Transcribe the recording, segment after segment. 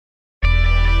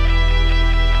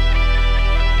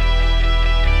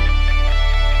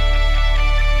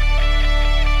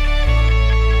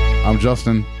I'm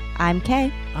Justin. I'm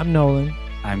Kay. I'm Nolan.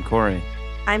 I'm Corey.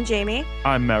 I'm Jamie.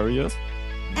 I'm Marius.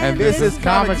 And this is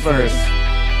Comics Verse.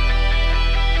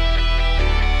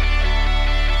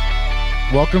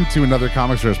 Welcome to another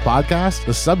Comics Verse podcast.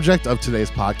 The subject of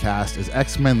today's podcast is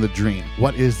X-Men the Dream.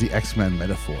 What is the X-Men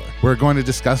metaphor? We're going to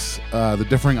discuss the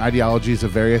differing ideologies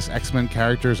of various X-Men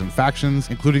characters and factions,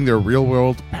 including their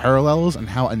real-world parallels and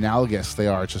how analogous they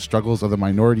are to struggles of the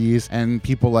minorities and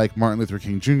people like Martin Luther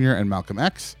King Jr. and Malcolm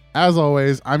X. As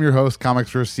always, I'm your host, Comics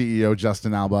Verse CEO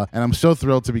Justin Alba, and I'm so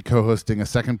thrilled to be co-hosting a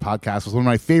second podcast with one of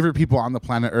my favorite people on the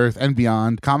planet Earth and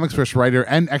beyond, Comics Verse writer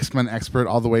and X-Men expert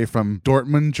all the way from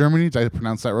Dortmund, Germany. Did I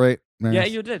pronounce that right, Marius?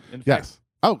 Yeah, you did. In Yes.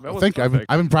 fact. Oh, thank you. I've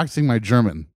been practicing my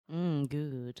German.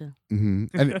 Good.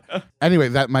 And anyway,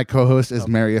 my co-host is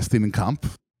Marius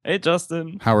Thienenkamp. Hey,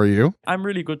 Justin. How are you? I'm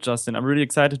really good, Justin. I'm really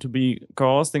excited to be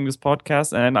co-hosting this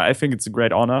podcast, and I think it's a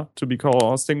great honor to be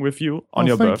co-hosting with you on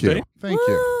your birthday. Thank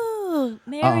you. Woo!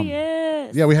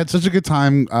 Marius. Yeah, we had such a good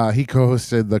time. He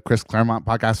co-hosted the Chris Claremont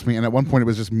podcast with me, and at one point it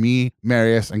was just me,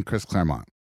 Marius, and Chris Claremont.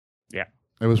 Yeah.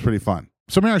 It was pretty fun.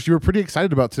 So, Marius, you were pretty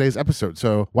excited about today's episode.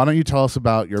 So why don't you tell us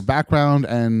about your background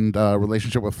and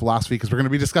relationship with philosophy? Because we're going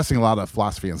to be discussing a lot of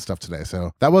philosophy and stuff today.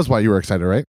 So that was why you were excited,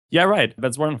 right? Yeah, right.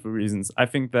 That's one of the reasons. I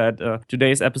think that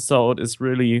today's episode is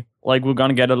really like we're going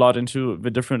to get a lot into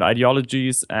the different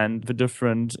ideologies and the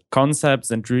different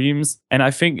concepts and dreams. And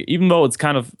I think even though it's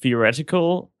kind of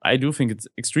theoretical, I do think it's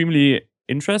extremely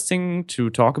interesting to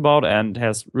talk about and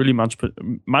has really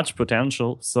much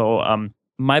potential. So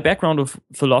my background of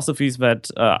philosophy is that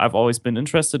I've always been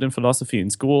interested in philosophy in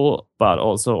school, but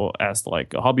also as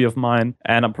like a hobby of mine.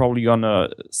 And I'm probably going to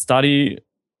study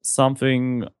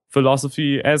something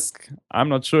philosophy-esque. I'm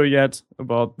not sure yet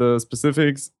about the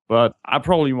specifics, but I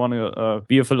probably want to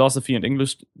be a philosophy and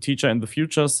English teacher in the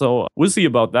future. So we'll see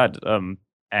about that.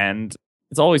 And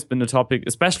it's always been a topic,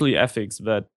 especially ethics,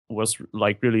 that was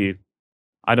like really,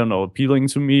 I don't know, appealing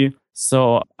to me.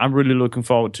 So I'm really looking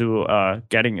forward to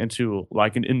getting into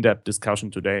like an in-depth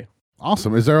discussion today.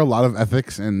 Awesome. Is there a lot of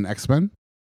ethics in X-Men?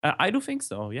 I do think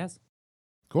so, yes.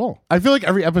 Cool. I feel like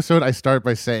every episode I start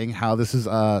by saying how this is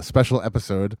a special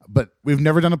episode, but we've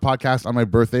never done a podcast on my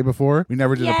birthday before. We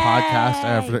never did a podcast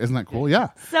after. Isn't that cool? Yeah.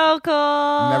 So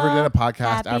cool. Never did a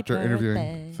podcast after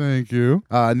interviewing. Thank you.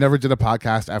 Never did a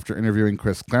podcast after interviewing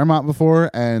Chris Claremont before,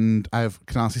 and I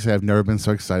can honestly say I've never been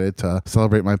so excited to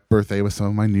celebrate my birthday with some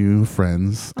of my new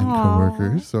friends and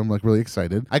coworkers. So I'm like really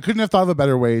excited. I couldn't have thought of a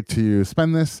better way to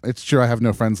spend this. It's true I have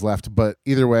no friends left, but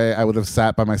either way, I would have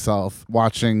sat by myself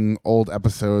watching old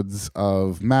episodes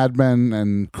of Mad Men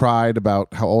and cried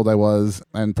about how old I was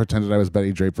and pretended I was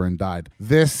Betty Draper and died.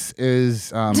 This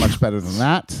is much better than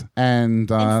that. And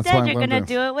instead, you're going to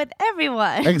do it with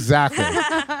everyone. Exactly.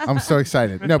 I'm so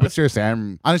excited. No, but seriously,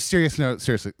 I'm on a serious note.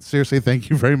 Seriously,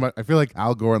 thank you very much. I feel like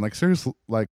Al Gore and like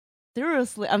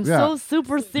seriously, I'm so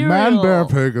super serious. Man Bear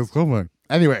Pig is coming.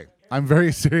 Anyway. I'm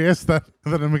very serious that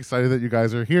I'm excited that you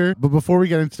guys are here. But before we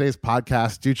get into today's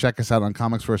podcast, do check us out on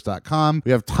comicsverse.com.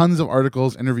 We have tons of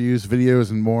articles, interviews,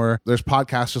 videos, and more. There's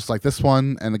podcasts just like this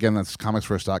one. And again, that's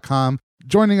comicsverse.com.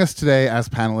 Joining us today as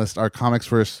panelists are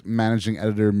Comicsverse managing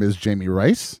editor, Ms. Jamie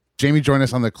Rice. Jamie joined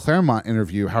us on the Claremont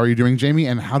interview. How are you doing, Jamie?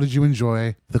 And how did you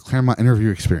enjoy the Claremont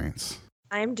interview experience?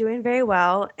 I'm doing very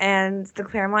well, and the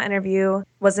Claremont interview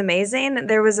was amazing.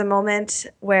 There was a moment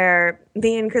where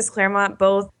me and Chris Claremont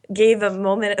both gave a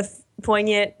moment of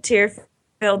poignant,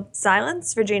 tear-filled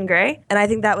silence for Jean Grey, and I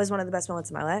think that was one of the best moments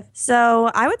of my life.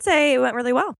 So I would say it went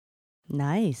really well.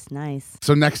 Nice.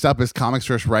 So next up is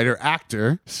Comicsverse writer,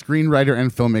 actor, screenwriter,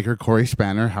 and filmmaker Corey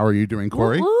Spanner. How are you doing,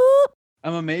 Corey? Whoop, whoop.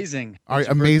 I'm amazing. All right, It's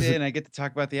your amazing. birthday and I get to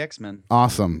talk about the X-Men.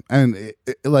 Awesome. And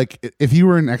if you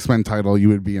were an X-Men title, you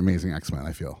would be Amazing X-Men,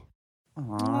 I feel.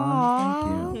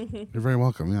 Aww. Thank you. You're very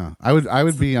welcome. Yeah. I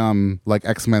would be like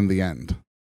X-Men the End.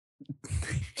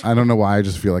 I don't know why. I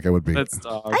just feel like I would be. Let's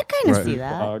talk. I kind of Right. see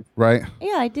that. Right?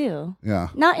 Yeah, I do. Yeah.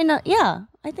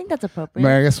 I think that's appropriate.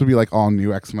 Marius would be like all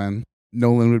new X-Men.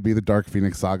 Nolan would be the Dark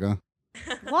Phoenix Saga.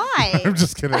 Why? I'm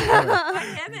just kidding.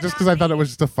 Just because I thought it was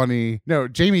just a funny. No,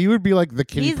 Jamie, you would be like the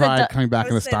Kitty He's a Pryde du- coming back I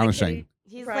and was saying the astonishing.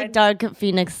 Kitty He's Pride. like Dark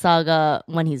Phoenix Saga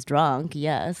when he's drunk,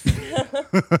 yes.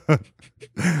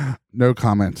 No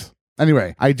comment.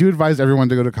 Anyway, I do advise everyone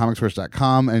to go to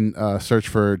comicsverse.com and search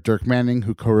for Dirk Manning,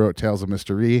 who co-wrote Tales of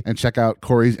Mystery, and check out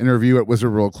Corey's interview at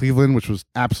Wizard World Cleveland, which was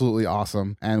absolutely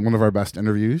awesome and one of our best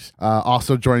interviews.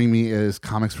 Also joining me is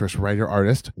Comicsverse writer,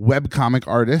 artist, webcomic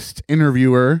artist,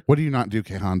 interviewer. What do you not do,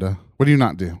 Kay Honda? What do you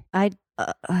not do?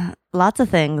 Lots of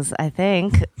things, I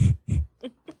think.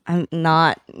 I'm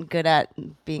not good at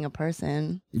being a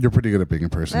person. You're pretty good at being a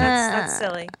person. That's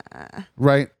silly.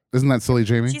 Right? Isn't that silly,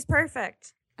 Jamie? She's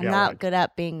perfect. I'm Yeah, not right. good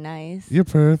at being nice. You're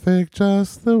perfect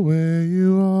just the way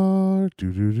you are.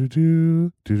 Do do do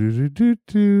do do do do do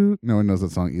do. No one knows that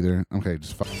song either. Okay,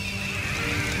 just fucking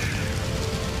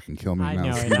kill me I now. know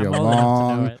It's it. gonna be I'm a old enough to know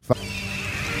long it.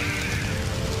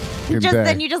 Just day.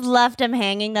 then you just left him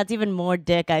hanging. That's even more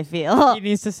dick, I feel. He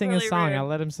needs to sing Really a song. rude. I'll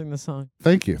let him sing the song.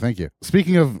 Thank you.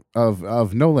 Speaking of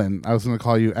Nolan, I was going to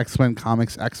call you X-Men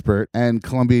comics expert and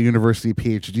Columbia University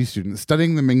PhD student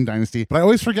studying the Ming Dynasty. But I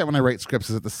always forget when I write scripts.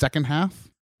 Is it the second half?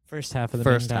 First half of the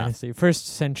First Ming half. Dynasty. First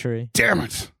century. Damn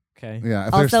it! Okay. Yeah.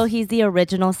 If Also, there's- he's the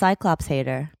original Cyclops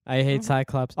hater. I hate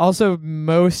Cyclops. Also,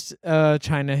 most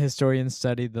China historians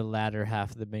studied the latter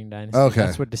half of the Ming Dynasty. Okay.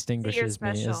 That's what distinguishes me, is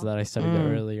special. that I studied the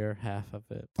Mm. earlier half of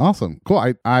it. awesome, cool.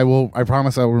 I will. I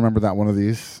promise I will remember that one of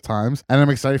these times. And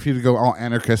I'm excited for you to go all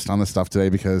anarchist on this stuff today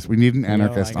because we need an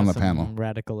anarchist I on got the some panel.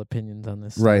 Radical opinions on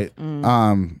this. Right.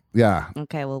 Mm. Yeah.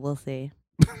 Okay, well, we'll see.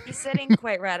 He's sitting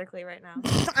quite radically right now.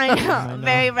 I know, I know.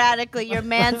 very radically. You're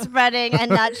man-spreading and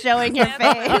not showing your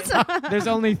face. There's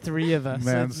only 3 of us.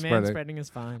 Man-spreading. Man-spreading is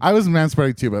fine. I was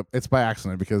manspreading too, but it's by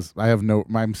accident because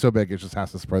I'm so big it just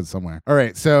has to spread somewhere. All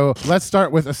right, so let's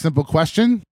start with a simple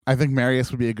question. I think Marius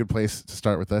would be a good place to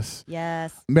start with this.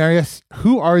 Yes. Marius,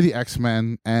 who are the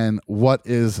X-Men and what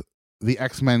is the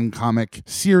X-Men comic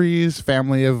series,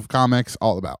 family of comics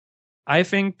all about? I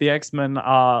think the X-Men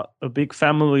are a big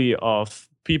family of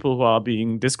people who are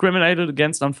being discriminated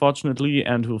against, unfortunately,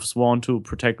 and who've sworn to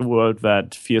protect a world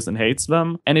that fears and hates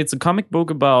them. And it's a comic book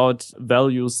about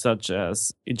values such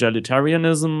as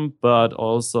egalitarianism, but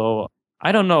also,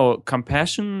 I don't know,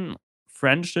 compassion,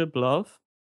 friendship, love.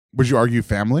 Would you argue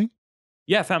family?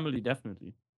 Yeah, family,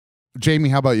 definitely. Jamie,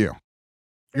 how about you?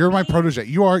 For You're my me- protege.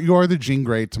 You are the Jean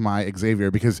Grey to my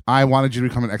Xavier because I wanted you to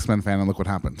become an X-Men fan and look what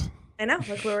happened. I know.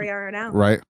 Look where we are now.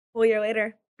 Right? Whole year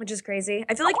later, which is crazy.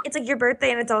 I feel like it's like your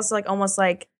birthday, and it's also like almost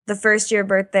like the first year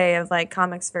birthday of like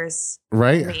comics verse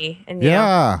Right? me and you.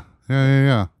 Yeah.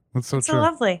 That's so It's so true.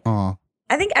 lovely. Aw.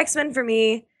 I think X-Men for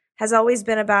me has always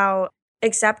been about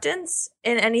acceptance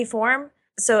in any form.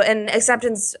 So, and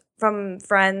acceptance from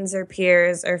friends or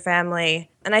peers or family.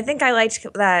 And I think I liked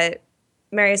that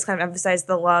Marius kind of emphasized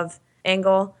the love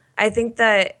angle. I think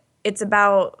that it's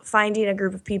about finding a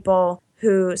group of people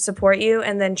who support you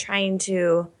and then trying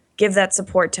to give that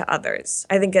support to others.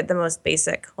 I think at the most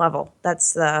basic level,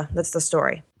 that's the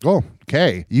story. Oh,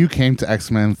 okay. You came to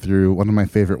X-Men through one of my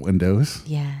favorite windows,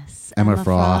 Yes. Emma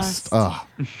Frost. Oh,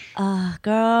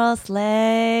 Girl,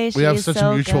 slay. we have She's such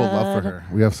so mutual love for good. her.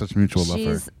 We have such mutual love for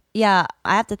her. She's Yeah,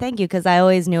 I have to thank you because I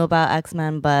always knew about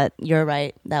X-Men, but you're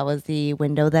right. That was the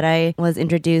window that I was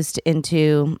introduced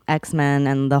into X-Men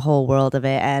and the whole world of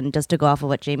it. And just to go off of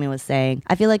what Jamie was saying,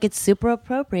 I feel like it's super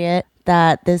appropriate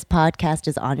that this podcast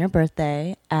is on your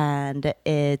birthday and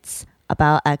it's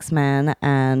about X-Men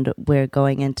and we're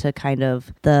going into kind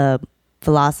of the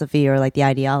philosophy or like the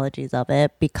ideologies of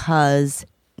it because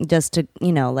just to,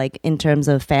 you know, like in terms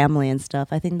of family and stuff,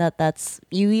 I think that that's,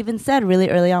 you even said really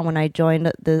early on when I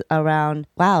joined around,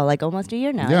 wow, like almost a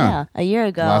year now. Yeah. A year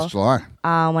ago. Last July.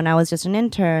 When I was just an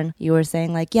intern, you were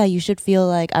saying like, yeah, you should feel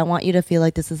like, I want you to feel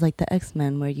like this is like the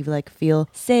X-Men where you like feel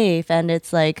safe and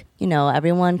it's like, you know,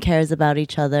 everyone cares about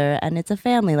each other and it's a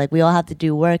family. Like we all have to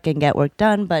do work and get work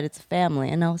done, but it's a family.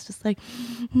 And I was just like,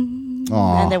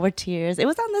 Aw. and there were tears. It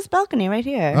was on this balcony right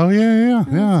here. Oh, yeah. It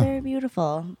was very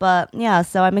beautiful. But yeah,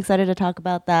 so I'm excited to talk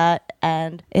about that.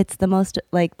 And it's the most,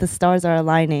 like, the stars are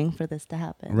aligning for this to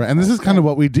happen. Right. And this is kind of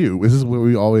what we do. This is what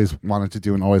we always wanted to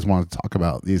do and always wanted to talk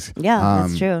about, these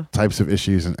That's true. types of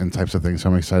issues and types of things. So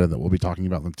I'm excited that we'll be talking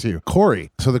about them too. Corey,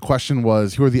 so the question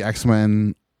was, who are the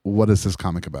X-Men? What is this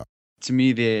comic about? To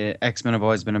me, the X-Men have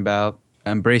always been about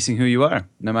embracing who you are,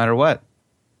 no matter what.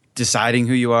 Deciding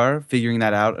who you are, figuring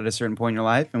that out at a certain point in your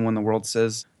life. And when the world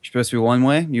says you're supposed to be one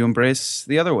way, you embrace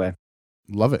the other way.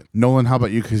 Love it. Nolan, how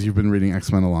about you? Because you've been reading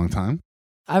X-Men a long time.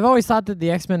 I've always thought that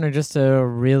the X-Men are just a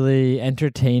really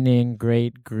entertaining,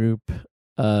 great group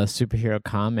superhero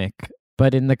comic.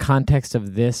 But in the context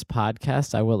of this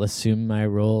podcast, I will assume my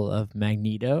role of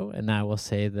Magneto, and I will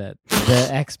say that the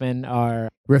X-Men are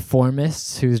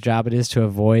reformists whose job it is to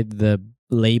avoid the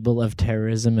label of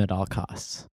terrorism at all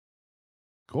costs.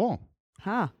 Cool.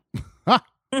 Huh. Ha!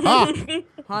 Ha!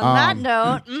 On that Um,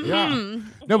 note, yeah.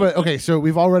 No, but okay, so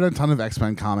we've all read a ton of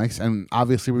X-Men comics, and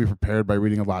obviously we prepared by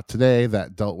reading a lot today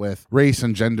that dealt with race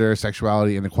and gender,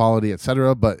 sexuality, inequality,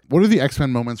 etc. But what are the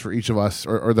X-Men moments for each of us,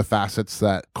 or the facets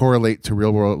that correlate to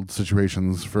real-world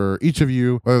situations for each of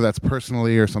you, whether that's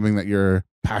personally or something that you're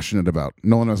passionate about?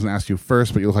 No one doesn't ask you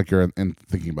first, but you look like you're in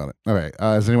thinking about it. Okay,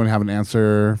 does anyone have an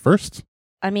answer first?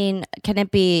 I mean, can it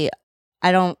be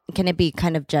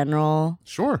kind of general?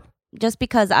 Sure. just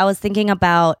because I was thinking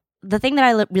about the thing that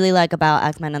I really like about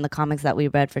X-Men and the comics that we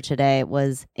read for today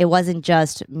was it wasn't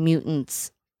just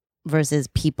mutants versus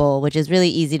people, which is really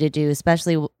easy to do,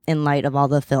 especially in light of all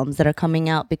the films that are coming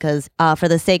out, because for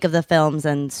the sake of the films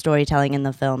and storytelling in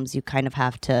the films, you kind of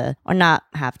have to, or not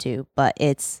have to, but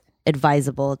it's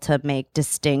advisable to make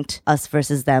distinct us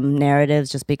versus them narratives,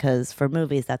 just because for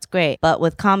movies that's great. But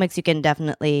with comics, you can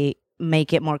definitely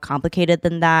make it more complicated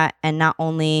than that. And not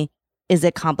only is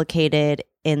it complicated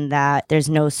in that there's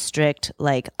no strict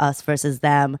like us versus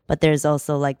them, but there's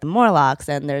also like the Morlocks,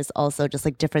 and there's also just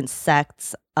like different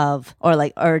sects of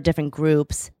or different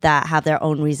groups that have their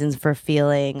own reasons for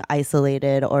feeling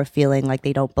isolated or feeling like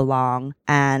they don't belong.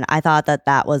 And I thought that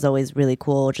that was always really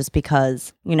cool, just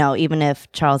because, you know, even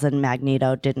if Charles and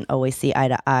Magneto didn't always see eye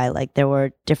to eye, like there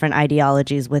were different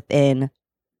ideologies within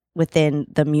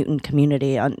the mutant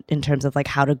community in terms of like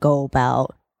how to go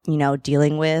about, you know,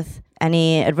 dealing with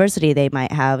any adversity they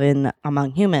might have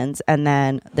among humans. And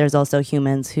then there's also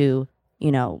humans who,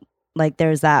 you know, like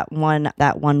there's that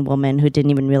one woman who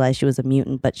didn't even realize she was a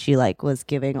mutant, but she like was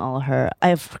giving all her,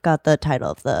 I forgot the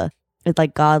title of it's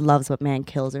like God Loves What Man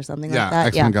Kills or something like that.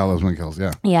 X-Men God Loves What Man Kills,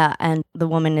 yeah. Yeah, and the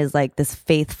woman is like this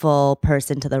faithful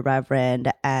person to the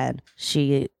Reverend, and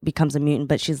she becomes a mutant,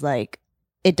 but she's like,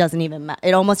 it doesn't even matter.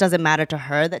 It almost doesn't matter to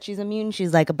her that she's immune.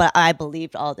 She's like, but I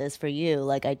believed all this for you.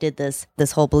 Like I did this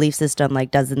whole belief system. Like,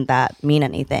 doesn't that mean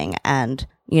anything? And,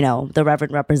 you know, the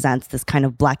Reverend represents this kind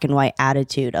of black and white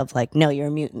attitude of like, no, you're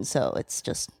a mutant. So it's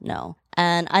just no.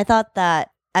 And I thought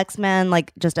that X-Men,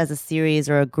 like just as a series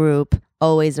or a group,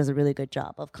 always does a really good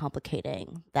job of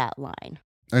complicating that line.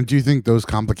 And do you think those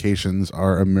complications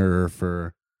are a mirror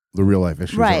for the real life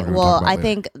issues? Right. Well, I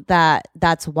think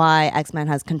that's why X-Men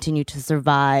has continued to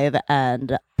survive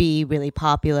and be really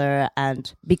popular,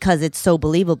 and because it's so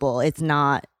believable.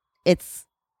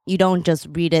 You don't just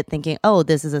read it thinking, oh,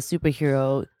 this is a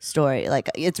superhero story. Like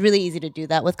it's really easy to do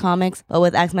that with comics, but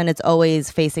with X-Men, it's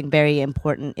always facing very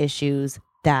important issues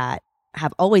that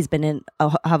have always been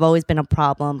a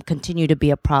problem, continue to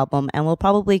be a problem, and will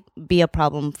probably be a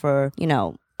problem for, you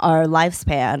know, our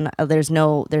lifespan. There's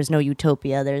no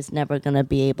utopia. There's never going to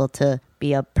be able to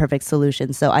be a perfect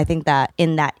solution. So I think that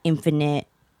in that infinite,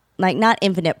 like not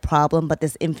infinite problem, but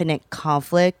this infinite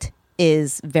conflict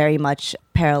is very much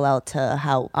parallel to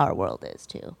how our world is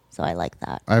too. So I like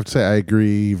that. I have to say, I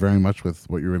agree very much with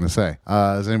what you were going to say.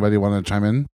 Does anybody want to chime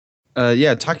in?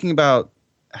 Yeah, talking about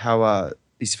how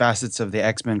these facets of the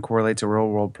X-Men correlate to real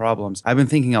world problems. I've been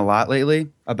thinking a lot lately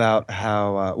about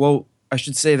how, I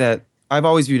should say that I've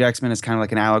always viewed X-Men as kind of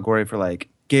like an allegory for like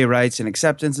gay rights and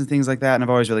acceptance and things like that. And I've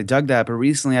always really dug that. But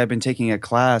recently I've been taking a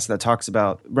class that talks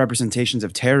about representations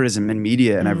of terrorism in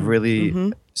media. And I've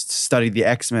really studied the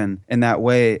X-Men in that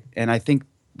way. And I think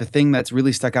the thing that's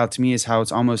really stuck out to me is how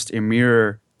it's almost a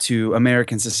mirror to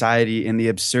American society in the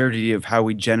absurdity of how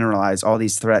we generalize all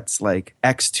these threats. Like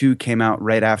X2 came out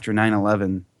right after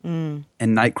 9/11. And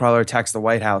Nightcrawler attacks the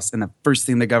White House, and the first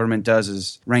thing the government does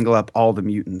is wrangle up all the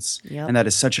mutants. Yep. And that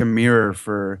is such a mirror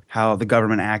for how the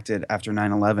government acted after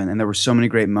 9/11. And there were so many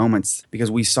great moments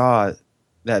because we saw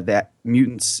that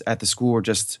mutants at the school were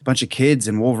just a bunch of kids,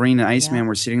 and Wolverine and Iceman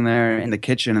were sitting there in the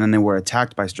kitchen, and then they were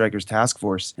attacked by Stryker's task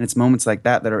force. And it's moments like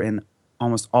that that are in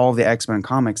almost all of the X-Men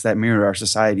comics that mirror our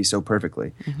society so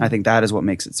perfectly. I think that is what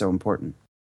makes it so important.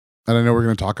 And I know we're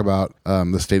going to talk about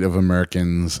the state of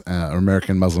Americans,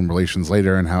 American-Muslim relations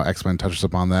later, and how X-Men touches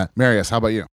upon that. Marius, how about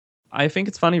you? I think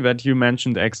it's funny that you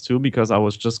mentioned X2, because I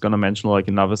was just going to mention like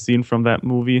another scene from that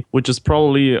movie, which is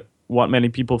probably what many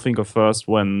people think of first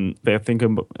when they're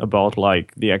thinking about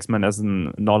like the X-Men as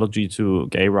an analogy to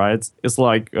gay rights. It's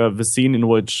like the scene in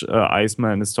which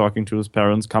Iceman is talking to his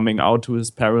parents, coming out to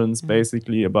his parents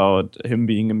basically about him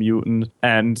being a mutant,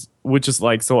 and which is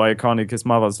like so iconic. His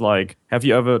mother's like, have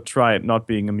you ever tried not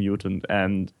being a mutant?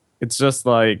 And it's just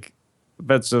like,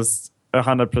 that's just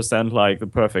 100% like the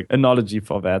perfect analogy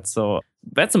for that. So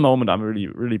that's a moment I'm really,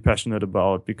 really passionate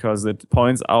about, because it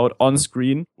points out on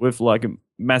screen with like a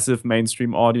massive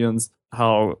mainstream audience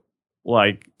how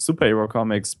like superhero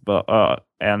comics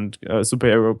and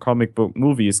superhero comic book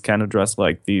movies can address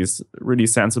like these really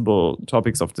sensible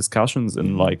topics of discussions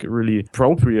in like a really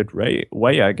appropriate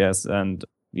way, I guess. And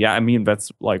yeah, I mean,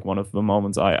 that's like one of the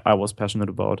moments I was passionate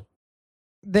about.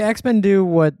 The X-Men do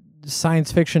what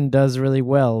science fiction does really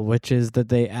well, which is that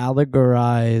they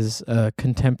allegorize a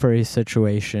contemporary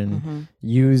situation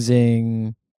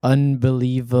using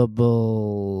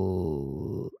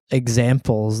unbelievable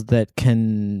examples that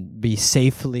can be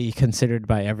safely considered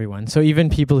by everyone. So even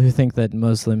people who think that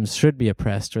Muslims should be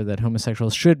oppressed or that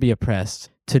homosexuals should be oppressed,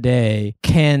 today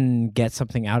can get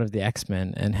something out of the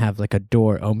X-Men and have like a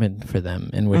door open for them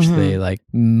in which they like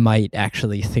might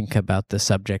actually think about the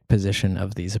subject position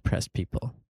of these oppressed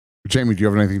people. Jamie, do you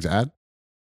have anything to add?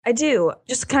 I do.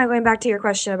 Just kind of going back to your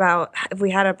question about if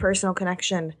we had a personal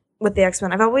connection with the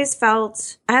X-Men. I've always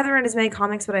felt, I haven't read as many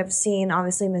comics, but I've seen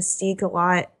obviously Mystique a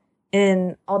lot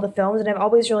in all the films, and I've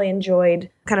always really enjoyed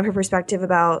kind of her perspective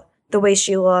about the way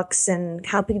she looks and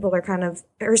how people are kind of,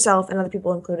 herself and other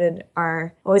people included,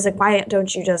 are always like, why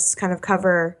don't you just kind of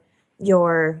cover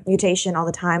your mutation all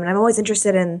the time? And I'm always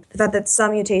interested in the fact that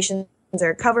some mutations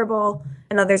are coverable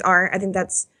and others aren't. I think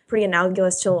that's pretty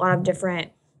analogous to a lot of different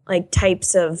like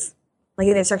types of like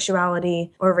either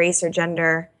sexuality or race or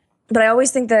gender. But I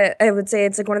always think that I would say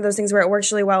it's like one of those things where it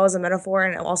works really well as a metaphor,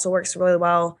 and it also works really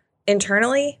well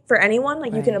internally for anyone.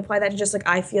 Like you can apply that to just like,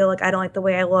 I feel like I don't like the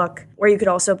way I look, or you could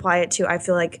also apply it to, I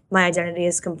feel like my identity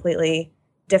is completely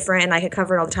different and I could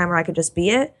cover it all the time, or I could just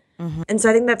be it. And so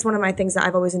I think that's one of my things that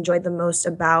I've always enjoyed the most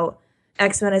about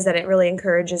X-Men, is that it really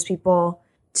encourages people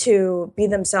to be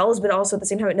themselves, but also at the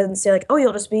same time it doesn't say like, oh,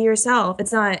 you'll just be yourself.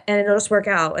 It's not, and it'll just work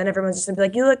out and everyone's just gonna be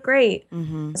like, you look great.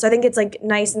 So I think it's like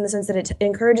nice in the sense that it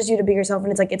encourages you to be yourself,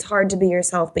 and it's like, it's hard to be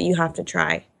yourself, but you have to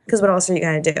try, because what else are you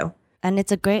gonna do? And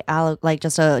it's a great, like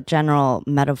just a general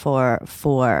metaphor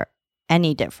for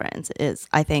any difference is,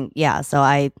 I think, yeah. So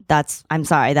I'm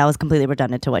sorry, that was completely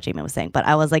redundant to what Jamie was saying, but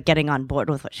I was like getting on board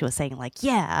with what she was saying. Like,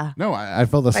 yeah. No, I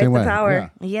felt the same way.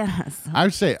 Power. Yeah. Yes. I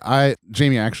would say,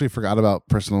 Jamie, I actually forgot about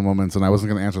personal moments, and I wasn't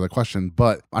going to answer the question,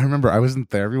 but I remember I was in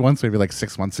therapy once, maybe like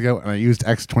 6 months ago, and I used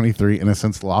X-23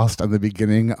 Innocence Lost at the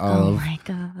beginning of, oh my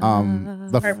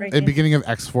God. the beginning of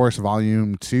X-Force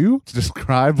Volume 2 to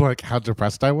describe like how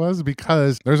depressed I was,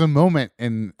 because there's a moment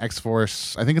in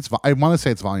X-Force, I want to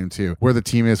say it's Volume 2, where the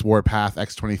team is Warpath,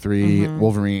 X-23,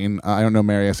 Wolverine. I don't know,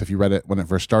 Marius, if you read it when it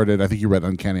first started. I think you read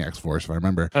Uncanny X-Force, if I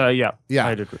remember. Yeah.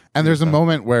 I did. And there's a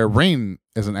moment where Rain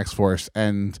is an X-Force,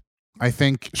 and I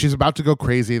think she's about to go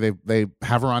crazy. They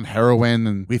have her on heroin,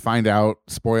 and we find out,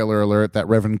 spoiler alert, that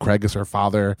Reverend Craig is her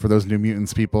father, for those New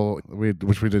Mutants people,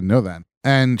 which we didn't know then.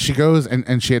 And she goes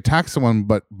and she attacks someone,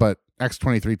 but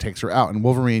X-23 takes her out, and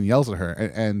Wolverine yells at her,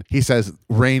 and he says,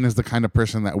 Rain is the kind of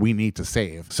person that we need to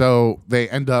save. So they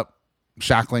end up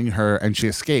shackling her, and she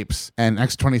escapes, and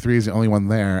X-23 is the only one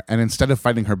there, and instead of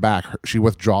fighting her back, she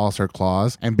withdraws her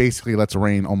claws and basically lets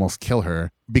Rain almost kill her,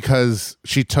 because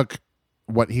she took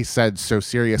what he said so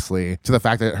seriously, to the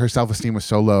fact that her self-esteem was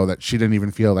so low that she didn't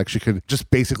even feel like she could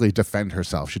just basically defend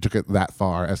herself. She took it that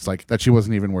far as like that she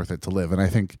wasn't even worth it to live. And I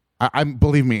think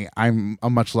believe me, I'm a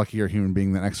much luckier human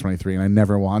being than X-23, and I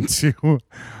never want to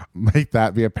make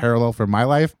that be a parallel for my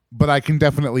life. But I can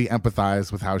definitely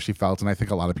empathize with how she felt, and I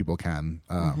think a lot of people can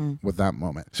with that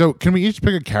moment. So can we each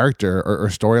pick a character or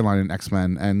storyline in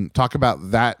X-Men and talk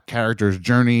about that character's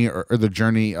journey or the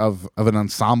journey of an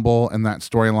ensemble in that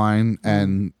storyline,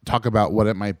 and talk about what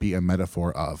it might be a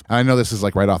metaphor of? And I know this is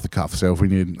like right off the cuff, so if we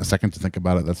need a second to think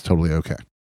about it, that's totally okay.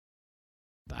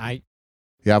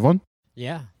 You have one?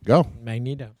 Yeah. Go.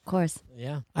 Magneto. Of course.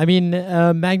 Yeah. I mean,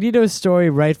 Magneto's story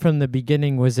right from the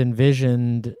beginning was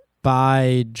envisioned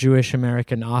by Jewish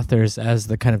American authors as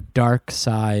the kind of dark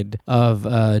side of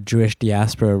Jewish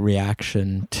diaspora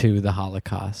reaction to the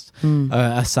Holocaust,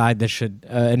 a side that should,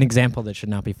 an example that should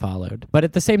not be followed. But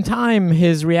at the same time,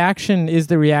 his reaction is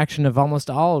the reaction of almost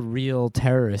all real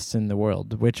terrorists in the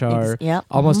world, which are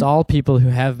almost all people who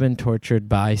have been tortured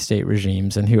by state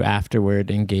regimes and who afterward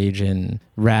engage in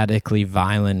radically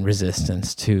violent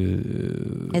resistance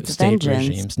to state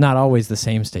regimes. Not always the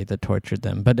same state that tortured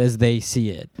them, but as they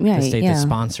see it, the state that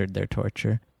sponsored their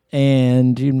torture.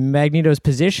 And Magneto's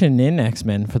position in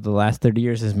X-Men for the last 30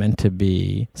 years is meant to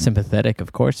be sympathetic,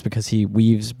 of course, because he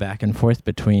weaves back and forth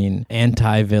between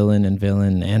anti-villain and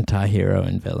villain, anti-hero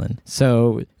and villain.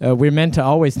 So we're meant to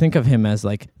always think of him as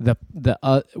like the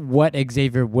what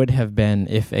Xavier would have been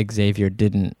if Xavier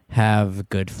didn't have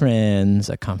good friends,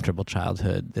 a comfortable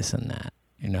childhood, this and that.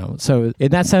 You know, so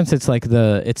in that sense, it's like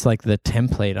the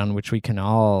template on which we can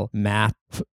all map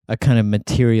a kind of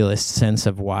materialist sense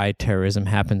of why terrorism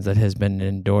happens that has been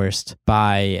endorsed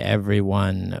by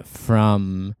everyone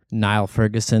from Niall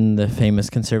Ferguson, the famous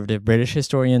conservative British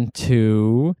historian,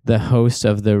 to the host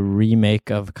of the remake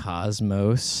of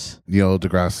Cosmos, Neil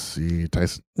deGrasse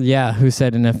Tyson. Yeah, who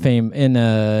said in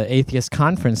a atheist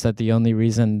conference that the only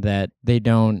reason that they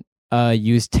don't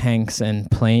use tanks and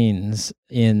planes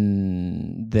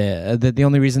in the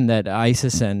only reason that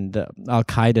ISIS and Al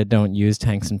Qaeda don't use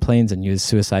tanks and planes and use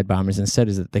suicide bombers instead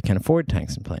is that they can afford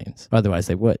tanks and planes. Otherwise,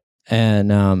 they would.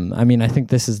 And I mean, I think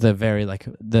this is the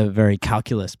very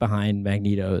calculus behind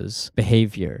Magneto's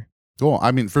behavior. Cool.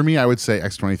 I mean, for me, I would say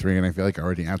X-23, and I feel like I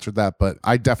already answered that, but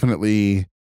I definitely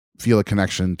feel a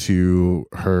connection to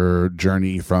her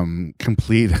journey from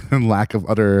complete lack of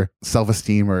utter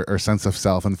self-esteem or sense of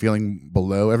self and feeling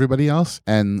below everybody else,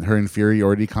 and her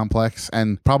inferiority complex,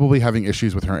 and probably having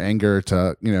issues with her anger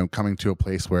to, coming to a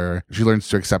place where she learns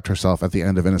to accept herself at the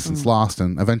end of Innocence Lost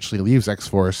and eventually leaves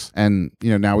X-Force. And,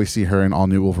 now we see her in All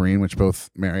New Wolverine, which both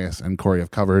Marius and Corey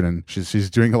have covered, and she's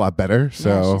doing a lot better. So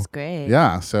yeah, she's great.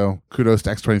 Yeah, so kudos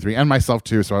to X-23 and myself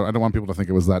too. So I don't want people to think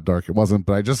it was that dark. It wasn't,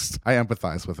 but I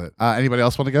empathize with it. Anybody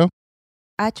else want to go?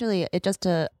 Actually, I just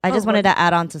wanted to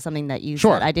add on to something that you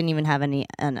said. I didn't even have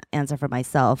an answer for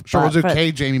myself. Sure, we'll do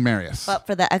Kay, Jamie, Marius. But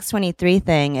for the X-23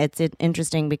 thing, it's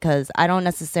interesting because I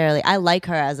like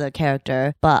her as a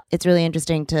character, but it's really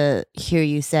interesting to hear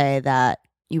you say that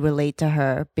you relate to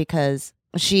her, because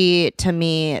she, to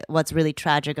me, what's really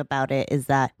tragic about it is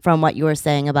that from what you were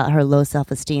saying about her low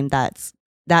self-esteem,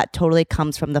 that totally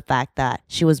comes from the fact that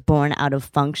she was born out of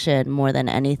function more than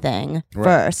anything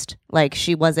first. Like,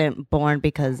 she wasn't born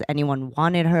because anyone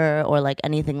wanted her or like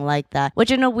anything like that, which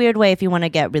in a weird way, if you want to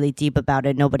get really deep about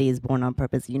it, nobody is born on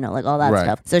purpose, like all that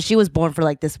stuff. So she was born for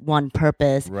like this one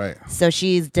purpose. Right. So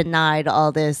she's denied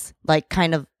all this, like,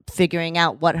 kind of figuring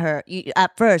out what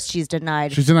at first she's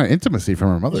denied intimacy from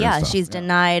her mother. Yeah, she's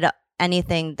denied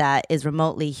anything that is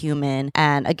remotely human.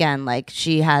 And again, like,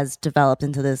 she has developed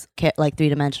into this like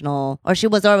three-dimensional, or she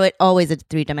was always a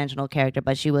three-dimensional character,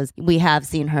 but we have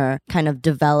seen her kind of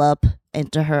develop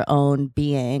into her own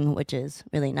being, which is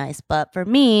really nice. But for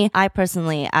me, I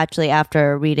personally, actually,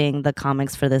 after reading the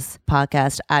comics for this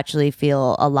podcast, actually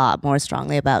feel a lot more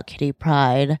strongly about Kitty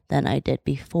Pryde than I did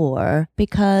before,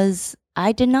 because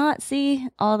I did not see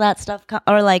all that stuff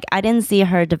I didn't see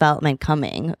her development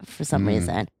coming for some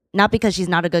reason. Not because she's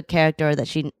not a good character, or that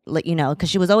she, because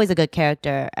she was always a good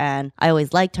character and I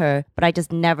always liked her, but I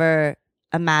just never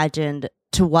imagined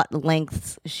to what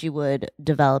lengths she would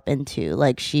develop into,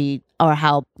 or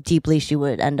how deeply she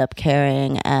would end up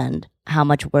caring and how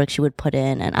much work she would put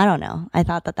in. And I don't know. I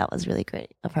thought that was really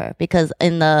great of her, because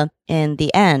in the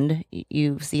end,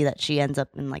 you see that she ends up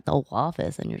in like the Oval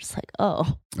Office, and you're just like,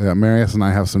 oh. Yeah, Marius and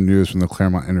I have some news from the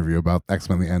Claremont interview about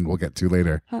X-Men the End we'll get to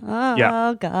later.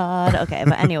 Oh, God. Okay,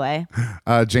 but anyway.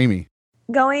 Jamie.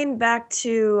 Going back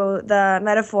to the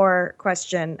metaphor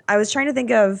question, I was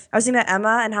thinking about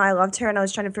Emma and how I loved her, and I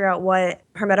was trying to figure out what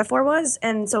her metaphor was.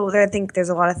 And so I think there's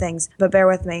a lot of things, but bear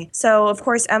with me. So, of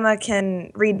course, Emma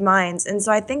can read minds. And so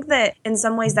I think that in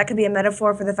some ways that could be a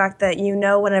metaphor for the fact that,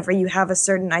 whenever you have a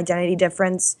certain identity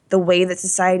difference, the way that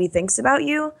society thinks about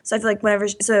you. So I feel like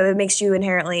it makes you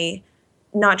inherently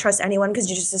not trust anyone, because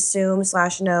you just assume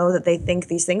 / know that they think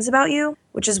these things about you,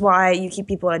 which is why you keep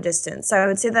people at a distance. So I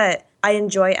would say that I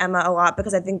enjoy Emma a lot,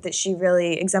 because I think that she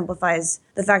really exemplifies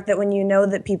the fact that when you know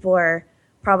that people are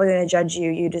probably going to judge you,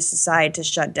 you just decide to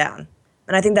shut down.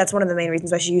 And I think that's one of the main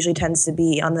reasons why she usually tends to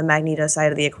be on the Magneto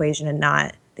side of the equation and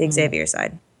not the Xavier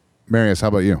side. Marius, how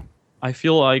about you? I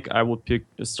feel like I would pick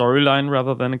a storyline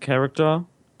rather than a character.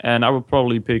 And I would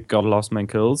probably pick God Loves Man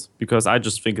Kills, because I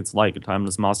just think it's like a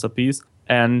timeless masterpiece.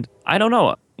 And I don't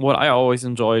know, what I always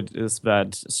enjoyed is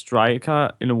that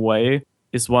Stryker, in a way,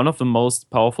 is one of the most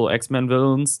powerful X-Men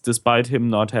villains, despite him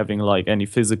not having like any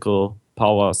physical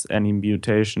powers, any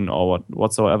mutation or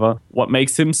whatsoever. What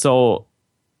makes him so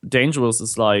dangerous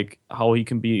is like how he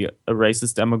can be a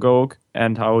racist demagogue,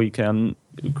 and how he can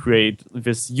create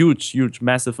this huge,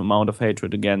 massive amount of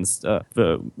hatred against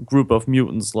the group of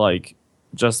mutants, like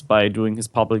just by doing his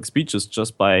public speeches,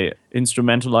 just by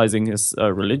instrumentalizing his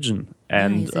religion.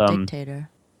 And he's a dictator.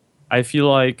 I feel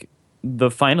like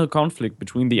the final conflict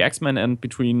between the X-Men and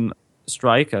between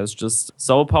Stryker is just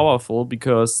so powerful,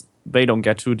 because they don't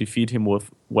get to defeat him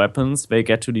with weapons, they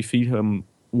get to defeat him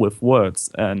with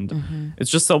words. And it's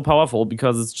just so powerful,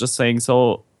 because it's just saying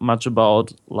so much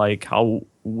about like how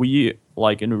we,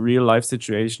 like in a real life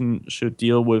situation, should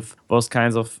deal with those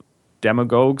kinds of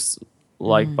demagogues,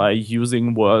 like by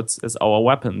using words as our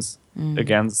weapons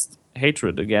against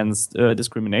hatred, against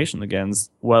discrimination, against,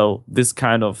 this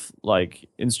kind of like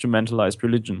instrumentalized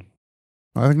religion.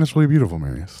 I think that's really beautiful,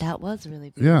 Marius. That was really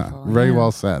beautiful. Yeah, very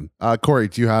well said. Corey,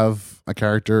 do you have a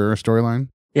character or a storyline?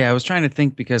 Yeah, I was trying to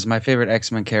think, because my favorite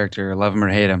X-Men character, love him or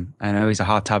hate him, I know he's a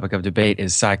hot topic of debate,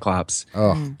 is Cyclops.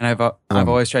 Oh. And I've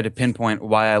always tried to pinpoint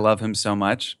why I love him so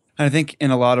much. And I think in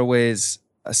a lot of ways,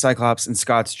 Cyclops and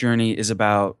Scott's journey is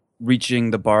about reaching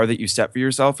the bar that you set for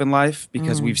yourself in life,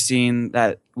 because we've seen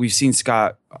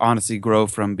Scott honestly grow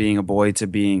from being a boy to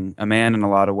being a man in a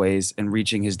lot of ways and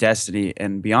reaching his destiny.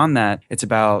 And beyond that, it's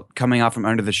about coming out from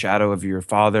under the shadow of your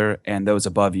father and those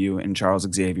above you in Charles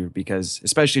Xavier. Because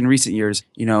especially in recent years,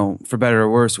 for better or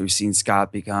worse, we've seen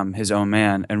Scott become his own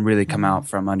man and really come out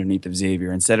from underneath of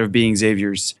Xavier. Instead of being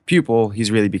Xavier's pupil,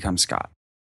 he's really become Scott.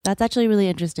 That's actually really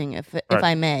interesting, if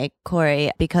I may,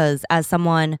 Corey, because as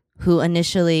someone who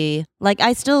initially,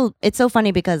 it's so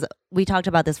funny because we talked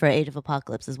about this for Age of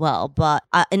Apocalypse as well, but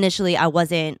initially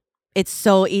it's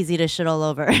so easy to shit all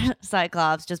over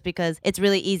Cyclops just because it's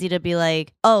really easy to be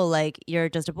like, oh, like, you're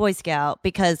just a Boy Scout,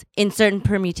 because in certain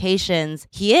permutations,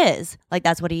 he is. Like,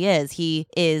 that's what he is. He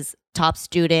is top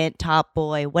student, top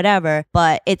boy, whatever.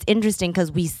 But it's interesting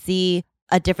because we see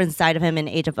a different side of him in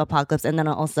Age of Apocalypse and then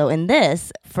also in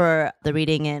this for the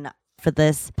reading and for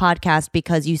this podcast,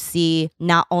 because you see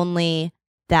not only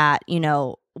that,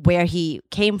 where he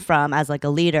came from as like a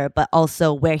leader, but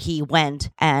also where he went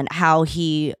and how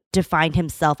he defined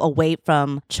himself away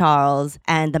from Charles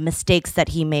and the mistakes that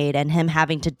he made and him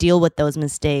having to deal with those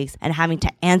mistakes and having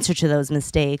to answer to those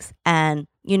mistakes. And,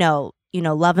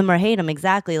 love him or hate him,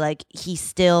 exactly, like, he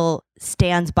still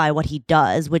stands by what he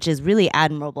does, which is really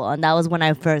admirable. And that was when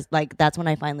that's when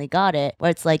I finally got it, where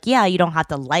it's like, yeah, you don't have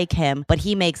to like him, but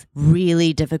he makes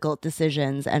really difficult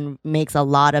decisions and makes a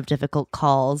lot of difficult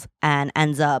calls and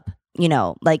ends up,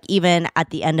 even at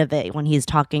the end of it, when he's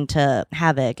talking to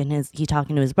Havoc and he's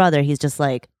talking to his brother, he's just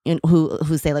like,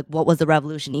 who say like, what was the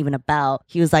revolution even about?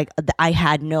 He was like, I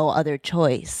had no other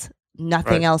choice.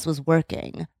 Nothing else was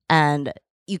working. And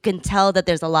you can tell that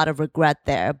there's a lot of regret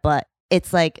there, but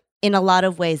it's like, in a lot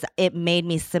of ways, it made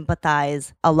me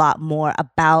sympathize a lot more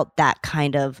about that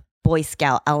kind of Boy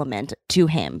Scout element to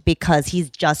him, because he's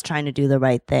just trying to do the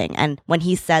right thing. And when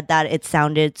he said that, it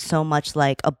sounded so much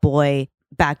like a boy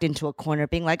backed into a corner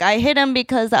being like, I hit him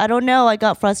because I don't know, I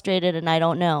got frustrated and I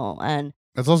don't know. And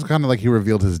It's also kind of like he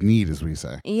revealed his need, as we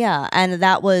say. Yeah, and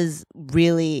that was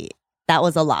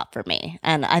a lot for me.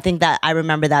 And I think that I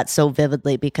remember that so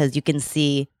vividly because you can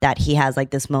see that he has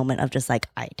like this moment of just like,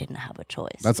 I didn't have a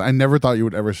choice. I never thought you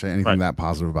would ever say anything that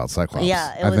positive about Cyclops.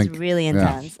 Yeah, it was really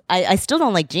intense. Yeah. I still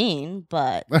don't like Jean,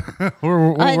 but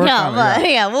we'll work on it.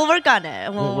 Yeah, we'll work on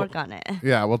it. We'll work on it.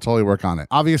 Yeah, we'll totally work on it.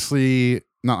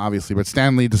 Not obviously, but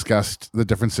Stan Lee discussed the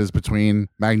differences between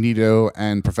Magneto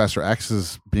and Professor X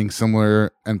as being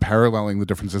similar and paralleling the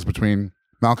differences between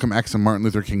Malcolm X and Martin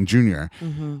Luther King Jr.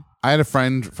 Mm-hmm. I had a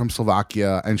friend from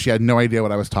Slovakia, and she had no idea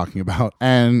what I was talking about.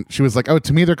 And she was like, oh,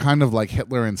 to me, they're kind of like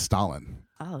Hitler and Stalin.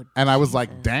 Oh, and I was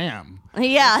like, damn.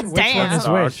 Yeah, Which damn. one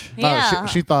is which? Yeah.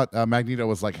 She thought Magneto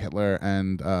was like Hitler,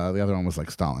 and the other one was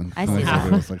like Stalin. I see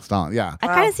that. Was like Stalin. Yeah. I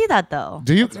kind of see that, though.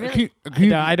 Do you? Really...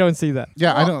 No, I don't see that.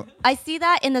 Yeah, I don't. I see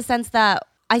that in the sense that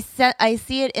I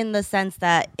see it in the sense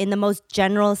that in the most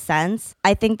general sense,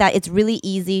 I think that it's really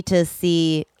easy to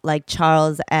see like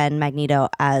Charles and Magneto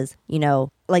as,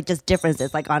 like just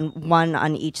differences, like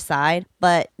on each side.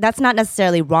 But that's not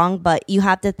necessarily wrong, but you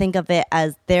have to think of it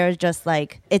as they're just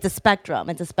like, it's a spectrum.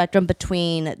 It's a spectrum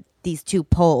between these two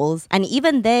poles. And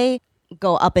even they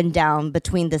go up and down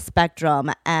between the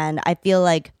spectrum. And I feel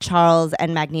like Charles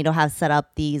and Magneto have set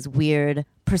up these weird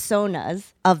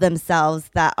personas of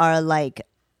themselves that are like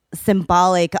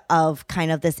symbolic of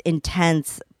kind of this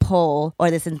intense pole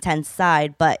or this intense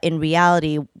side, but in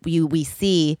reality we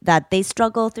see that they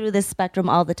struggle through this spectrum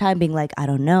all the time, being like, I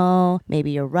don't know,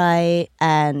 maybe you're right,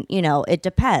 and it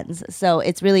depends. So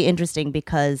it's really interesting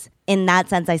because in that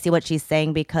sense I see what she's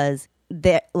saying, because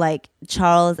they're like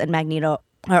Charles and Magneto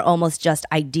are almost just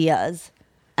ideas,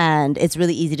 and it's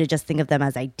really easy to just think of them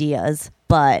as ideas,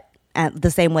 but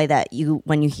the same way that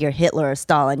when you hear Hitler or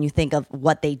Stalin, you think of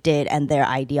what they did and their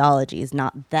ideologies,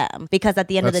 not them. Because at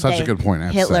the end of the day, such a good point,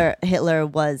 Hitler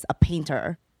was a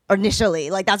painter initially.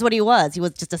 Like, that's what he was. He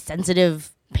was just a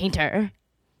sensitive painter,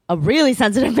 a really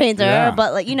sensitive painter. Yeah.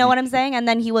 But like, you know what I'm saying? And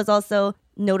then he was also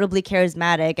notably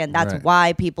charismatic, and that's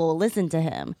why people listen to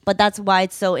him. But that's why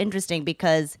it's so interesting,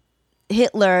 because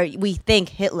Hitler, we think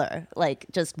Hitler, like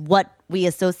just what we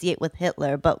associate with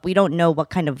Hitler, but we don't know what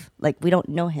kind of, like, we don't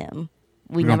know him.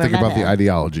 We don't never think met about him. the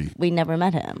ideology. We never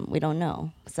met him. We don't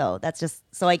know. So that's just,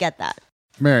 so I get that.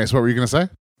 Marius, what were you going to say?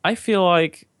 I feel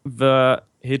like the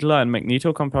Hitler and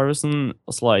Magneto comparison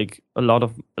is like a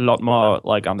lot more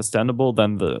like understandable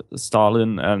than the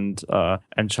Stalin and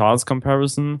Charles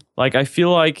comparison. Like, I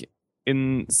feel like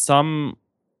in some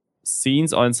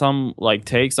scenes or in some like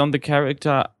takes on the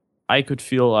character, I could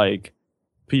feel like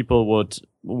people would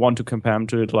want to compare him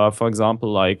to Hitler. For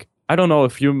example, like, I don't know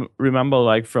if you remember,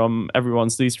 like, from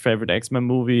everyone's least favorite X-Men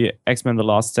movie, X-Men The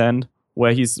Last Stand,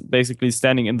 where he's basically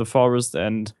standing in the forest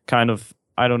and kind of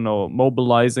I don't know,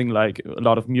 mobilizing like a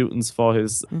lot of mutants for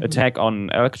his attack on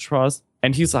Alcatraz.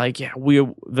 And he's like, yeah,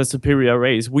 we're the superior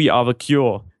race. We are the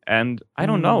cure. And I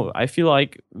don't know. I feel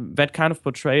like that kind of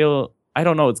portrayal, I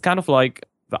don't know. It's kind of like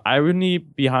the irony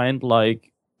behind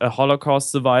like a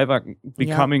Holocaust survivor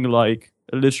becoming like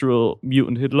a literal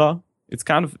mutant Hitler. It's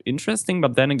kind of interesting,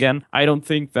 but then again, I don't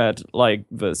think that like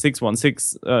the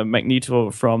 616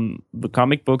 Magneto from the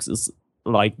comic books is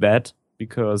like that,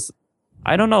 because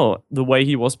I don't know, the way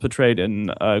he was portrayed in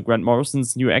Grant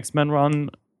Morrison's new X-Men run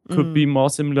could be more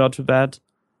similar to that.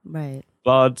 Right.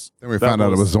 But then we found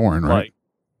out it was Zorn, right? Like,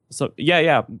 so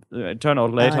yeah. It turned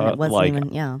out later, it wasn't like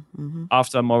even,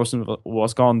 after Morrison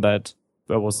was gone, that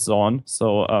there was Zorn.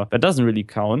 So that doesn't really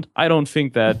count. I don't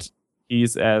think that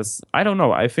he's as, I don't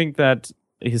know. I think that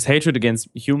his hatred against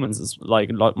humans is like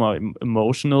a lot more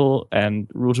emotional and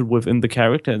rooted within the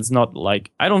character. It's not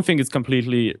like, I don't think it's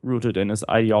completely rooted in his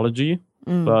ideology,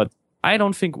 but I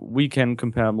don't think we can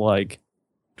compare him like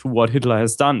to what Hitler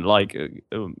has done. Like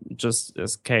just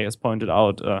as Kay has pointed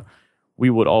out, we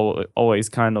would always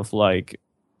kind of like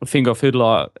think of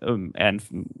Hitler and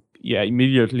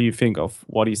immediately think of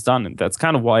what he's done. And that's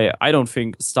kind of why I don't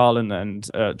think Stalin and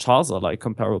Charles are like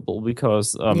comparable,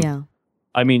 because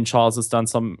I mean, Charles has done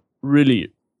some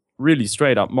really, really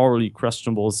straight up morally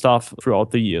questionable stuff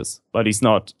throughout the years, but he's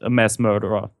not a mass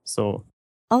murderer. So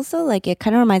also, like, it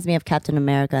kind of reminds me of Captain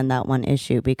America in that one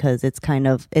issue, because it's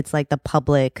like the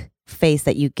public face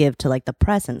that you give to like the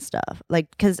press and stuff, like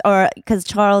because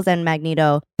Charles and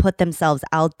Magneto put themselves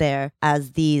out there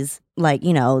as these, like,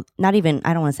 you know, not even,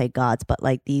 I don't want to say gods, but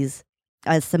like these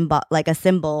a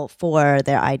symbol for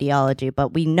their ideology.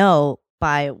 But we know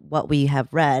by what we have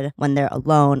read when they're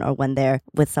alone or when they're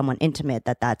with someone intimate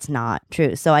that that's not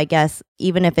true. So I guess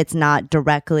even if it's not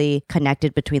directly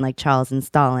connected between like Charles and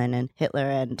Stalin and Hitler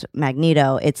and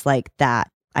Magneto, it's like that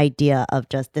idea of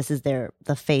just this is the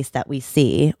face that we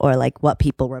see, or like what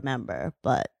people remember,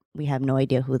 but we have no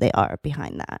idea who they are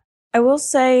behind that. I will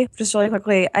say, just really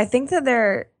quickly, I think that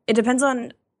it depends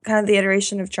on kind of the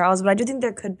iteration of Charles, but I do think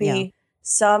there could be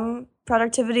some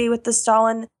productivity with the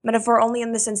Stalin metaphor, only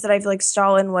in the sense that I feel like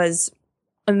Stalin was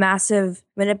a massive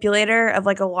manipulator of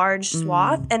like a large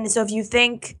swath. And so if you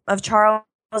think of Charles,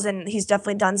 and he's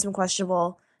definitely done some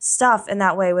questionable stuff in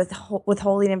that way with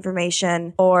withholding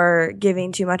information or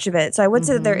giving too much of it. So I would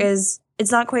say that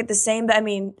it's not quite the same, but I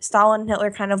mean, Stalin and Hitler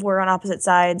kind of were on opposite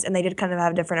sides, and they did kind of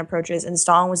have different approaches, and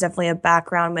Stalin was definitely a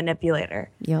background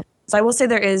manipulator. Yep. So I will say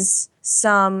there is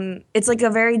it's like a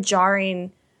very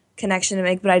jarring connection to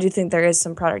make, but I do think there is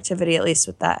some productivity, at least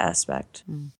with that aspect.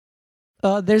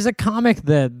 There's a comic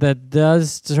that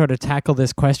does sort of tackle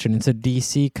this question. It's a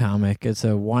DC comic. It's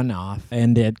a one-off,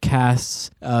 and it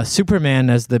casts Superman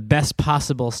as the best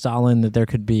possible Stalin that there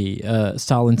could be.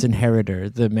 Stalin's inheritor,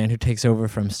 the man who takes over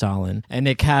from Stalin, and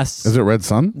it casts. Is it Red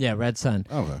Sun? Yeah, Red Sun.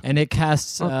 Oh, okay. And it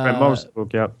casts. Grant Morrison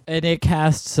book, yeah. And it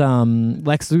casts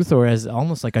Lex Luthor as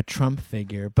almost like a Trump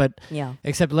figure, but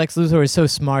except Lex Luthor is so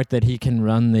smart that he can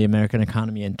run the American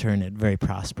economy and turn it very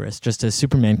prosperous, just as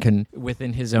Superman can,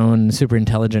 within his own super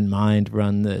intelligent mind,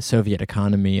 run the Soviet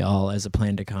economy all as a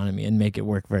planned economy and make it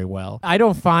work very well. I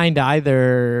don't find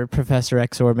either Professor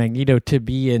X or Magneto to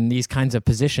be in these kinds of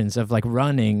positions of like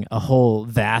running a whole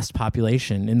vast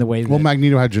population in the way that... Well,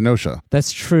 Magneto had Genosha.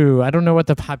 That's true. I don't know what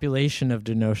the population of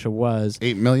Genosha was.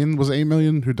 8 million? Was it 8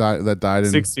 million who died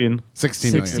in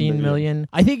 16 million.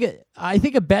 I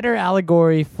think a better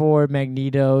allegory for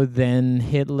Magneto than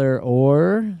Hitler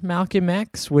or Malcolm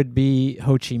X would be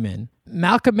Ho Chi Minh.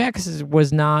 Malcolm X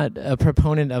was not a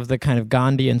proponent of the kind of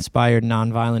Gandhi-inspired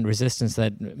nonviolent resistance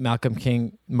that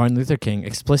Martin Luther King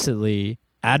explicitly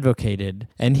advocated.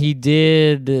 And he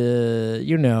did,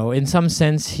 in some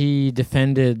sense, he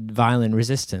defended violent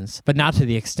resistance, but not to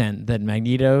the extent that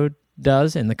Magneto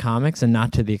does in the comics, and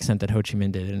not to the extent that Ho Chi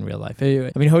Minh did in real life. I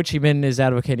mean, Ho Chi Minh is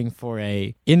advocating for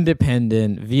a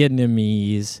independent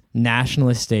Vietnamese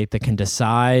nationalist state that can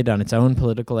decide on its own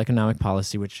political economic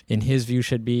policy, which in his view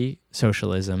should be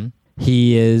socialism.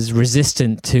 He is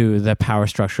resistant to the power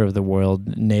structure of the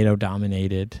world, NATO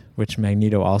dominated, which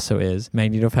Magneto also is.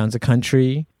 Magneto founds a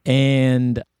country,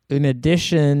 and in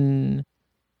addition,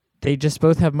 they just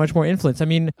both have much more influence. I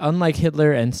mean, unlike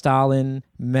Hitler and Stalin,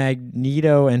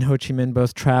 Magneto and Ho Chi Minh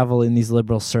both travel in these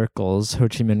liberal circles. Ho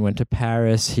Chi Minh went to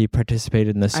Paris. He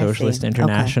participated in the Socialist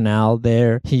Internationale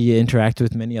there. He interacted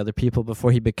with many other people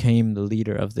before he became the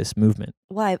leader of this movement.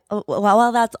 Why?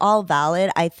 Well, that's all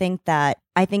valid. I think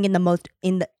in the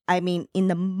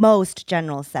most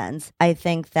general sense, I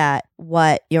think that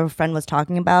what your friend was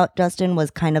talking about, Justin,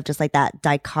 was kind of just like that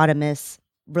dichotomous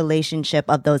relationship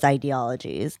of those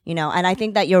ideologies, and I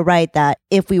think that you're right that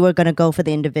if we were going to go for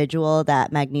the individual,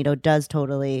 that Magneto does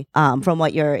totally, from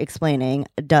what you're explaining,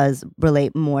 does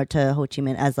relate more to Ho Chi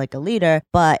Minh as like a leader.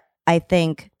 But I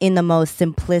think in the most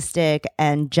simplistic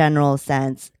and general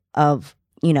sense of,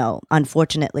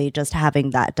 unfortunately just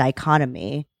having that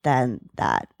dichotomy, then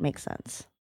that makes sense.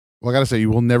 Well, I gotta say, you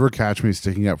will never catch me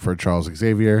sticking up for Charles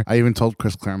Xavier. I even told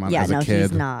Chris Claremont as a kid.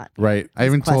 He's not. Right. I He's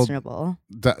even questionable.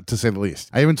 told, to say the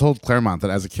least. I even told Claremont that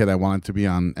as a kid I wanted to be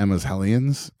on Emma's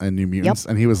Hellions and New Mutants,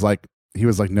 and he was like,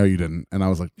 no, you didn't. And I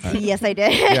was like, yes, I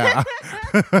did. Yeah.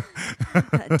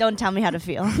 Don't tell me how to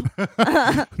feel.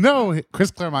 No,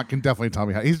 Chris Claremont can definitely tell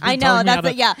me how. He's been I know telling me that's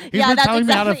how to, He's been that's telling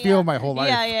me how to exactly- feel my whole life.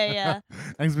 Yeah.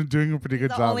 And he's been doing a pretty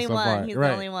good He's the job only so one. far. He's Right.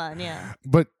 the only one. Yeah.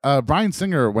 But Bryan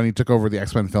Singer, when he took over the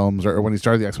X-Men films, or when he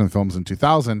started the X-Men films in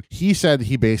 2000, he said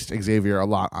he based Xavier a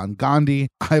lot on Gandhi.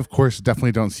 I, of course,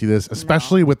 definitely don't see this,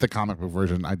 especially with the comic book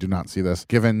version. I do not see this,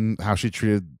 given how she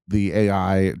treated the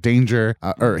AI Danger,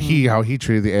 or how he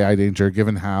treated the AI Danger,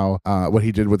 given how what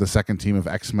he did with the second team of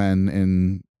X-Men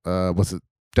in was it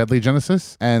Deadly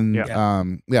Genesis, and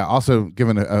also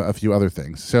given a few other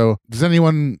things. So, does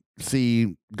anyone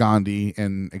see Gandhi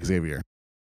and Xavier?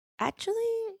 Actually,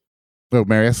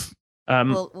 Marius.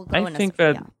 we'll go I in think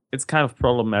that it's kind of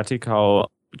problematic how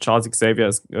Charles Xavier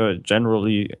is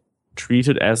generally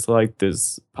treated as like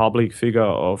this public figure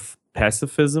of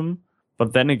pacifism.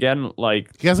 But then again, like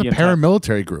He has a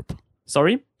paramilitary group.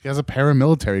 Sorry? He has a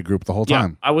paramilitary group the whole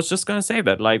time. I was just going to say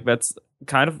that. Like, that's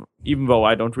kind of, even though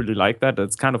I don't really like that,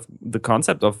 that's kind of the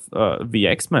concept of the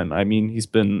X-Men. I mean, he's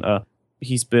been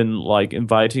like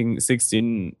inviting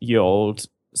 16-year-old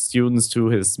students to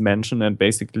his mansion and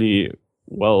basically,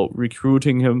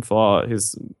 recruiting him for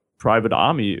his private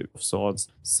army of sorts.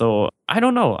 So, I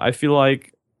don't know. I feel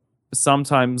like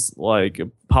sometimes, like, a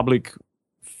public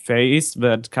face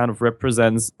that kind of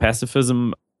represents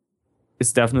pacifism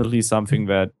is definitely something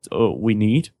that we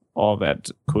need, or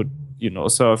that could,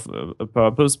 serve a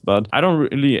purpose. But I don't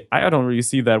really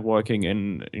see that working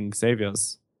in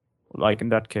Xavier's, like in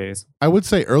that case. I would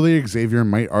say early Xavier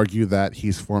might argue that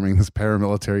he's forming this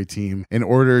paramilitary team in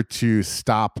order to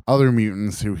stop other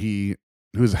mutants who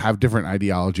have different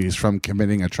ideologies from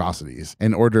committing atrocities,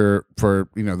 in order for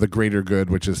the greater good,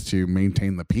 which is to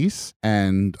maintain the peace.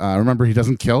 And remember, he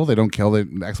doesn't kill. They don't kill. The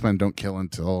X-Men don't kill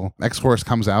until X-Force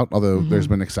comes out, although there's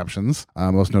been exceptions,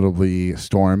 most notably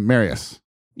Storm. Marius.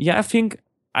 Yeah, I think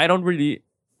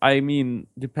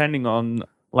depending on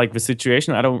like the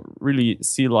situation, I don't really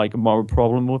see like a moral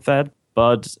problem with that,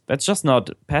 but that's just not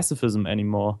pacifism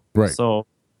anymore. Right. So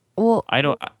Well, I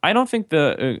don't think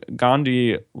the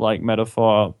Gandhi like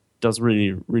metaphor does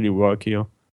really work here.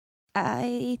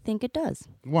 I think it does.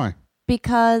 Why?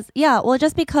 Because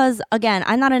again,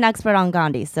 I'm not an expert on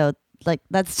Gandhi, so like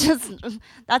that's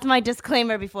my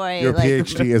disclaimer before I Your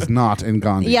PhD is not in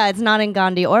Gandhi. Yeah, it's not in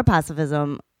Gandhi or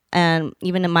pacifism, and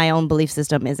even in my own belief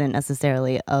system isn't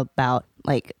necessarily about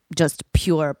like just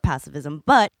pure pacifism.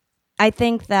 But I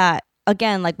think that,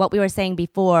 again, like what we were saying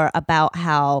before about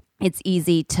how it's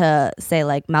easy to say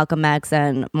like Malcolm X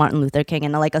and Martin Luther King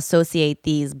and like associate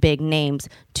these big names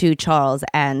to Charles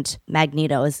and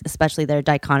Magneto, especially their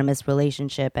dichotomous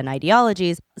relationship and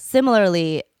ideologies.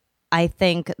 Similarly, I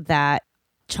think that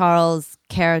Charles'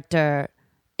 character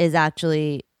is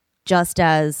actually just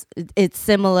as it's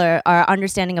similar. Our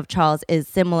understanding of Charles is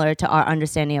similar to our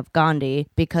understanding of Gandhi,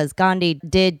 because Gandhi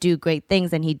did do great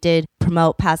things and he did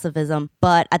promote pacifism,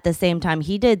 but at the same time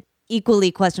he did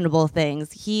equally questionable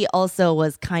things. He also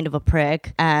was kind of a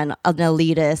prick and an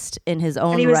elitist in his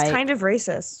own right. And he was kind of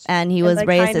racist. And he was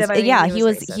racist.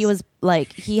 Racist. He was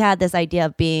like, he had this idea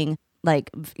of being like,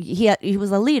 he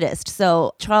was elitist.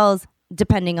 So Charles,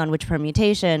 depending on which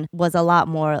permutation, was a lot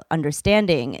more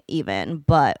understanding even.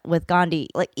 But with Gandhi,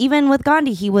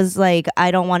 he was like,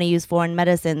 I don't want to use foreign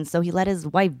medicine. So he let his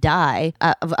wife die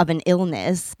of an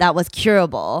illness that was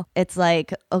curable. It's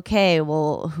like, okay,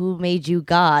 well, who made you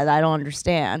God? I don't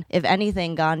understand. If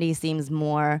anything, Gandhi seems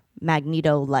more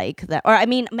Magneto-like.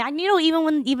 Magneto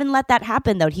even let that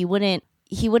happen, though. He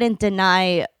wouldn't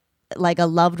deny like a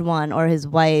loved one or his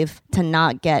wife to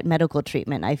not get medical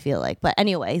treatment, I feel like. But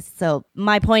anyway, so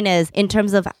my point is, in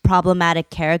terms of problematic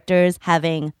characters,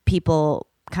 having people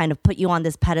kind of put you on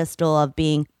this pedestal of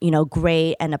being,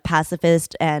 great and a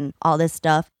pacifist and all this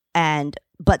stuff,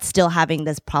 but still having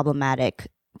this problematic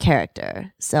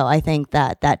character. So I think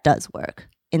that does work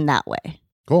in that way.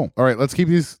 Cool. All right, let's keep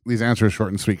these answers short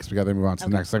and sweet because we got to move on to the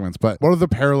next segments. But what are the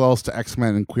parallels to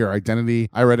X-Men and queer identity?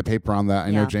 I read a paper on that.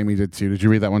 I know Jamie did too. Did you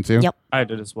read that one too? Yep. I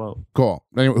did as well. Cool.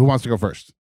 Anyway, who wants to go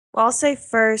first? Well, I'll say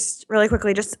first, really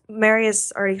quickly, just Mary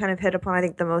has already kind of hit upon, I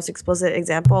think, the most explicit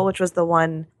example, which was the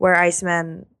one where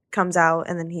Iceman comes out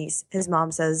and then his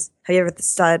mom says, have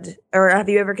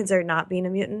you ever considered not being a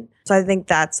mutant? So I think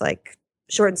that's like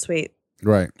short and sweet.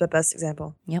 Right. The best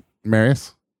example. Yep.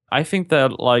 Marius? I think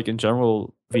that, like, in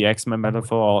general, the X-Men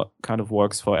metaphor kind of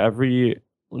works for every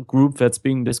group that's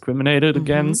being discriminated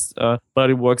against, but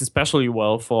it works especially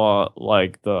well for,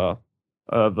 like, the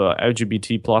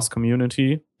LGBT plus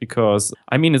community, because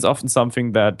I mean, it's often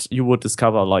something that you would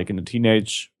discover like in a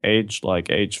teenage age, like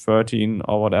age 13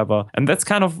 or whatever, and that's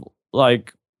kind of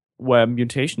like where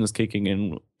mutation is kicking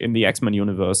in the X-Men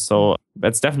universe. So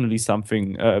that's definitely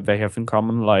something they have in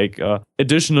common, like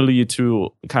additionally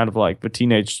to kind of like the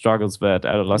teenage struggles that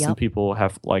adolescent people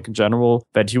have, like in general,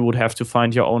 that you would have to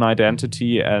find your own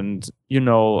identity and, you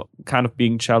know, kind of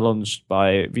being challenged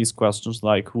by these questions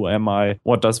like, who am I?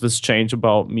 What does this change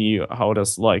about me? How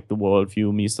does like the world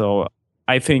view me? So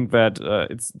I think that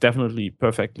it's definitely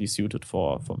perfectly suited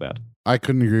for that. I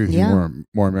couldn't agree with you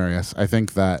more, Marius. I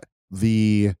think that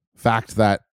the fact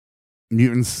that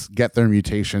mutants get their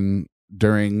mutation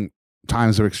during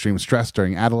times of extreme stress,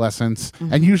 during adolescence,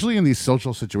 and usually in these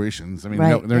social situations. I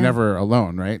mean, they're never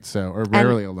alone, right? So, or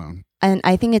rarely alone. And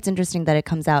I think it's interesting that it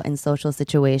comes out in social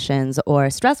situations or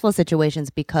stressful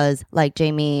situations because, like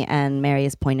Jamie and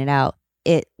Marius pointed out,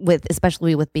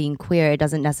 especially with being queer, it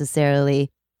doesn't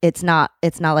necessarily. It's not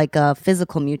like a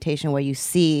physical mutation where you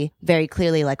see very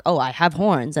clearly like, oh, I have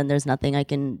horns and there's nothing I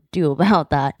can do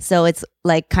about that. So it's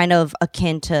like kind of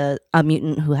akin to a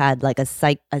mutant who had like a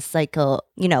psycho,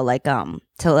 you know, like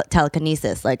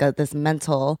telekinesis, like this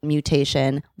mental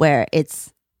mutation where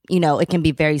it's, you know, it can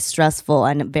be very stressful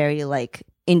and very like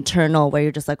internal, where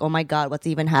you're just like, oh my God, what's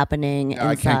even happening inside?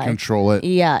 I can't control it.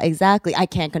 Yeah, exactly. I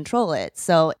can't control it.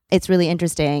 So it's really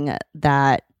interesting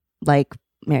that, like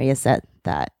Marius said,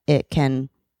 that it can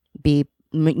be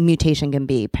mutation can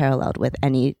be paralleled with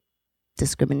any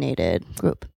discriminated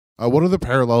group. What are the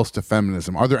parallels to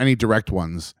feminism? Are there any direct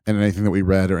ones in anything that we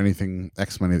read or anything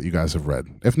X-Men that you guys have read?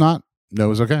 If not,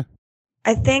 no is okay.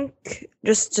 I think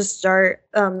just to start,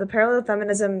 the parallel to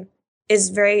feminism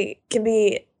can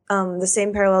be the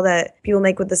same parallel that people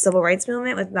make with the civil rights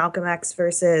movement with Malcolm X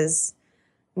versus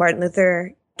Martin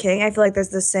Luther King. I feel like there's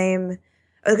the same.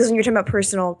 Because when you're talking about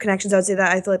personal connections, I would say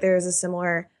that I feel like there is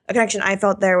a connection I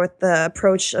felt there with the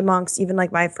approach amongst even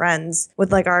like my friends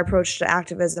with like our approach to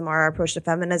activism or our approach to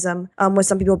feminism, with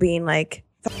some people being like,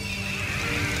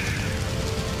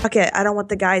 fuck it, I don't want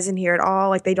the guys in here at all.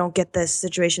 Like they don't get this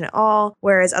situation at all.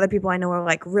 Whereas other people I know are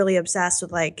like really obsessed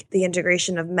with like the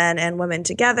integration of men and women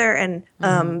together. And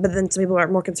but then some people are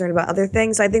more concerned about other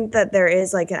things. So I think that there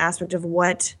is like an aspect of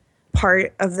what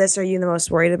part of this are you the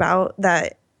most worried about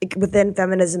that within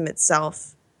feminism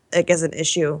itself, like as an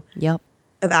issue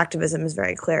of activism is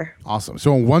very clear. Awesome.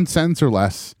 So in one sentence or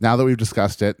less, now that we've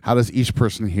discussed it, how does each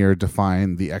person here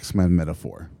define the X-Men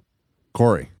metaphor?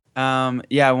 Corey. I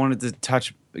wanted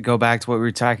to go back to what we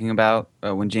were talking about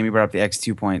when Jamie brought up the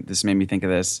X2 point. This made me think of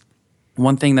this.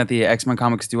 One thing that the X-Men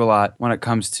comics do a lot when it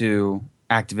comes to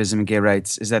activism and gay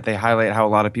rights is that they highlight how a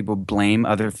lot of people blame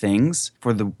other things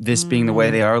for this being the way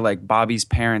they are. Like Bobby's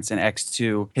parents in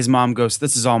X2, his mom goes,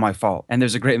 "This is all my fault." And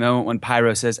there's a great moment when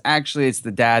Pyro says, "Actually, it's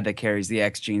the dad that carries the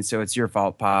X gene, so it's your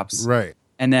fault, Pops." Right.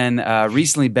 And then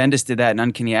recently Bendis did that in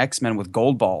Uncanny X-Men with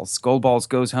Gold Balls. Gold Balls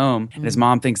goes home and his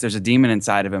mom thinks there's a demon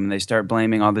inside of him, and they start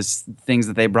blaming all these things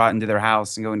that they brought into their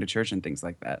house and going to church and things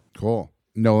like that. Cool.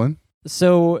 Nolan?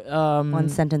 So one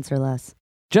sentence or less.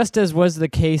 Just as was the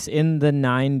case in the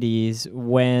 90s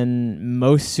when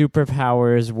most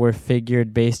superpowers were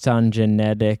figured based on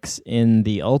genetics in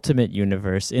the Ultimate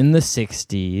Universe in the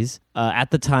 60s,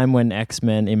 at the time when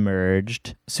X-Men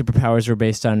emerged, superpowers were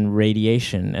based on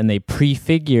radiation, and they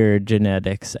prefigured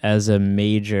genetics as a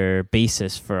major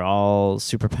basis for all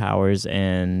superpowers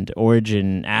and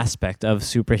origin aspect of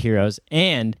superheroes.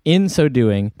 And in so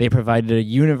doing, they provided a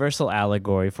universal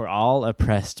allegory for all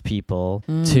oppressed people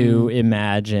to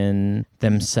imagine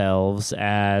themselves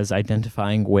as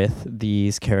identifying with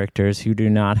these characters who do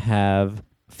not have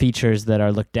features that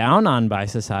are looked down on by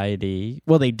society.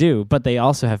 Well, they do, but they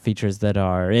also have features that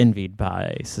are envied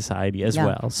by society as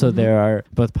well. So there are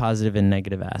both positive and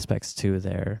negative aspects to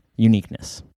their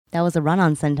uniqueness. That was a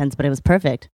run-on sentence, but it was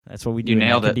perfect. That's what we do You in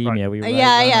nailed it. academia. We write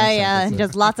Yeah. run-on sentences.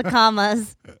 Just lots of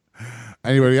commas.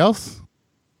 Anybody else?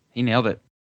 He nailed it.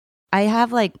 I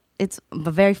have it's a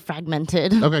very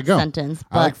fragmented Okay, go. sentence,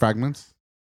 I like but fragments.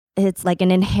 it's like an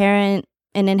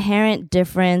inherent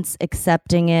difference,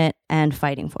 accepting it and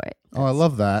fighting for it. Oh, I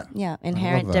love that. Yeah, I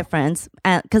inherent love that. difference.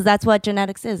 Because that's what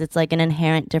genetics is. It's like an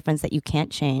inherent difference that you can't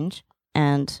change.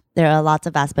 And there are lots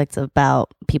of aspects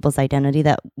about people's identity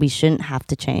that we shouldn't have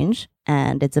to change.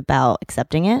 And it's about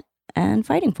accepting it and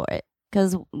fighting for it.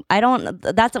 Because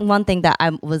that's one thing that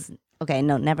okay,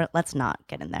 no, never, let's not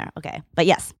get in there. Okay. But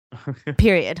yes,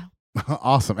 period.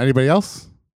 Awesome. Anybody else?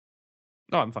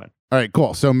 No, I'm fine. All right,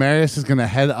 cool. So Marius is going to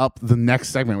head up the next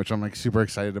segment, which I'm like super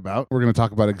excited about. We're going to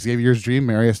talk about Xavier's dream.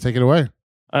 Marius, take it away.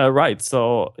 Right.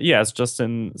 So, yeah, as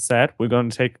Justin said, we're going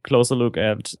to take a closer look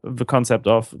at the concept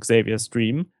of Xavier's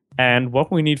dream. And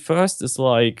what we need first is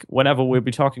like, whenever we'll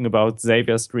be talking about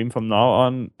Xavier's dream from now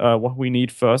on, what we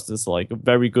need first is like a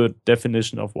very good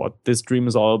definition of what this dream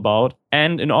is all about.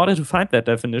 And in order to find that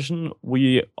definition,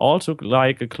 we all took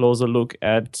like a closer look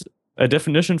at a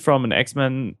definition from an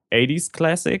X-Men 80s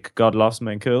classic, God Loves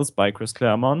Man Kills by Chris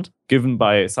Claremont, given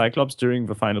by Cyclops during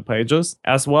the final pages,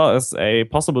 as well as a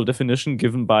possible definition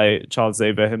given by Charles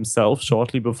Xavier himself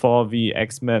shortly before the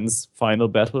X-Men's final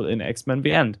battle in X-Men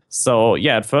The End. So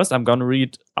yeah, at first I'm gonna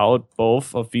read out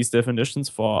both of these definitions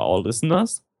for our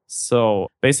listeners. So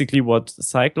basically what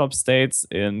Cyclops states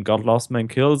in God Loves Man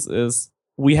Kills is,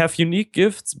 we have unique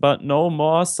gifts, but no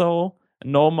more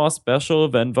special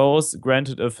than those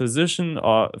granted a physician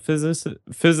or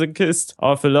physicist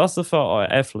or philosopher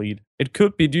or athlete. It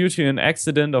could be due to an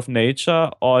accident of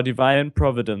nature or divine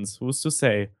providence, who's to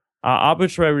say? Are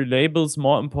arbitrary labels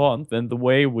more important than the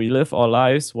way we live our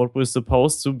lives, what we're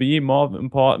supposed to be more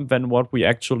important than what we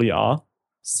actually are?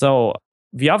 So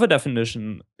the other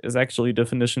definition is actually a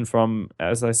definition from,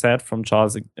 as I said, from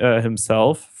Charles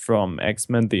himself, from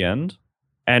X-Men The End.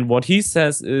 And what he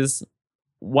says is,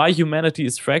 why humanity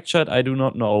is fractured, I do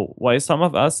not know. Why some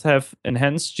of us have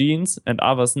enhanced genes and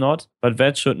others not, but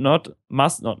that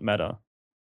must not matter.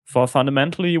 For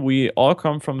fundamentally, we all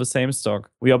come from the same stock.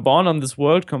 We are born on this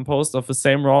world composed of the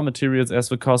same raw materials as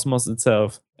the cosmos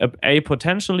itself. A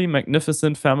potentially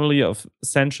magnificent family of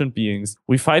sentient beings.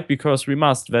 We fight because we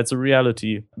must, that's a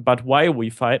reality. But why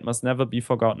we fight must never be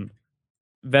forgotten.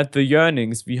 That the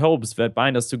yearnings, the hopes that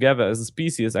bind us together as a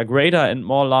species are greater and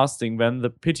more lasting than the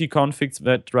petty conflicts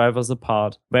that drive us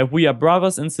apart. That we are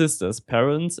brothers and sisters,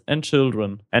 parents and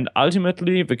children. And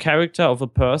ultimately, the character of a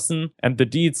person and the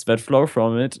deeds that flow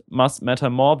from it must matter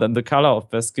more than the color of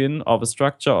their skin or the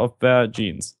structure of their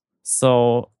genes.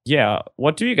 So, yeah,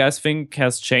 what do you guys think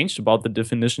has changed about the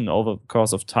definition over the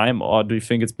course of time, or do you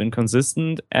think it's been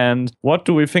consistent? And what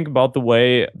do we think about the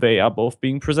way they are both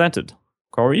being presented?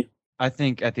 Corey? I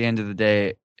think at the end of the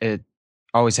day, it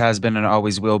always has been and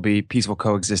always will be peaceful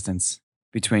coexistence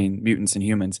between mutants and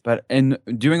humans. But in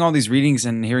doing all these readings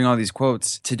and hearing all these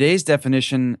quotes, today's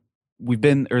definition,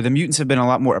 the mutants have been a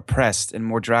lot more oppressed in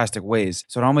more drastic ways.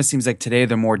 So it almost seems like today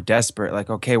they're more desperate.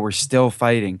 Like, okay, we're still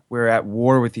fighting. We're at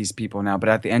war with these people now. But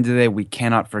at the end of the day, we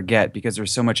cannot forget because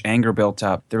there's so much anger built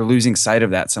up. They're losing sight of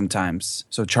that sometimes.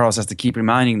 So Charles has to keep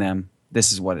reminding them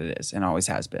this is what it is and always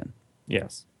has been.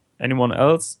 Yes. Anyone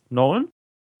else? Nolan?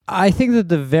 I think that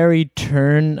the very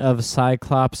turn of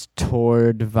Cyclops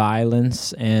toward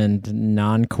violence and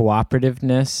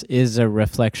non-cooperativeness is a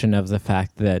reflection of the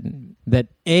fact that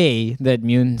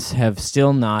mutants have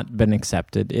still not been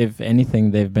accepted. If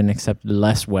anything, they've been accepted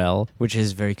less well, which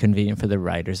is very convenient for the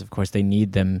writers. Of course, they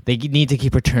need them. They need to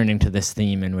keep returning to this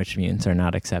theme in which mutants are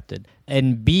not accepted.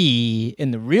 And B,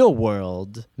 in the real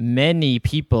world, many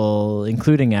people,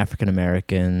 including African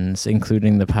Americans,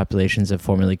 including the populations of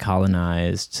formerly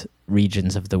colonized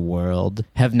regions of the world,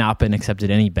 have not been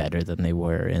accepted any better than they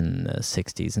were in the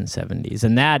 60s and 70s.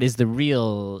 And that is the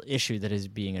real issue that is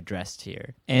being addressed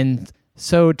here. And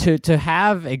so to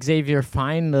have Xavier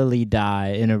finally die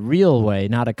in a real way,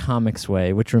 not a comics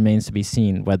way, which remains to be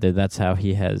seen whether that's how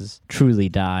he has truly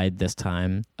died this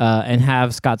time, and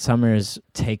have Scott Summers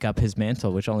take up his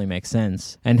mantle, which only makes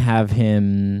sense, and have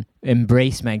him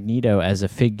embrace Magneto as a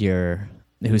figure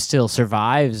who still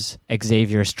survives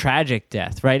Xavier's tragic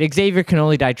death, right? Xavier can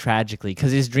only die tragically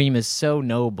because his dream is so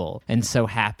noble and so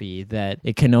happy that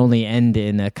it can only end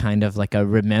in a kind of like a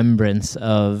remembrance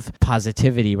of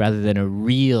positivity rather than a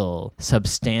real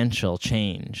substantial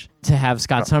change. To have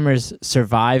Scott Summers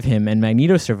survive him and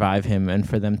Magneto survive him, and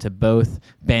for them to both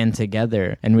band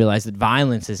together and realize that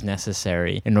violence is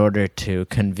necessary in order to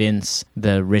convince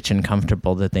the rich and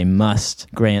comfortable that they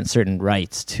must grant certain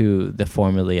rights to the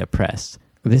formerly oppressed.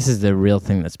 This is the real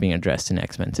thing that's being addressed in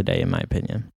X-Men today, in my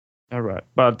opinion. All right.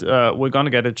 But we're going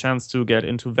to get a chance to get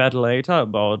into that later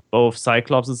about both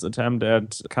Cyclops' attempt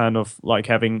at kind of like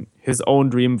having his own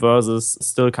dream versus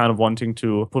still kind of wanting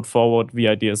to put forward the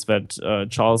ideas that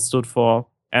Charles stood for,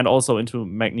 and also into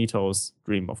Magneto's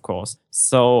dream, of course.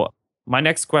 So My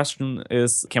next question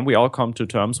is, can we all come to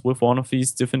terms with one of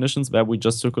these definitions that we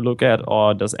just took a look at,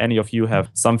 or does any of you have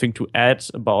something to add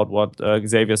about what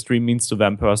Xavier's dream means to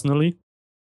them personally?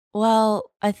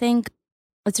 Well, I think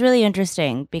it's really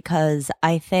interesting because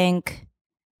I think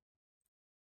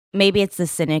maybe it's the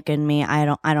cynic in me. I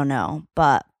don't know,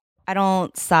 but I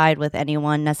don't side with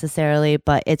anyone necessarily,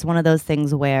 but it's one of those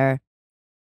things where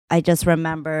I just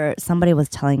remember somebody was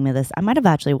telling me this. I might have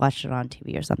actually watched it on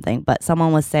TV or something, but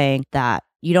someone was saying that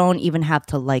you don't even have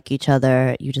to like each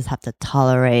other. You just have to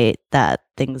tolerate that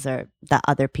that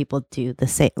other people do the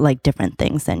same, like different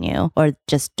things than you, or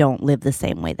just don't live the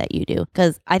same way that you do.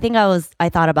 Because I think I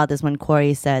thought about this when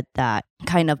Corey said that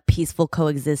kind of peaceful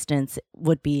coexistence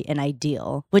would be an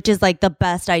ideal, which is like the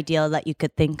best ideal that you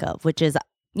could think of, which is,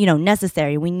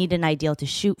 necessary. We need an ideal to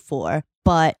shoot for,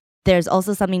 but there's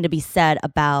also something to be said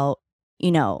about,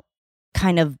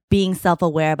 kind of being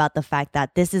self-aware about the fact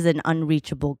that this is an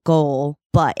unreachable goal,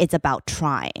 but it's about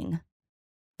trying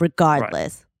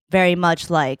regardless. Right. Very much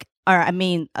like, I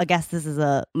guess this is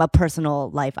a personal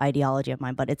life ideology of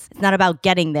mine, but it's not about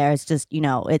getting there. It's just,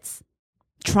 it's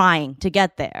trying to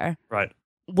get there. Right.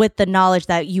 With the knowledge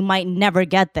that you might never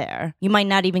get there. You might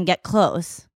not even get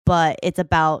close, but it's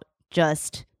about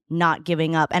just not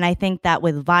giving up. And I think that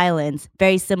with violence,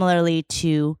 very similarly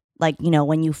to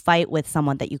when you fight with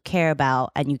someone that you care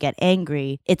about and you get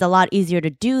angry, it's a lot easier to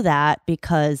do that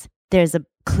because there's a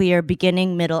clear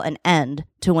beginning, middle, and end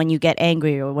to when you get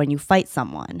angry or when you fight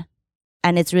someone.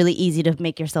 And it's really easy to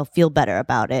make yourself feel better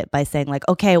about it by saying like,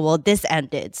 okay, well, this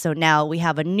ended, so now we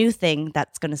have a new thing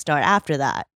that's going to start after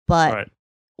that. But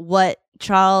what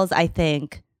Charles, I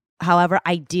think, however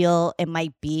ideal it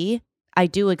might be, I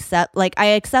do accept, I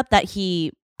accept that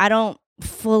I don't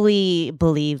fully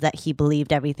believe that he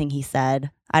believed everything he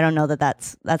said. I don't know that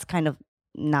that's kind of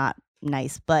not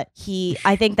nice, but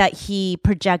I think that he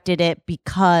projected it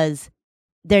because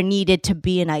there needed to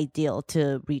be an ideal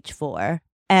to reach for.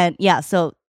 And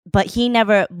but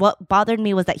what bothered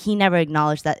me was that he never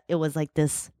acknowledged that it was like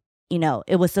this,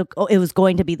 it was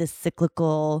going to be this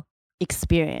cyclical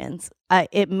experience.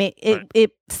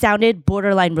 It sounded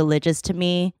borderline religious to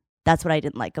me. That's what I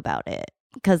didn't like about it.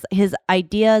 Because his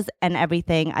ideas and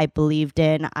everything I believed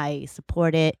in, I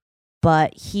support it,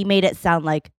 but he made it sound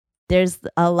like there's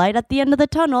a light at the end of the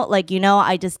tunnel.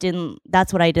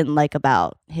 That's what I didn't like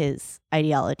about his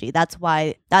ideology. That's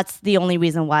the only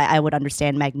reason why I would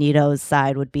understand Magneto's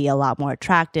side would be a lot more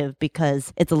attractive,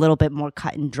 because it's a little bit more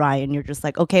cut and dry and you're just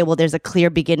like, okay, well, there's a clear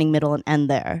beginning, middle, and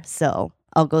end there. So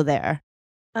I'll go there.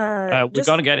 We're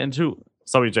going to get into...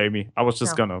 Sorry, Jamie. I was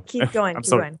just gonna keep going. I'm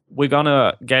sorry. We're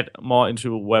gonna get more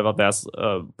into whether there's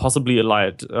possibly a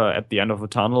light at the end of a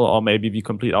tunnel, or maybe the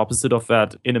complete opposite of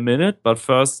that in a minute. But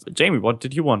first, Jamie, what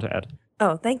did you want to add?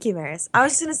 Oh, thank you, Maris. I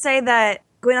was just gonna say that,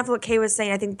 going off of what Kay was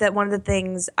saying, I think that one of the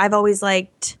things I've always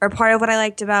liked, or part of what I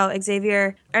liked about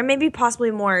Xavier, or maybe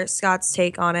possibly more Scott's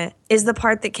take on it, is the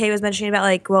part that Kay was mentioning about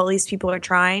at least people are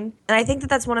trying. And I think that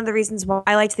that's one of the reasons why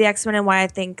I liked the X-Men and why I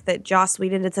think that Joss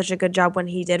Whedon did such a good job when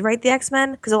he did write the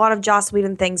X-Men, because a lot of Joss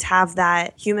Whedon things have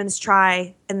that humans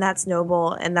try and that's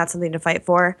noble and that's something to fight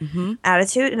for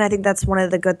attitude. And I think that's one of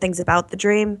the good things about the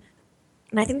dream.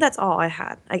 And I think that's all I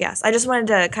had, I guess. I just wanted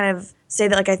to kind of say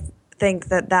that I think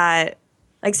that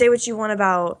say what you want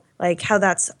about how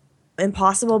that's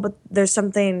impossible, but there's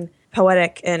something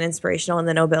poetic and inspirational in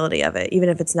the nobility of it, even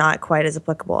if it's not quite as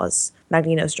applicable as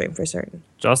Magneto's dream for certain.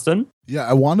 Justin? Yeah,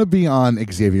 I want to be on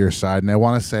Xavier's side, and I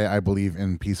want to say I believe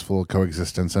in peaceful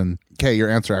coexistence. And Kay, your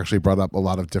answer actually brought up a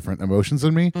lot of different emotions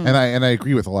in me, and I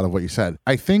agree with a lot of what you said.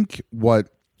 I think what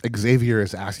Xavier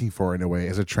is asking for in a way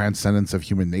is a transcendence of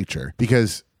human nature,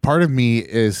 because part of me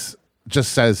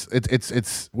just says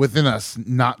it's within us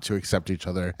not to accept each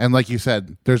other. And like you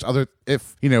said, there's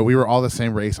if we were all the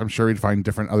same race, I'm sure we'd find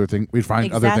other things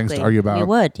to argue about. We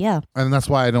would, yeah. And that's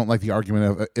why I don't like the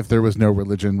argument of if there was no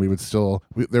religion,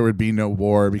 there would be no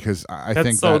war, because I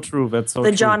think that's so true. That's so the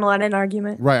true. John Lennon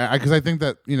argument. Right, because I think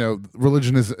that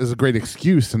religion is a great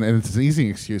excuse, and it's an easy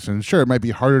excuse, and sure, it might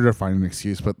be harder to find an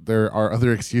excuse, but there are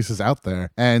other excuses out there.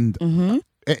 And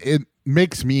it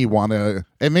makes me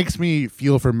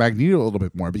feel for Magneto a little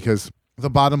bit more, because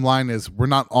the bottom line is we're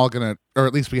not all gonna, or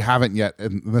at least we haven't yet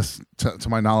in this, to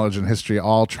my knowledge and history,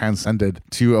 all transcended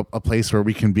to a place where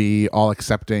we can be all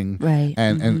accepting, right,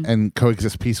 and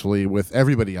coexist peacefully with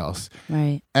everybody else.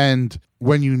 Right. And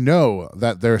when you know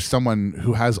that there's someone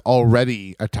who has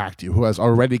already attacked you, who has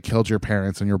already killed your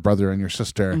parents and your brother and your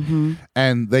sister,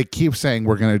 and they keep saying,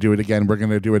 we're going to do it again,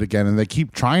 and they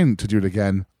keep trying to do it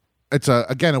again. It's a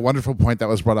wonderful point that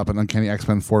was brought up in Uncanny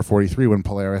X-Men 443 when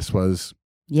Polaris was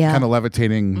kind of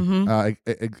levitating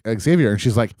Xavier, and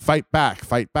she's like, fight back.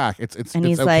 It's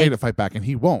okay like, to fight back, and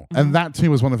he won't. And that to me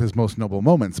was one of his most noble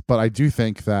moments. But I do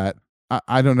think that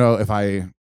I don't know if I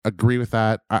agree with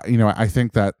that. I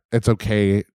think that it's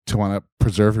okay to want to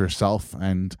preserve yourself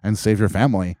and save your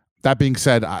family. That being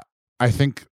said, I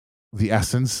think the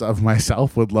essence of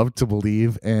myself would love to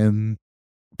believe in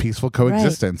peaceful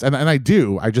coexistence, and I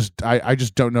do. I just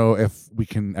don't know if we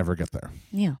can ever get there.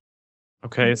 Yeah.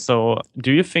 Okay, so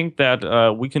do you think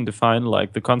that we can define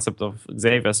like the concept of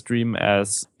Xavier's dream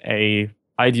as a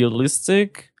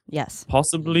idealistic, Yes,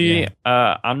 possibly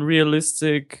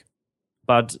unrealistic,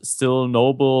 but still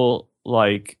noble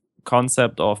like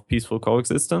concept of peaceful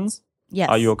coexistence? yes.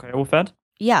 Are you okay with that?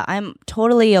 Yeah, I'm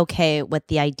totally okay with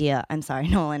the idea. I'm sorry,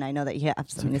 Nolan, I know that you have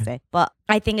something to say, but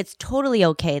I think it's totally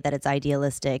okay that it's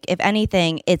idealistic. If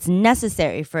anything, it's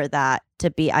necessary for that to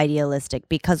be idealistic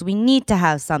because we need to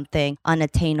have something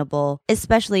unattainable,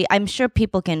 especially I'm sure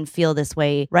people can feel this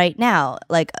way right now,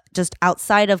 like just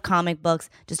outside of comic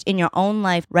books, just in your own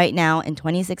life right now in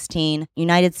 2016,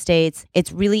 United States,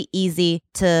 it's really easy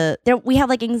we have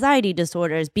like anxiety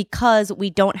disorders because we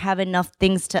don't have enough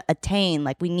things to attain.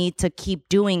 Like we need to keep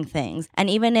doing things. And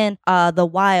even in the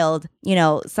wild,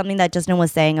 something that Justin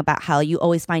was saying about how you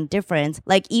always find difference,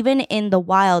 like even in the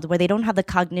wild where they don't have the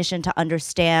cognition to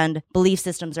understand belief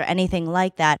systems or anything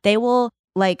like that, they will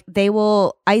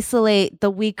isolate the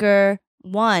weaker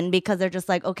one because they're just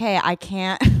like, okay, I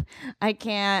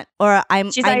can't, or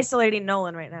She's isolating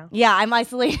Nolan right now. Yeah, I'm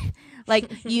isolating.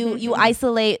 Like you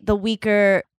isolate the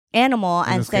weaker animal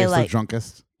and say like the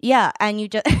drunkest. Yeah, and you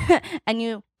just and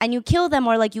you kill them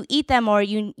or like you eat them or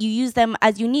you use them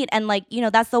as you need, and like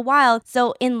that's the wild.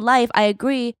 So in life, I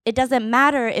agree, it doesn't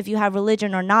matter if you have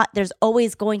religion or not. There's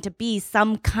always going to be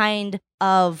some kind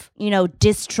of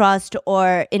distrust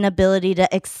or inability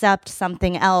to accept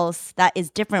something else that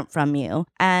is different from you.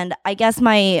 And I guess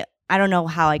I don't know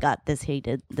how I got this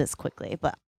hated this quickly,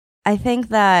 but I think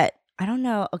that I don't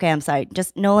know. Okay, I'm sorry.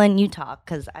 Just Nolan, you talk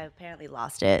because I apparently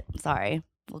lost it. Sorry.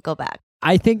 We'll go back.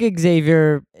 I think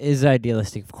Xavier is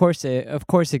idealistic. Of course,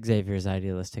 Xavier is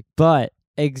idealistic. But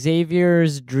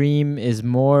Xavier's dream is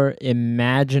more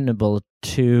imaginable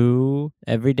to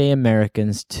everyday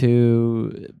Americans,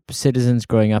 to citizens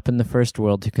growing up in the first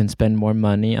world who can spend more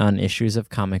money on issues of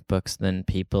comic books than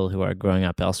people who are growing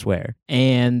up elsewhere.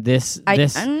 And this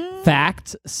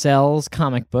fact sells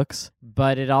comic books,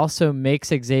 but it also makes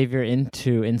Xavier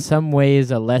into, in some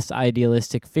ways, a less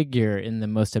idealistic figure in the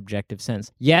most objective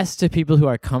sense. Yes, to people who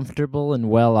are comfortable and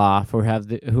well off, or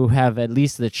who have at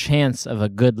least the chance of a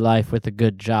good life with a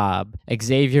good job,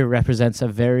 Xavier represents a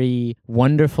very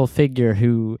wonderful figure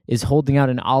who is holding out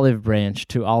an olive branch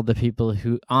to all the people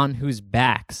on whose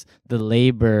backs the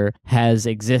labor has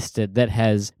existed that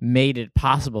has made it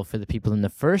possible for the people in the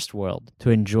first world to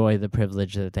enjoy the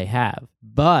privilege that they have.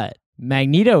 But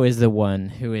Magneto is the one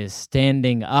who is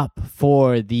standing up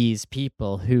for these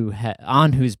people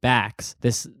on whose backs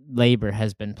this labor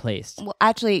has been placed. Well,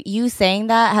 actually, you saying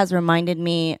that has reminded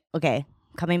me, okay,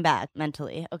 coming back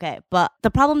mentally. Okay, but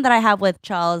the problem that I have with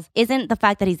Charles isn't the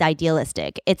fact that he's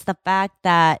idealistic. It's the fact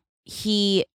that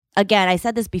again, I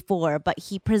said this before, but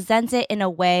he presents it in a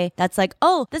way that's like,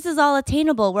 oh, this is all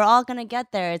attainable. We're all going to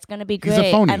get there. It's going to be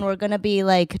great. And we're going to be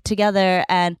like together.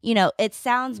 And, it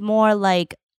sounds more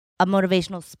like a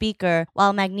motivational speaker,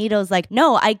 while Magneto's like,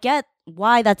 no, I get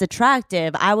why that's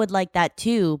attractive. I would like that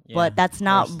too, but that's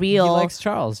not real. He likes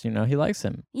Charles, he likes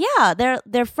him. Yeah,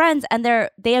 they're friends and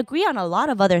they agree on a lot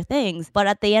of other things, but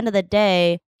at the end of the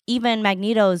day, even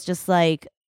Magneto's just like,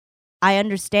 I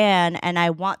understand and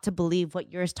I want to believe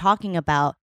what you're talking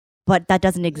about, but that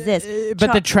doesn't exist.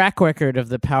 But the track record of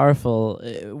the powerful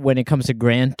when it comes to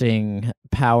granting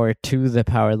power to the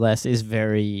powerless is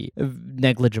very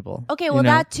negligible. Okay, well,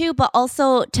 that too, but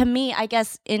also to me, I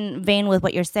guess in vein with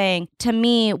what you're saying, to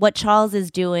me, what Charles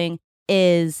is doing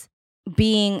is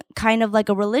being kind of like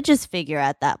a religious figure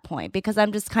at that point, because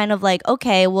I'm just kind of like,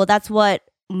 okay, well, that's what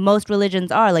most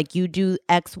religions are. Like, you do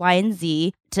X, Y, and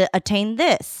Z to attain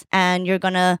this, and you're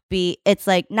gonna be, it's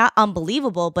like not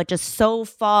unbelievable, but just so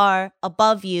far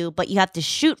above you, but you have to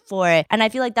shoot for it. And I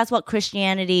feel like that's what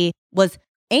Christianity was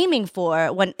aiming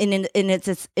for when in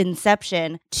its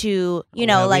inception, to we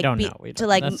don't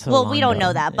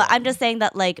know that, but I'm just saying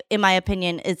that, like, in my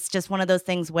opinion, it's just one of those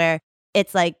things where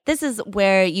it's like, this is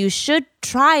where you should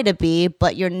try to be,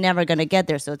 but you're never gonna get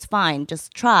there, so it's fine,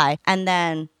 just try. And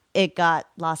then it got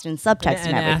lost in subtext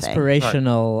and everything.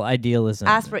 Aspirational idealism.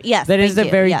 Yes, that is the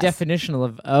very definition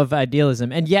of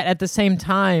idealism. And yet, at the same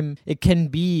time, it can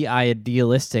be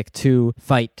idealistic to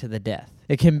fight to the death.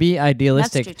 it can be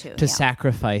idealistic true too, to yeah.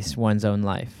 sacrifice one's own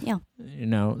life. Yeah. You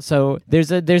know, so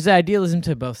there's idealism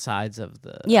to both sides of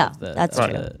the that's of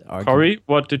true. the argument. Corey,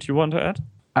 what did you want to add?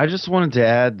 I just wanted to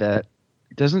add that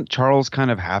doesn't Charles kind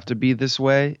of have to be this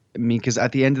way? I mean, because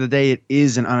at the end of the day, it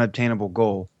is an unobtainable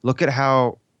goal. Look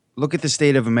at the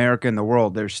state of America and the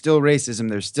world. There's still racism.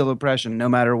 There's still oppression, no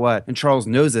matter what. And Charles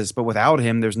knows this, but without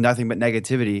him, there's nothing but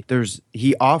negativity.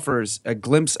 He offers a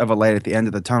glimpse of a light at the end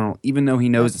of the tunnel, even though he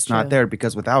knows That's it's not true. there,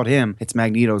 because without him, it's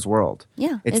Magneto's world.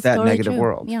 Yeah, It's that totally negative true.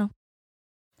 world. Yeah.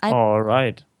 All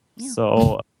right. Yeah.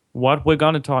 So what we're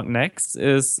going to talk next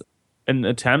is an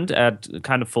attempt at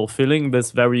kind of fulfilling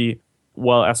this very,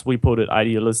 well, as we put it,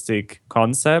 idealistic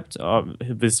concept of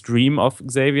this dream of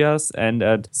Xavier's, and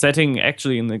at setting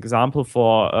actually an example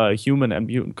for human and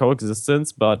mutant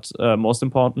coexistence, but most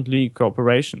importantly,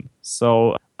 cooperation.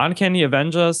 So Uncanny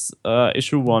Avengers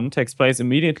issue 1 takes place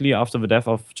immediately after the death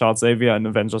of Charles Xavier in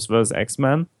Avengers vs.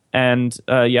 X-Men. And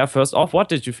first off, what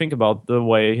did you think about the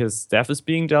way his death is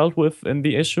being dealt with in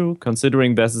the issue,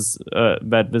 considering this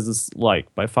is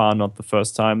like by far not the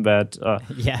first time that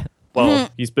Yeah. well,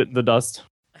 he's bitten the dust.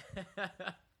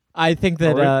 I think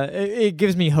that it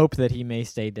gives me hope that he may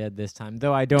stay dead this time.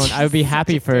 Though I don't. I would be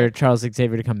happy for Charles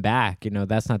Xavier to come back. You know,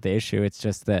 that's not the issue. It's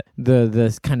just that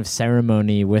the kind of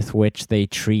ceremony with which they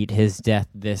treat his death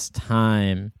this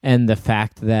time, and the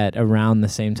fact that around the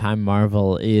same time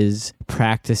Marvel is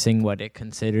practicing what it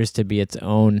considers to be its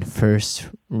own first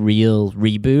real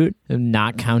reboot,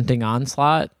 not counting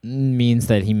Onslaught, means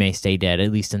that he may stay dead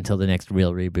at least until the next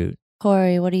real reboot.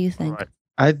 Corey, what do you think?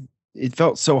 Right. It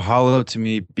felt so hollow to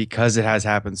me because it has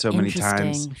happened so many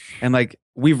times. Interesting. And like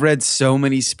we've read so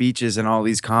many speeches in all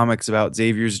these comics about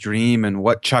Xavier's dream and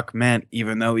what Chuck meant,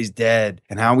 even though he's dead,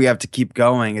 and how we have to keep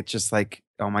going. It's just like,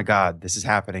 oh my God, this is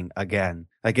happening again.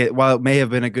 Like while it may have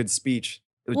been a good speech,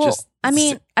 it was just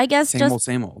I guess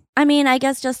same old. I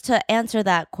guess just to answer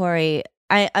that, Corey,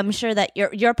 I'm sure that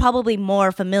you're probably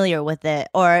more familiar with it,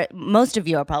 or most of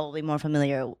you are probably more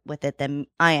familiar with it than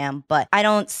I am. But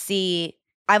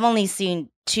I've only seen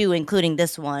 2, including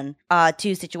this one,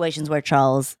 2 situations where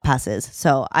Charles passes.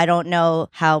 So I don't know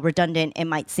how redundant it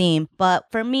might seem. But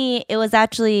for me, it was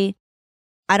actually,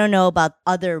 I don't know about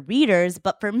other readers,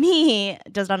 but for me,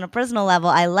 just on a personal level,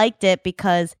 I liked it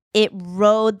because it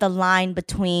rode the line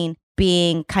between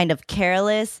being kind of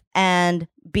careless and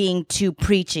being too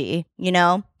preachy, you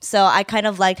know? So I kind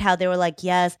of liked how they were like,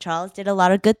 yes, Charles did a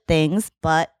lot of good things,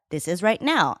 but this is right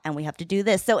now and we have to do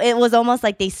this. So it was almost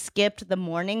like they skipped the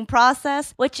mourning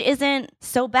process, which isn't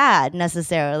so bad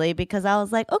necessarily, because I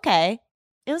was like, okay,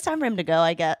 it was time for him to go,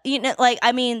 I guess. You know, like,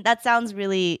 I mean, that sounds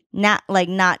really not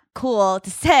cool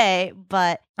to say,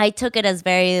 but I took it as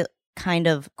very kind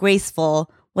of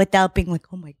graceful without being like,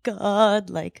 oh my God,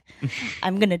 like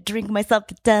I'm going to drink myself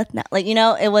to death now. Like, you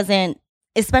know, it wasn't,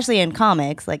 especially in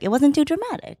comics, like it wasn't too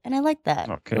dramatic. And I liked that.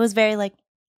 Okay. It was very like,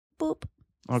 boop.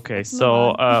 Okay, Let's move so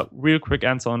on. real quick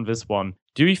answer on this one.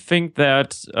 Do you think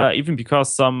that even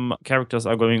because some characters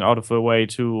are going out of their way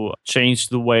to change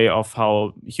the way of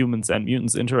how humans and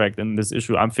mutants interact in this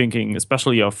issue, I'm thinking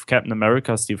especially of Captain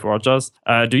America, Steve Rogers,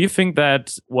 do you think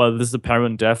that, well, this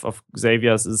apparent death of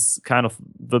Xavier's is kind of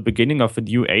the beginning of a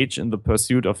new age in the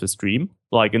pursuit of his dream,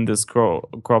 like in this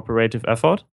cooperative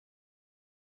effort?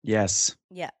 Yes.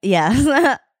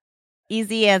 Yeah.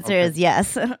 Easy answer Okay. is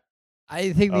yes.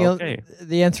 I think Okay.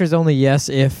 the answer is only yes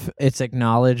if it's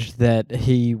acknowledged that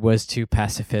he was too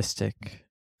pacifistic.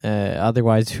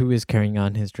 Otherwise, who is carrying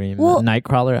on his dream? Well-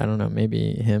 Nightcrawler? I don't know.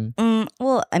 Maybe him.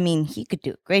 Well, I mean, he could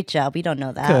do a great job. We don't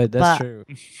know that. Could. That's but true.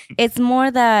 It's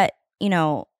more that, you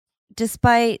know,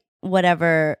 despite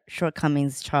whatever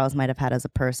shortcomings Charles might have had as a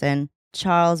person,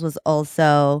 Charles was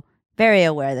also very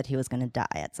aware that he was going to die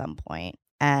at some point.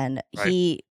 And Right.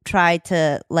 he tried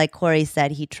to, like Corey said,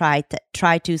 he tried to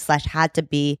had to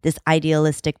be this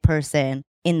idealistic person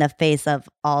in the face of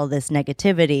all this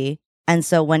negativity. And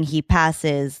so when he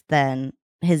passes, then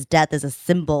his death is a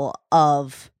symbol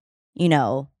of, you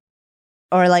know,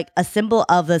 or like a symbol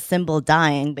of the symbol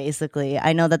dying, basically.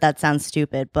 I know that sounds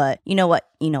stupid, but you know what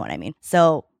I mean.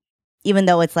 So even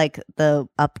though it's like the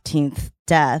upteenth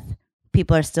death,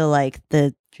 people are still like,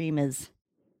 the dream is,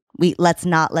 let's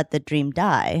not let the dream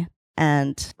die.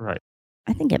 And Right.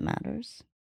 I think it matters.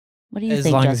 What do you As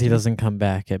think, long as he Justin? doesn't come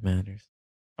back, it matters.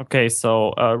 Okay,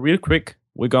 so real quick,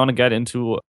 we're going to get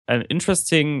into an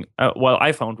interesting,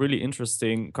 I found really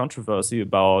interesting controversy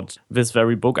about this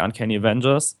very book, Uncanny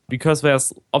Avengers, because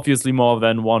there's obviously more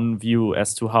than one view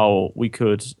as to how we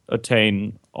could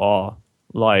attain or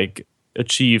like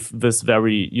achieve this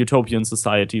very utopian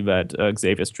society that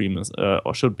Xavier's dream is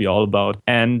or should be all about.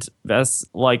 And there's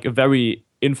like a very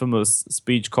infamous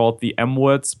speech called the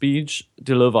M-word speech,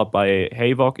 delivered by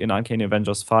Havok in Uncanny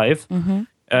Avengers 5,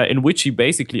 in which he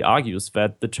basically argues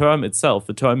that the term itself,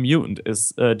 the term mutant,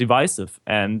 is divisive.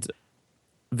 And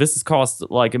this has caused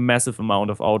like a massive amount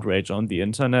of outrage on the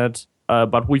internet.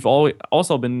 But we've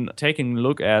also been taking a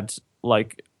look at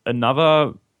like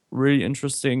another really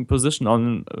interesting position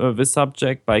on this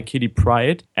subject by Kitty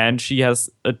Pryde, and she has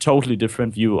a totally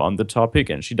different view on the topic,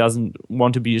 and she doesn't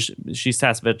want to be she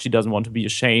says that she doesn't want to be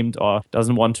ashamed or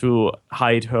doesn't want to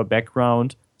hide her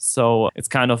background. So it's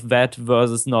kind of that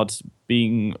versus not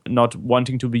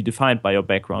wanting to be defined by your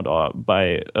background or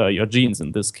by your genes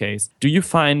in this case. Do you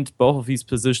find both of these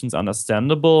positions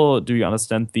understandable? Do you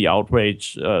understand the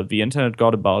outrage the internet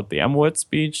got about the M-word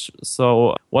speech?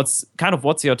 So what's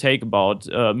your take about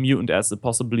mutant as a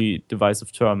possibly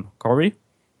divisive term, Corey?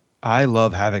 I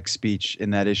love Havoc's speech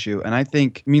in that issue. And I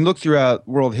think, look throughout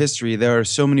world history, there are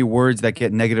so many words that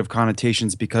get negative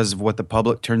connotations because of what the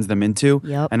public turns them into.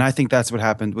 Yep. And I think that's what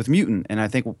happened with mutant. And I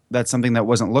think that's something that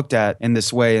wasn't looked at in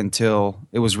this way until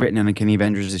it was written in Uncanny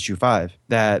Avengers issue 5,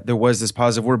 that there was this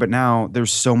positive word, but now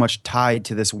there's so much tied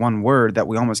to this one word that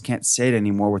we almost can't say it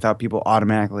anymore without people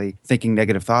automatically thinking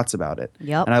negative thoughts about it.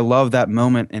 Yep. And I love that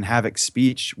moment in Havoc's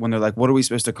speech when they're like, what are we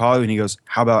supposed to call you? And he goes,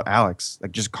 how about Alex?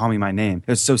 Like, just call me my name.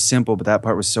 It's so simple, but that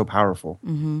part was so powerful.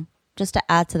 Just to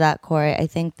add to that, Corey, I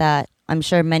think that I'm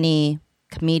sure many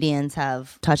comedians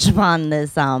have touched upon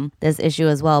this this issue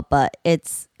as well, but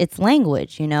it's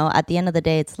language, you know. At the end of the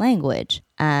day, it's language.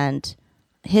 And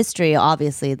history,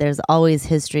 obviously, there's always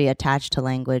history attached to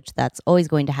language. That's always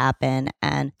going to happen.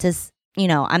 And just, you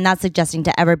know, I'm not suggesting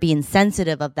to ever be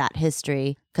insensitive of that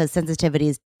history, because sensitivity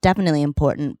is definitely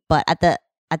important. But at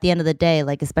the end of the day,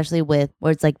 like especially with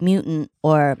words like mutant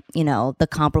or, you know, the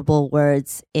comparable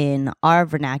words in our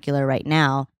vernacular right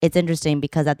now, it's interesting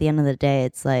because at the end of the day,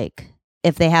 it's like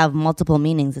if they have multiple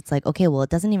meanings, it's like, okay, well, it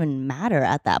doesn't even matter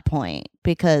at that point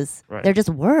because they're just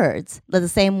words. The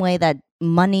same way that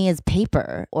money is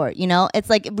paper, or, you know, it's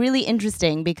like really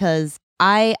interesting because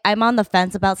I'm on the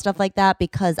fence about stuff like that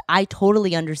because I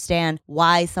totally understand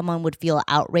why someone would feel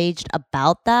outraged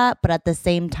about that. But at the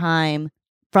same time,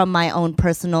 from my own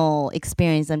personal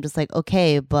experience, I'm just like,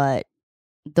 okay, but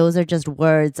those are just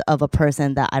words of a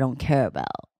person that I don't care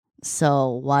about.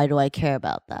 So why do I care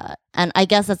about that? And I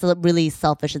guess that's a really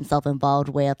selfish and self-involved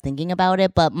way of thinking about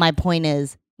it. But my point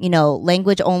is, you know,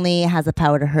 language only has the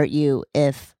power to hurt you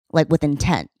if, like, with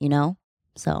intent, you know?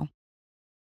 So.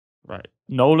 Right.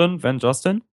 Nolan, then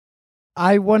Justin?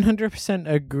 I 100%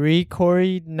 agree,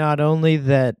 Corey. Not only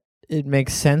that it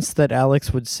makes sense that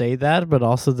Alex would say that, but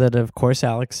also that, of course,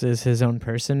 Alex is his own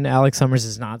person. Alex Summers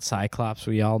is not Cyclops.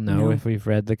 We all know if we've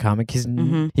read the comic. He's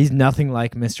nothing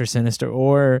like Mr. Sinister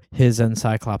or his and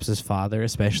Cyclops' father,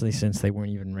 especially since they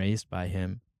weren't even raised by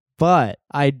him. But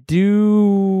I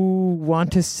do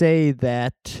want to say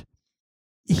that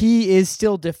he is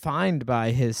still defined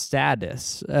by his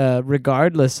status,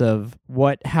 regardless of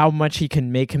how much he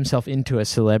can make himself into a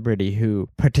celebrity who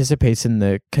participates in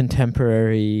the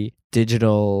contemporary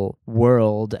digital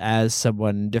world as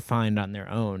someone defined on their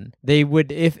own. They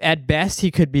would, if at best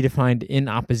he could be defined in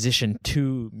opposition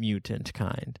to mutant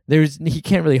kind. He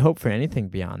can't really hope for anything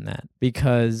beyond that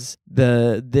because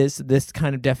this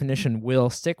kind of definition will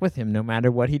stick with him no matter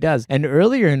what he does. And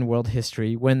earlier in world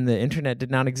history, when the internet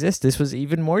did not exist, this was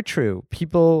even more true.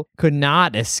 People could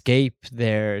not escape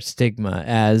their stigma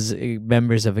as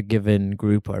members of a given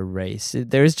group or race.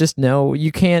 There's just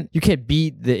you can't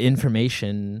beat the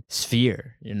information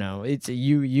sphere, you know. It's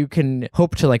you can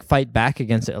hope to like fight back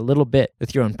against it a little bit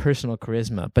with your own personal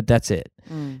charisma, but that's it.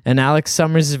 And Alex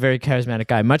Summers is a very charismatic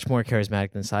guy, much more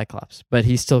charismatic than Cyclops, but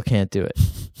he still can't do it.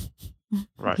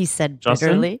 Right. He said Justin?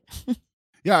 bitterly.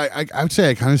 Yeah, I would say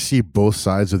I kind of see both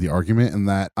sides of the argument in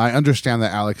that I understand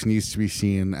that Alex needs to be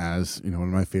seen as, you know, one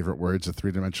of my favorite words, a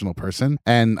three-dimensional person.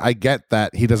 And I get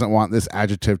that he doesn't want this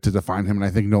adjective to define him. And I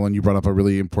think, Nolan, you brought up a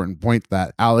really important point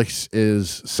that Alex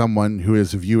is someone who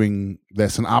is viewing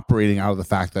this and operating out of the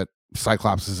fact that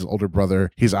Cyclops is his older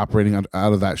brother. He's operating out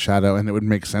of that shadow, and it would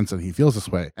make sense that he feels this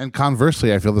way. And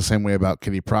conversely, I feel the same way about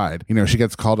Kitty Pryde. You know, she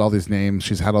gets called all these names.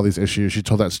 She's had all these issues. She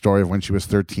told that story of when she was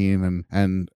 13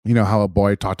 and you know, how a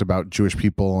boy talked about Jewish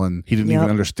people, and he didn't even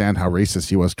understand how racist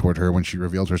he was toward her when she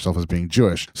revealed herself as being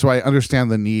Jewish. So I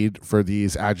understand the need for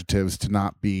these adjectives to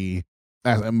not be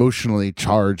as emotionally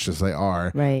charged as they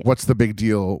are. Right. What's the big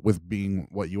deal with being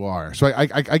what you are? So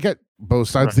I get both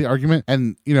sides of the argument.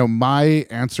 And, you know, my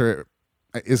answer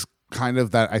is kind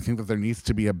of that I think that there needs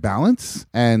to be a balance,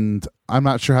 and I'm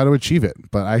not sure how to achieve it,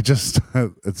 but I just,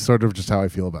 it's sort of just how I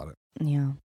feel about it.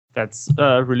 Yeah. That's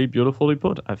really beautifully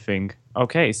put, I think.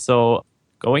 Okay, so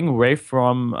going away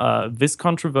from this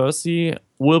controversy,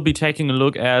 we'll be taking a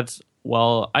look at,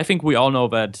 well, I think we all know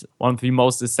that one of the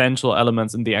most essential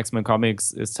elements in the X-Men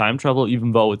comics is time travel,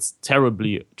 even though it's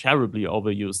terribly, terribly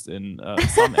overused in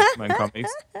some X-Men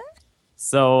comics.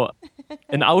 So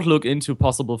an outlook into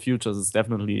possible futures is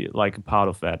definitely like a part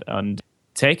of that. And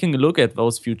taking a look at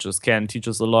those futures can teach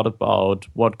us a lot about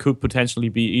what could potentially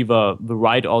be either the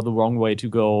right or the wrong way to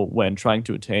go when trying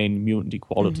to attain mutant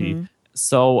equality.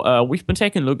 So we've been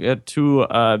taking a look at two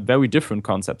very different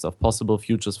concepts of possible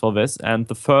futures for this. And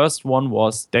the first one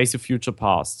was Days of Future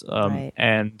Past. Right.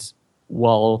 And,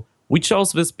 well, we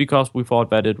chose this because we thought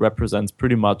that it represents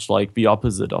pretty much like the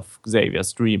opposite of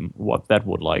Xavier's dream, what that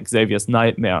would like, Xavier's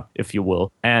nightmare, if you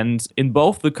will. And in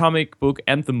both the comic book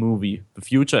and the movie, the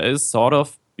future is sort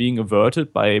of being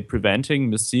averted by preventing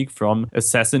Mystique from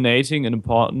assassinating an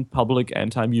important public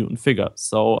anti-mutant figure.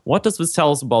 So what does this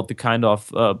tell us about the kind of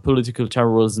political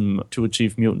terrorism to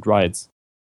achieve mutant rights?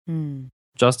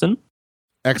 Justin?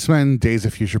 X-Men Days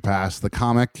of Future Past, the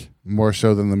comic, more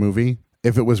so than the movie,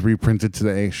 if it was reprinted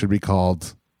today, should be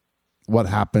called What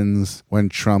Happens When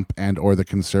Trump and or the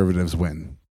Conservatives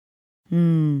Win.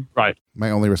 Right. My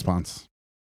only response.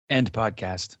 End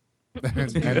podcast.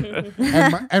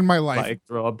 and my life. Like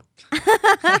Rob.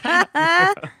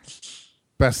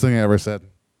 Best thing I ever said.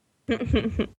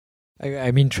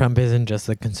 I mean, Trump isn't just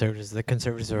the conservatives. The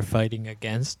conservatives are fighting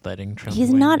against letting Trump He's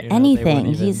win. not You know,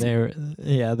 anything.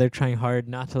 they're trying hard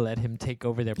not to let him take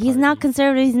over their party. He's not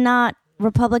conservative. He's not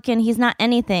Republican. He's not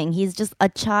anything. He's just a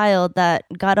child that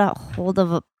got a hold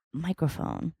of a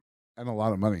microphone. And a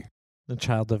lot of money. The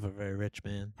child of a very rich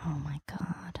man. Oh my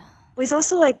God. Well, he's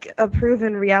also like a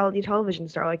proven reality television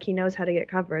star. Like he knows how to get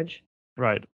coverage.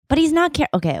 Right. But he's not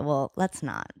okay, well, let's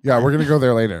not. Yeah, we're going to go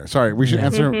there later. Sorry, we should Yeah.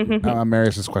 answer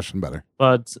Marius's question better.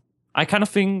 But I kind of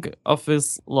think of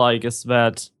this like as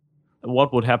that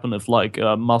what would happen if like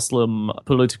a Muslim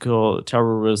political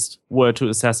terrorist were to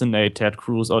assassinate Ted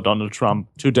Cruz or Donald Trump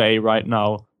today, right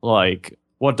now? Like,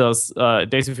 what does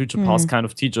Days of Future Past kind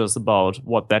of teach us about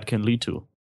what that can lead to?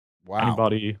 Wow.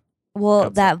 Anybody? Well,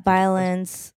 got that some-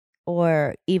 violence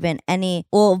or even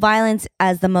violence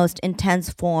as the most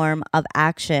intense form of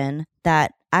action,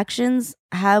 that actions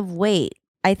have weight.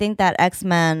 I think that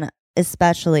X-Men,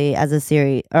 especially as a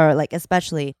series, or like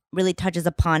especially, really touches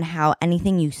upon how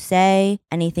anything you say,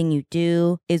 anything you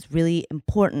do is really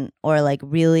important, or like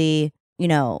really,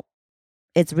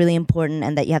 it's really important,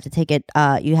 and that you have to take it,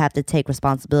 you have to take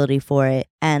responsibility for it.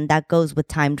 And that goes with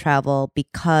time travel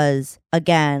because,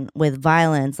 again, with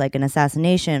violence, like an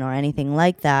assassination or anything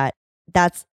like that,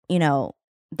 that's,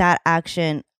 that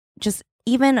action, just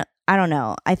even, I don't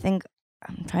know, I think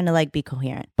I'm trying to like be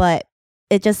coherent, but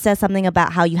it just says something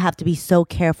about how you have to be so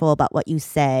careful about what you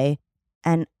say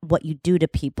and what you do to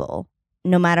people,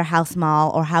 no matter how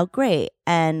small or how great.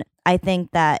 And I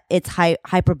think that it's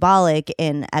hyperbolic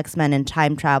in X-Men and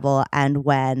time travel, and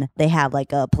when they have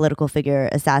like a political figure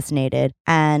assassinated.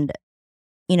 And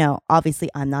obviously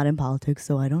I'm not in politics,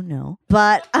 so I don't know.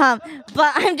 But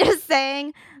I'm just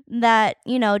saying that,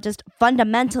 just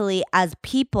fundamentally as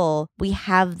people, we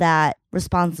have that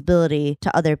responsibility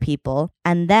to other people.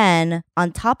 And then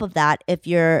on top of that, if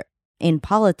you're in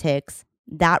politics,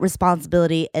 that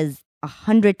responsibility is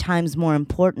 100 times more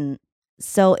important.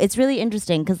 So it's really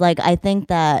interesting because, like, I think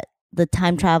that the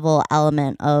time travel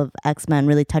element of X-Men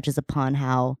really touches upon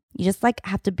how you just like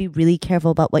have to be really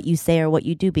careful about what you say or what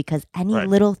you do, because any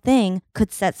little thing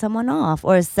could set someone off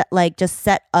or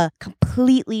set a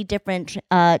completely different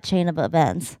chain of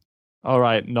events. All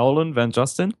right, Nolan, then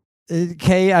Justin.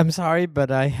 Okay, I'm sorry,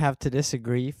 but I have to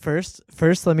disagree. First,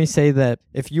 let me say that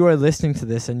if you are listening to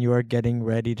this and you are getting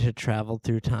ready to travel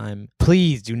through time,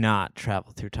 please do not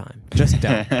travel through time. Just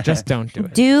don't. Just don't do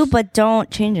it. Do, but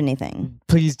don't change anything.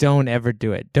 Please don't ever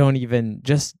do it. Don't even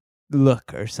just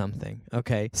look or something.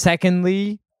 Okay.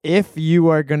 Secondly, if you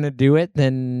are going to do it,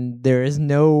 then there is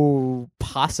no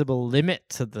possible limit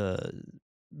to the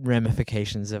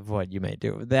ramifications of what you may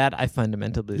do. That I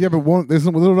fundamentally believe. Yeah, but what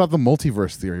about the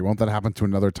multiverse theory? Won't that happen to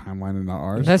another timeline and not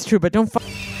ours? That's true, but don't fuck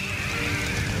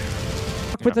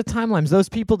with the timelines. Those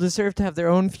people deserve to have their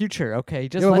own future, okay?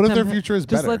 Just Yeah, let what if them their future is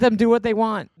just better? let them do what they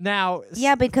want. Now,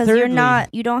 Yeah, because thirdly,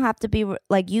 you don't have to be,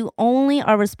 like, you only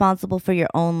are responsible for your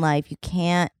own life. You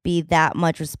can't be that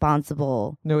much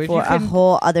responsible if for you can, a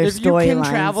whole other if you can storyline.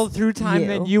 travel through time,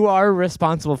 then you are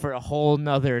responsible for a whole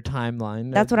nother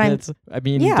timeline. That's what I'm- I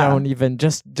mean, Yeah. don't even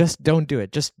just don't do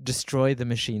it. Just destroy the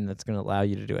machine that's going to allow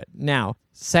you to do it. Now,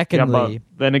 secondly, Yeah,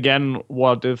 but then again,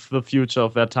 what if the future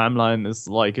of that timeline is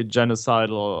like a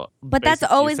genocidal? But that's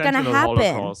basically always gonna sentinel happen.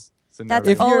 Holocaust That's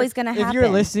scenario. always going to happen. If you're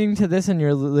listening to this and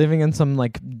you're living in some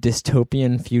like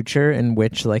dystopian future in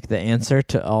which like the answer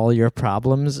to all your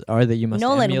problems are that you must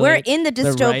Nolan, we're emulate in the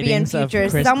dystopian writings of future.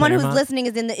 Chris Someone who's Claremont. listening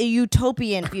is in the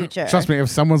utopian future. Trust me, if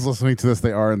someone's listening to this,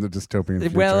 they are in the dystopian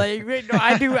future. Well,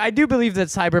 I do believe that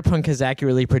cyberpunk has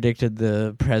accurately predicted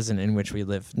the present in which we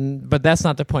live. But that's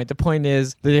not the point. The point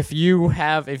is that if you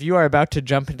are about to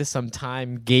jump into some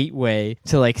time gateway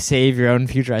to like save your own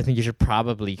future, I think you should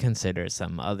probably consider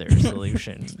some other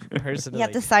solution. Personally, You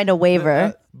have to sign a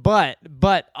waiver. But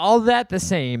all that the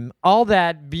same, all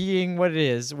that being what it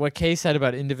is, what Kay said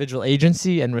about individual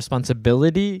agency and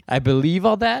responsibility, I believe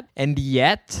all that, and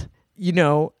yet,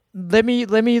 let me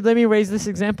raise this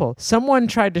example. Someone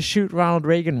tried to shoot Ronald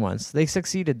Reagan once. They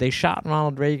succeeded. They shot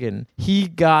Ronald Reagan. He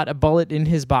got a bullet in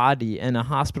his body, and a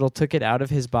hospital took it out of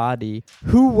his body.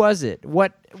 Who was it?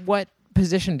 What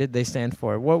position did they stand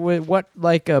for? What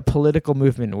like a political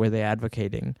movement were they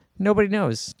advocating? Nobody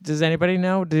knows. Does anybody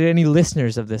know? Did any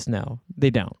listeners of this know?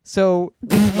 They don't. So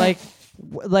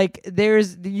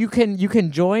there's you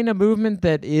can join a movement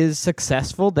that is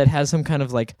successful, that has some kind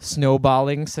of like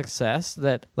snowballing success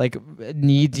that like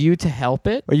needs you to help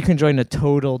it, or you can join a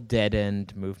total dead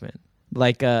end movement.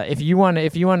 Like if you want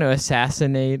to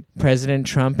assassinate President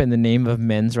Trump in the name of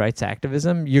men's rights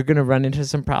activism, you're gonna run into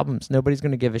some problems. Nobody's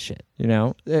gonna give a shit.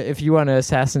 If you want to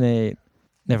assassinate,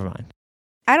 never mind.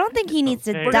 I don't think he needs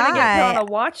to We're gonna get put on die. a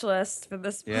watch list for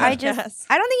this Yeah. I podcast.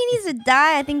 don't think he needs to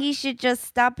die. I think he should just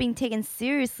stop being taken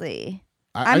seriously.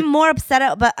 I- I'm more upset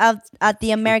at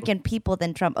the American people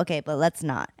than Trump. Okay, but let's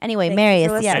not. Anyway, Thank Marius, you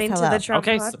for yes, listening hello. to the Trump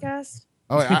Okay, so- podcast.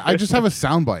 I just have a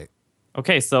soundbite.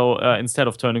 Okay, so instead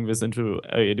of turning this into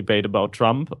a debate about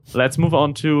Trump, let's move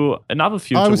on to another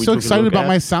future. I was we so took a excited look about at.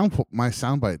 my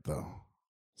soundbite though.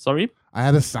 Sorry, I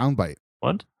had a soundbite.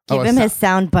 what? Give him his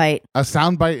sound bite. A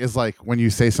soundbite is like when you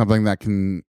say something that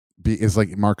is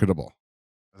like marketable.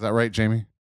 Is that right, Jamie?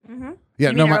 Mm-hmm. Yeah,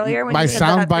 You no, mean earlier when my you said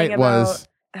that soundbite thing was.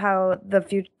 how that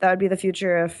would be the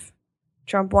future if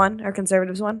Trump won or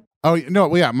conservatives won. Oh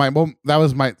no, yeah, that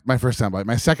was my first soundbite.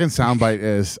 My second soundbite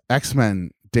is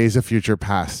X-Men: Days of Future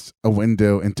Past, a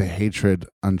window into hatred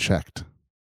unchecked.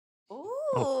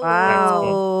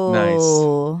 Wow.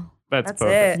 Nice. That's That's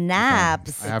perfect. it.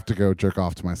 Snaps. I have to go jerk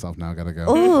off to myself now. Gotta go.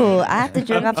 Ooh, I have to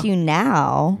jerk off to you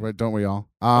now. Right, don't we all?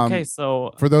 Okay,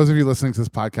 so For those of you listening to this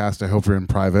podcast, I hope you're in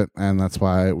private, and that's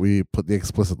why we put the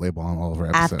explicit label on all of our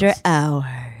episodes. After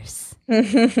hours.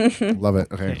 Love it.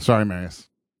 Okay, Okay. sorry, Marius.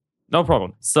 no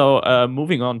problem. So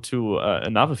moving on to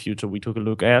another future we took a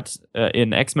look at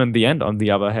in X-Men: The End. On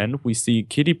the other hand, we see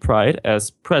Kitty Pryde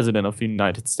as president of the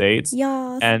United States.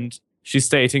 Yes. And she's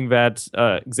stating that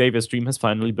Xavier's dream has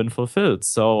finally been fulfilled.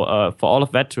 So for all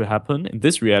of that to happen, in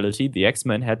this reality, the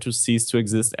X-Men had to cease to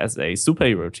exist as a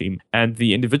superhero team. And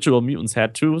the individual mutants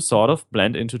had to sort of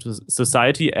blend into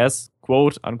society as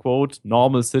quote-unquote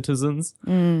normal citizens.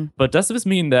 But does this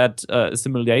mean that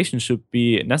assimilation should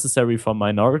be necessary for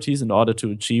minorities in order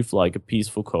to achieve like a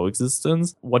peaceful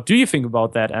coexistence? What do you think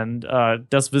about that? And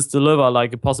does this deliver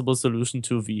like a possible solution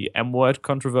to the M-word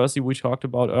controversy we talked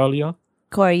about earlier?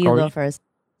 Corey, you Corey? go first.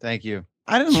 Thank you.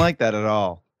 I didn't like that at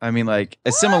all. I mean, like,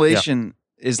 assimilation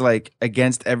is like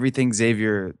against everything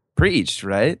Xavier preached,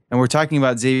 right? And we're talking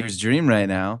about Xavier's dream right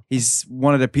now. He's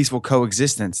wanted a peaceful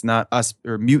coexistence, not us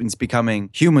or mutants becoming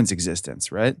humans'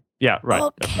 existence, right? Yeah, right.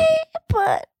 Okay,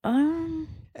 but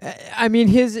I mean,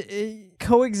 his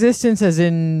coexistence, as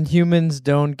in humans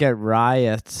don't get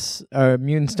riots, or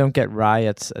mutants don't get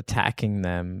riots attacking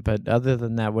them. But other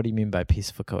than that, what do you mean by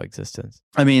peaceful coexistence?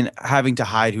 I mean, having to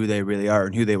hide who they really are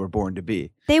and who they were born to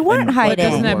be. they weren't And what hiding.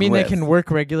 Doesn't that Born mean they with. can work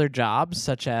regular jobs,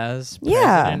 such as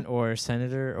Yeah. president or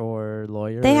senator or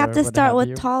lawyer? They have or to what start with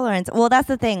you? tolerance. Well, that's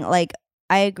the thing. Like,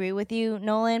 I agree with you,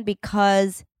 Nolan,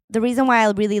 because the reason why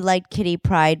I really liked Kitty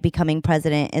Pryde becoming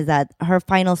president is that her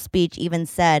final speech even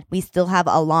said, we still have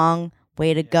a long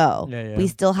way to go. Yeah. We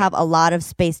still have a lot of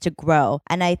space to grow.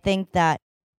 And I think that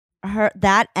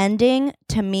that ending,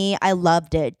 to me, I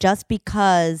loved it just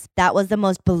because that was the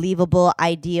most believable,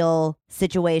 ideal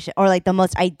situation, or like the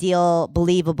most ideal,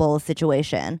 believable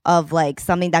situation of like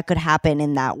something that could happen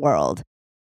in that world.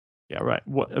 Yeah, right.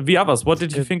 The others, what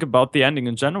did you think about the ending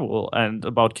in general and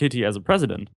about Kitty as a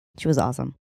president? She was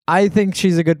awesome. I think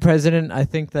she's a good president. I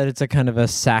think that it's a kind of a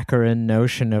saccharine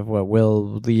notion of what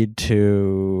will lead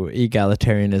to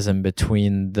egalitarianism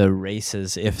between the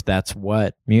races, if that's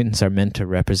what mutants are meant to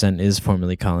represent, is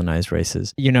formerly colonized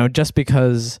races. You know, just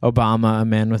because Obama, a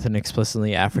man with an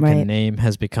explicitly African name,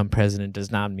 has become president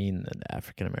does not mean that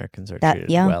African Americans are treated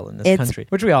well in this country,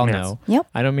 which we all know. Yep.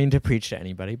 I don't mean to preach to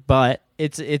anybody, but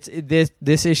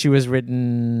this issue was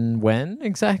written when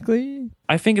exactly?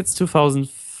 I think it's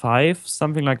 2005,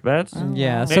 something like that. Oh,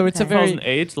 Yeah, wow. so it's a very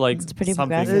 2008, like It's pretty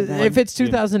something. progressive then. if it's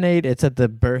 2008, it's at the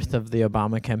birth of the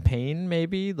Obama campaign,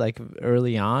 maybe like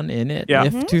early on in it. Yeah.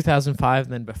 If 2005,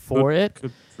 then before it.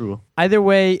 True. Either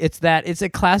way, it's a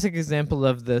classic example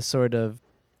of the sort of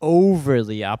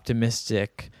overly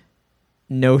optimistic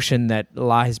notion that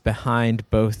lies behind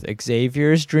both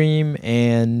Xavier's dream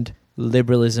and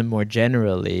liberalism more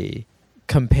generally,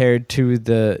 compared to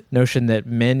the notion that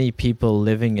many people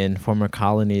living in former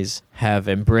colonies have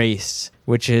embraced,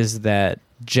 which is that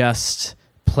just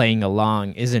playing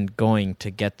along isn't going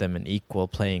to get them an equal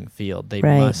playing field. They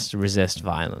must resist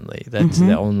violently. That's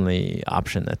the only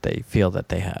option that they feel that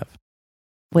they have.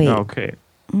 Wait. Okay.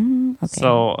 Okay.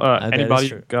 So, that is anybody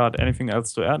true. got anything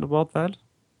else to add about that?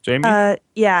 Jamie?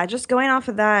 Yeah, just going off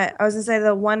of that, I was gonna say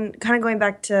the one kind of going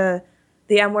back to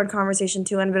the M-word conversation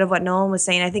too, and a bit of what Nolan was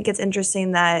saying. I think it's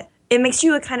interesting that it makes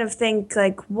you kind of think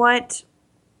like what's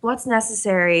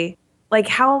necessary, like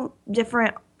how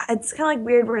different. It's kind of like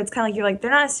weird where it's kind of like you're like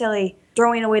they're not necessarily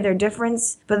throwing away their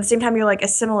difference, but at the same time you're like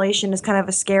assimilation is kind of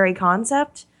a scary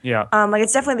concept. Yeah. Like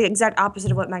it's definitely the exact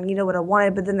opposite of what Magneto would have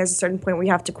wanted, but then there's a certain point where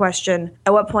you have to question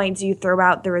at what point do you throw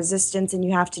out the resistance and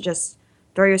you have to just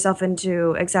throw yourself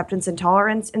into acceptance and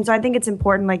tolerance. And so I think it's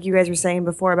important, like you guys were saying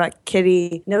before about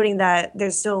Kitty, noting that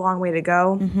there's still a long way to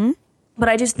go. Mm-hmm. But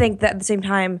I just think that at the same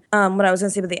time, what I was going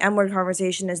to say about the M-word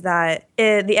conversation is that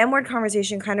the M-word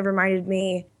conversation kind of reminded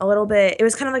me a little bit. It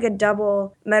was kind of like a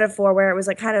double metaphor where it was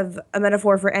like kind of a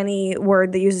metaphor for any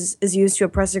word that is used to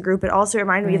oppress a group. It also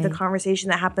reminded me of the conversation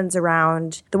that happens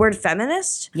around the word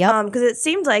feminist. Yep. Because it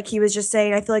seemed like he was just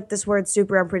saying, I feel like this word's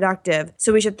super unproductive,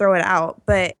 so we should throw it out.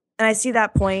 And I see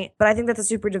that point, but I think that's a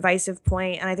super divisive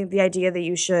point, and I think the idea that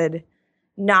you should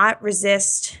not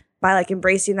resist by like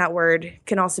embracing that word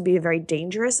can also be a very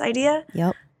dangerous idea.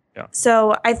 Yep. Yeah.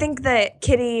 So I think that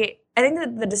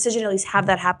the decision to at least have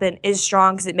that happen is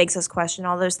strong because it makes us question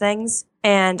all those things.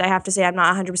 And I have to say I'm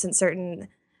not 100% certain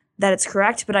that it's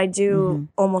correct, but I do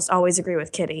almost always agree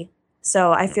with Kitty.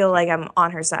 So I feel like I'm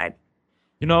on her side.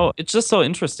 You know, it's just so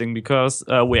interesting because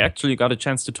we actually got a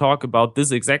chance to talk about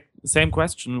this exact same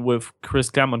question with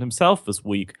Chris Claremont himself this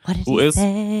week, who is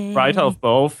writer of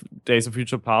both Days of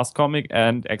Future Past comic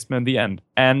and X-Men The End.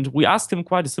 And we asked him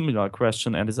quite a similar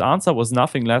question, and his answer was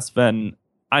nothing less than,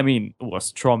 it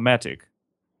was traumatic.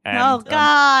 And, oh,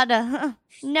 God.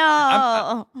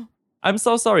 No. I'm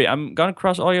so sorry. I'm gonna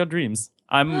crush all your dreams.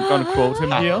 I'm gonna quote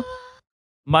him here.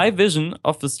 My vision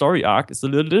of the story arc is a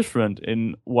little different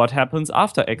in what happens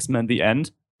after X-Men The End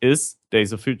is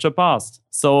Days of Future Past.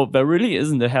 So there really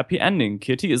isn't a happy ending.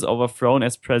 Kitty is overthrown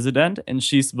as president and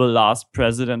she's the last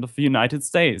president of the United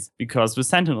States because the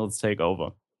Sentinels take over.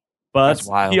 But That's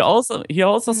wild. he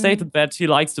also stated that he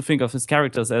likes to think of his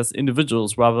characters as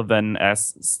individuals rather than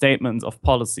as statements of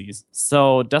policies.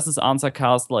 So does his answer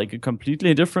cast like a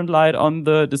completely different light on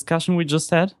the discussion we just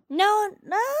had? No,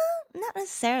 not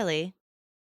necessarily.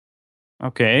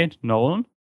 Okay, Nolan?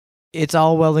 It's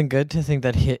all well and good to think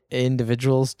that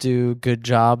individuals do good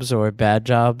jobs or bad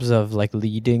jobs of like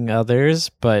leading others,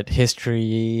 but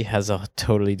history has a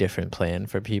totally different plan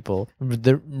for people.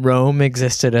 Rome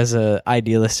existed as an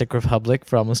idealistic republic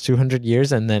for almost 200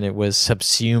 years, and then it was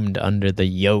subsumed under the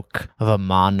yoke of a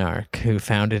monarch who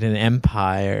founded an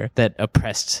empire that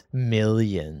oppressed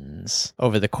millions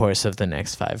over the course of the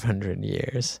next 500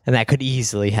 years. And that could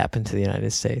easily happen to the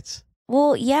United States.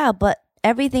 Well, yeah, but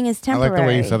everything is I temporary. like the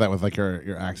way you said that with like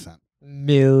your accent.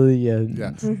 Millions. Yeah.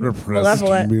 Level it. Repressed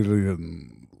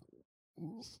million.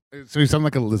 So you sound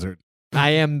like a lizard.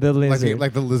 I am the lizard.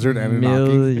 Like the lizard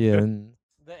Anunnaki. Millions.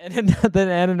 the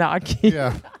Anunnaki.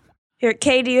 Yeah. Here,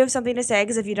 Kay, do you have something to say?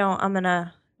 Because if you don't, I'm going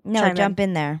to No, jump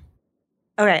in there.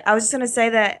 Okay, I was just going to say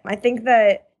that I think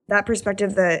that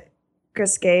perspective that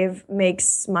Chris gave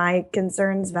makes my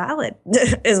concerns valid,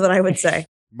 is what I would say.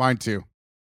 Mine too.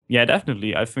 Yeah,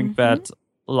 definitely. I think that,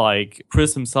 like,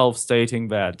 Chris himself stating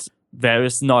that there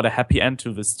is not a happy end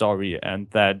to this story, and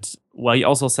that, well, he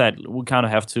also said we kind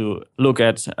of have to look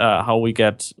at how we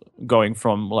get going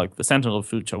from, like, the Sentinel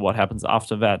future, what happens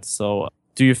after that. So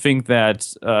do you think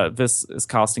that this is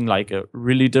casting, like, a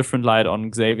really different light on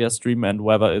Xavier's dream and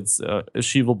whether it's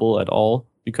achievable at all?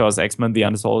 because X-Men The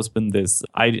End has always been this,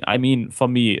 I mean, for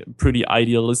me, pretty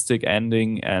idealistic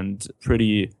ending and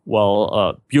pretty,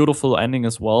 beautiful ending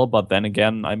as well. But then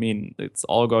again, I mean, it's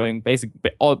all going,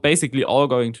 basically all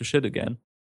going to shit again.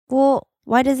 Well,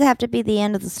 why does it have to be the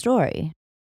end of the story?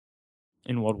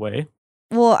 In what way?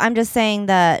 Well, I'm just saying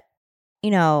that,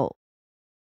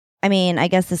 I mean, I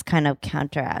guess this kind of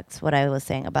counteracts what I was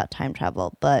saying about time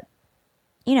travel, but,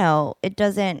 it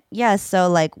doesn't, yes, so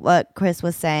like what Chris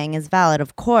was saying is valid,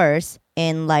 of course,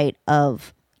 in light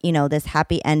of, this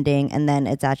happy ending, and then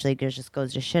it's actually just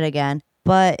goes to shit again,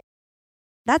 but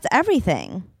that's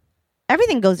everything.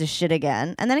 Everything goes to shit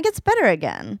again, and then it gets better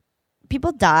again.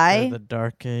 People die. The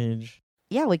Dark Age.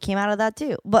 Yeah, we came out of that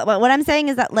too. But what I'm saying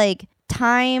is that, like,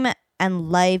 time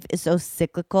and life is so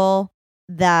cyclical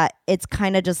that it's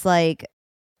kind of just like,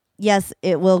 yes,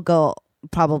 it will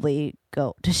probably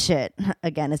go to shit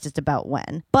again. It's just about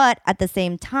when. But at the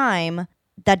same time,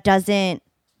 that doesn't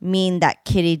mean that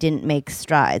Kitty didn't make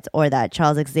strides or that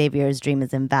Charles Xavier's dream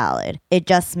is invalid. It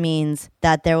just means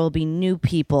that there will be new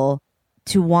people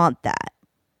to want that.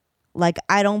 Like,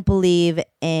 I don't believe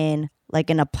in like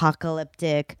an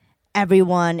apocalyptic,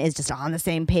 everyone is just on the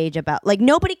same page about, like,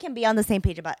 nobody can be on the same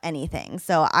page about anything.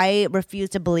 So I refuse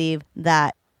to believe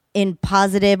that in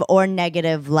positive or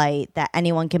negative light that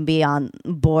anyone can be on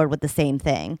board with the same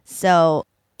thing. So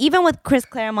even with Chris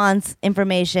Claremont's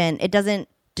information, it doesn't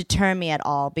deter me at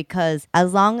all, because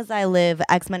as long as I live,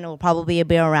 X-Men will probably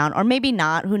be around, or maybe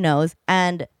not, who knows,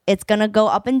 and it's gonna go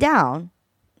up and down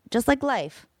just like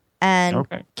life. And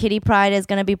Kitty Pryde is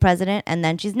gonna be president, and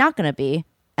then she's not gonna be,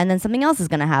 and then something else is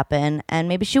gonna happen, and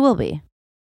maybe she will be.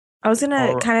 I was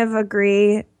gonna kind of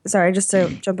agree, sorry, just to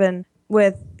jump in,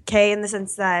 with Kay in the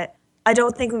sense that I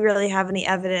don't think we really have any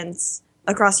evidence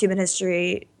across human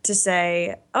history to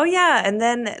say, oh yeah, and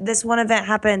then this one event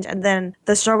happened and then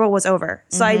the struggle was over.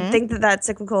 So I think that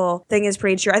cyclical thing is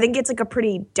pretty true. I think it's like a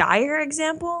pretty dire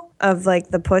example of like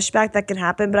the pushback that can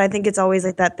happen, but I think it's always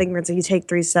like that thing where it's like you take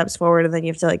 3 steps forward and then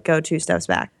you have to like go 2 steps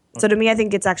back. So to me, I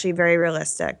think it's actually very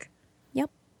realistic. Yep.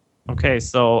 Okay,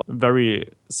 so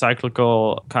very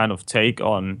cyclical kind of take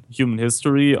on human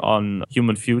history, on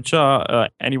human future.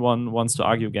 Anyone wants to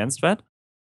argue against that?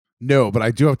 No, but I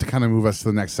do have to kind of move us to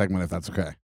the next segment if that's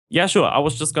okay. Yeah, sure. I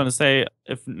was just going to say,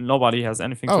 if nobody has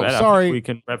anything to add, sorry. I think we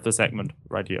can wrap the segment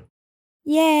right here.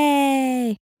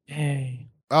 Yay! Yay.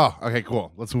 Oh, okay,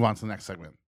 cool. Let's move on to the next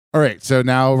segment. All right, so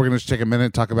now we're going to take a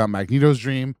minute to talk about Magneto's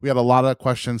dream. We had a lot of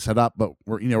questions set up, but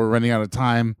we're running out of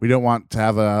time. We don't want to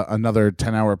have another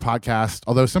 10-hour podcast,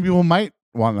 although some people might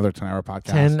want another 10-hour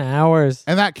podcast. 10 hours.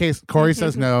 In that case, Corey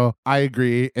says no. I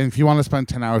agree. And if you want to spend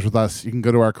 10 hours with us, you can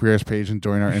go to our careers page and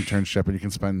join our internship, and you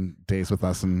can spend days with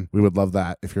us, and we would love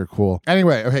that if you're cool.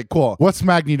 Anyway, okay, cool. What's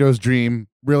Magneto's dream?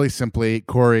 Really simply,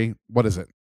 Corey, what is it?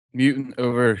 Mutant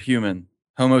over human.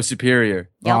 Homo superior.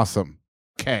 Yep. Awesome.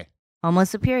 Okay. Homo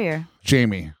superior.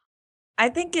 Jamie. I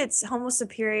think it's Homo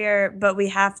superior, but I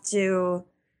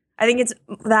think it's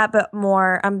that, but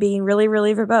more, I'm being really,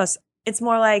 really verbose. It's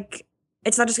more like,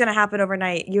 it's not just going to happen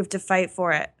overnight. You have to fight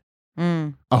for it.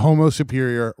 Mm. A Homo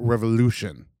superior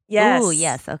revolution. Yes. Ooh,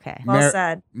 yes, okay. Well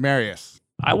said. Marius.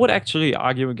 I would actually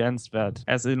argue against that.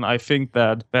 As in, I think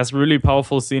that there's a really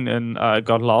powerful scene in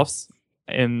God Loves,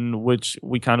 in which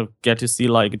we kind of get to see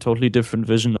like a totally different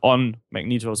vision on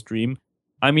Magneto's dream.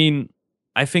 I mean,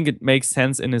 I think it makes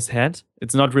sense in his head.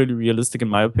 It's not really realistic in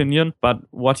my opinion, but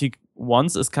what he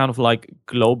wants is kind of like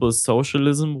global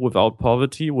socialism without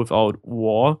poverty, without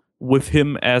war, with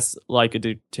him as like a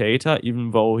dictator, even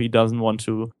though he doesn't want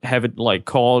to have it like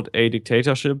called a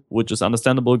dictatorship, which is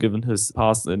understandable given his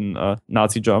past in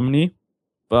Nazi Germany.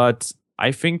 But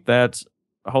I think that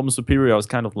Homo Superior is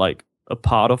kind of like a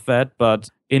part of that, but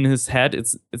in his head,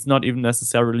 it's not even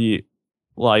necessarily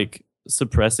like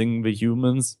suppressing the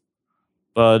humans,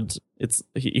 but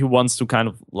he wants to kind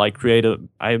of like create a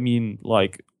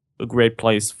great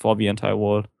place for the entire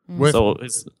world. So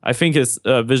I think his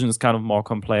vision is kind of more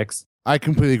complex. I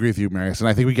completely agree with you, Marius, and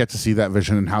I think we get to see that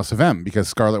vision in House of M, because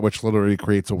Scarlet Witch literally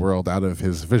creates a world out of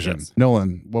his vision. Yes.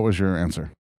 Nolan, what was your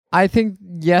answer? I think,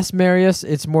 yes, Marius,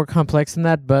 it's more complex than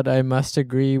that, but I must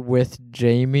agree with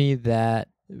Jamie that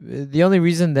the only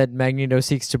reason that Magneto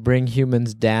seeks to bring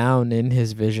humans down in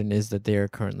his vision is that they are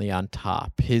currently on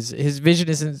top. His vision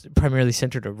isn't primarily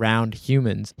centered around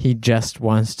humans. He just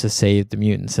wants to save the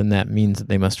mutants, and that means that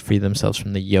they must free themselves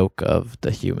from the yoke of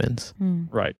the humans.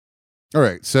 Right. All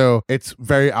right, so it's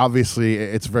very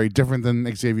different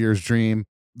than Xavier's dream.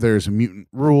 There's mutant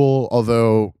rule,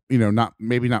 although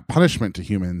not punishment to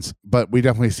humans, but we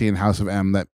definitely see in House of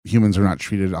M that humans are not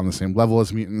treated on the same level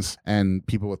as mutants, and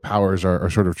people with powers are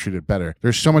sort of treated better.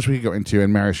 There's so much we could go into,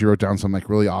 and Marius, you wrote down some like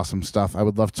really awesome stuff. I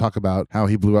would love to talk about how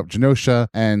he blew up Genosha,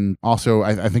 and also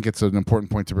I think it's an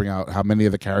important point to bring out how many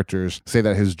of the characters say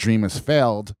that his dream has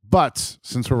failed. But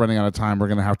since we're running out of time, we're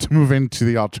going to have to move into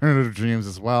the alternative dreams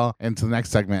as well, into the next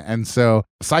segment. And so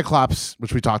Cyclops,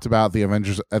 which we talked about, the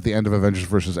Avengers at the end of Avengers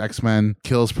versus X-Men,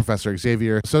 kills Professor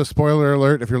Xavier. So spoiler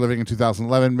alert, if you're living in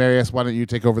 2011, Marius, why don't you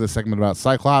take over the segment about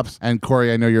Cyclops? And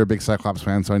Corey, I know you're a big Cyclops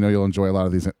fan, so I know you'll enjoy a lot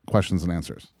of these questions and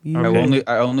answers. Okay.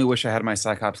 I only wish I had my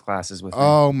Cyclops glasses with me.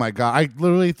 Oh my God. I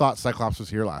literally thought Cyclops was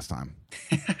here last time.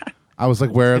 I was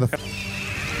like, where are the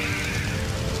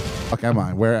fuck am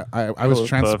I? Where I was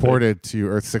transported to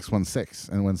Earth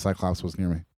 616 and when Cyclops was near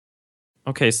me.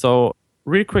 Okay, so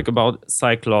real quick about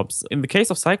Cyclops. In the case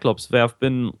of Cyclops, there have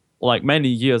been like many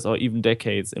years or even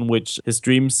decades in which his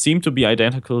dreams seem to be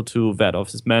identical to that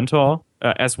of his mentor,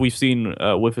 as we've seen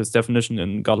with his definition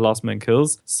in God Loves Man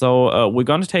Kills. So we're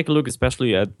going to take a look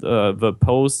especially at the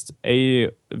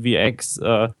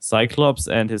post-AVX Cyclops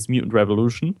and his mutant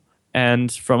revolution,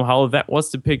 and from how that was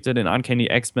depicted in Uncanny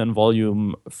X-Men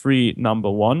Volume 3,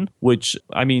 Number 1, which,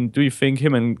 I mean, do you think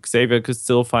him and Xavier could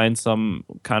still find some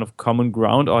kind of common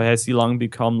ground, or has he long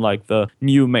become like the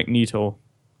new Magneto?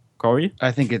 Corey?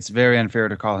 I think it's very unfair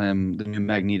to call him the new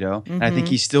Magneto. And I think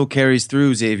he still carries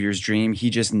through Xavier's dream.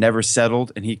 He just never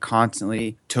settled, and he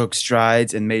constantly took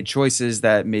strides and made choices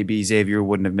that maybe Xavier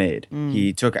wouldn't have made.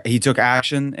 He took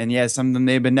action, and yeah, some of them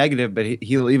may have been negative, but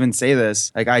he'll even say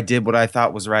this, like, I did what I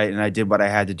thought was right, and I did what I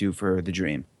had to do for the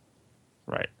dream.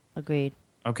 Right. Agreed.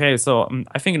 Okay, so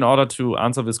I think in order to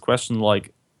answer this question,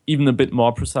 like, even a bit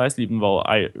more precisely, even though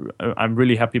I'm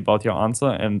really happy about your answer,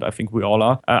 and I think we all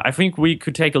are. I think we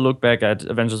could take a look back at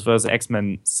Avengers vs.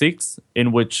 X-Men 6,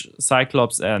 in which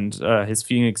Cyclops and his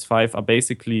Phoenix 5 are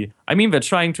basically, I mean, they're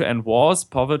trying to end wars,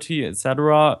 poverty,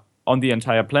 etc. on the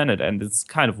entire planet, and it's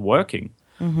kind of working.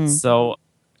 So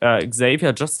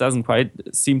Xavier just doesn't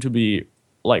quite seem to be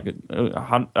like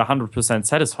 100%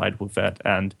 satisfied with that,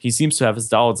 and he seems to have his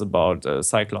doubts about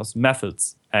Cyclops'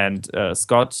 methods. And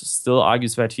Scott still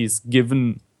argues that he's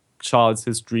given Charles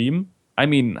his dream. I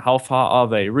mean, how far are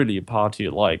they really apart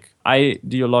here, like,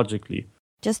 ideologically?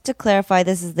 Just to clarify,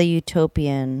 this is the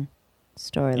utopian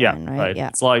storyline, right? Yeah,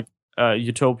 it's like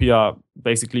Utopia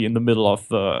basically in the middle of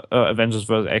the Avengers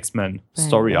vs. X-Men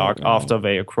story arc after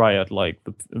they acquired, like,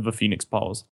 the Phoenix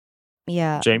powers.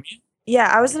 Yeah. Jamie?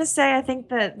 Yeah, I was going to say, I think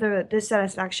that the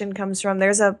dissatisfaction comes from,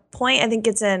 there's a point, I think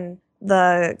it's in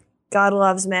the God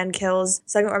Loves, Man Kills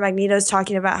segment, where Magneto's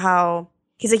talking about how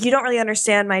he's like, you don't really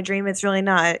understand my dream. It's really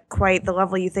not quite the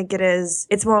level you think it is.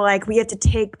 It's more like we have to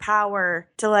take power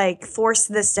to like force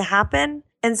this to happen.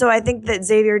 And so I think that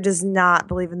Xavier does not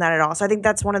believe in that at all. So I think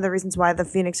that's one of the reasons why the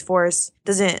Phoenix Force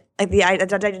doesn't, like the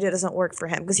idea doesn't work for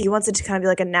him, because he wants it to kind of be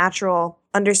like a natural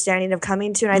understanding of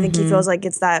coming to. And I think he feels like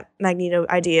it's that Magneto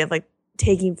idea of like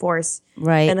taking force.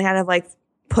 Right. And kind of like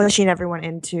pushing everyone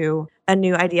into a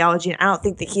new ideology. And I don't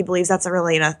think that he believes that's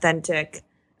really an authentic,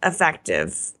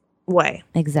 effective way.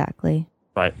 Exactly.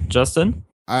 Right. Justin?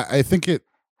 I think it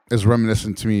is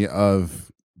reminiscent to me of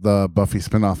the Buffy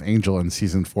spinoff Angel in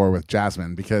season 4 with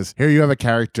Jasmine, because here you have a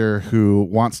character who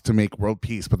wants to make world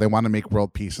peace, but they want to make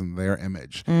world peace in their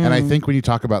image. And I think when you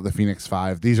talk about the Phoenix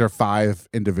 5, these are 5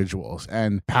 individuals,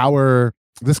 and power,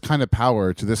 this kind of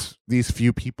power to these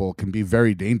few people can be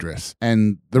very dangerous.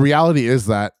 And the reality is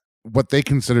that what they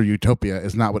consider utopia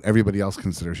is not what everybody else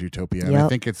considers utopia. And I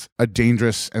think it's a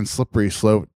dangerous and slippery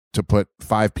slope to put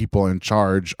 5 people in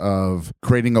charge of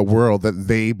creating a world that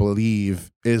they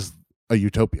believe is a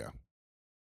utopia.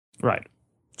 Right.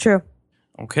 True.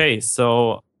 Okay,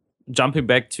 so jumping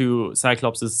back to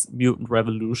Cyclops' mutant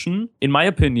revolution, in my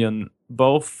opinion,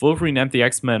 both Wolverine and the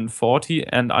X-Men 40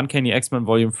 and Uncanny X-Men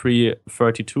Volume 3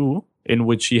 32, in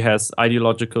which he has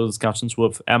ideological discussions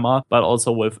with Emma, but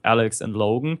also with Alex and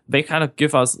Logan, they kind of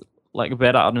give us like a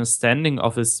better understanding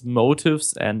of his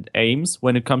motives and aims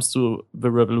when it comes to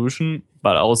the revolution,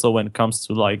 but also when it comes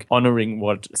to like honoring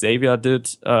what Xavier did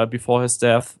before his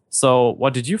death. So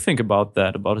what did you think about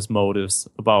that, about his motives,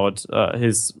 about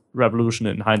his revolution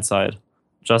in hindsight?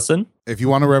 Justin? If you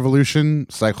want a revolution,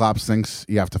 Cyclops thinks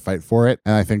you have to fight for it.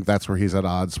 And I think that's where he's at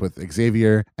odds with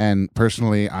Xavier. And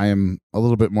personally, I am a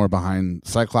little bit more behind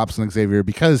Cyclops and Xavier,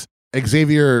 because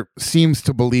Xavier seems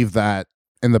to believe that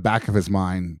in the back of his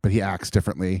mind, but he acts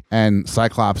differently. And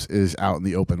Cyclops is out in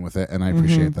the open with it. And I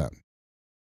appreciate that.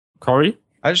 Corey?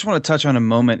 I just want to touch on a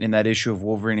moment in that issue of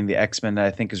Wolverine and the X-Men that I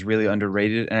think is really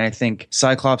underrated. And I think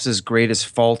Cyclops' greatest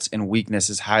fault and weakness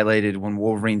is highlighted when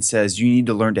Wolverine says, you need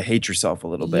to learn to hate yourself a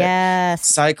little bit. Yes.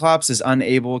 Cyclops is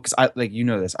unable, because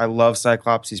this, I love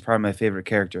Cyclops. He's probably my favorite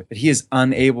character. But he is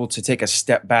unable to take a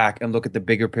step back and look at the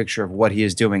bigger picture of what he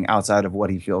is doing outside of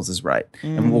what he feels is right.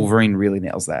 And Wolverine really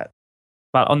nails that.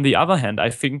 But on the other hand,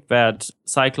 I think that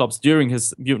Cyclops during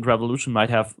his mutant revolution might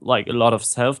have like a lot of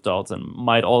self-doubts and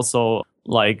might also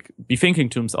like be thinking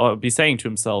to himself or be saying to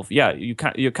himself, yeah,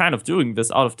 you're kind of doing this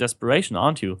out of desperation,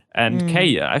 aren't you? And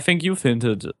Kay, I think you've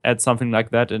hinted at something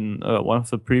like that in one of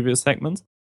the previous segments.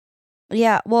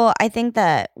 Yeah, well, I think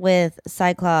that with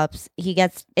Cyclops,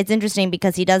 it's interesting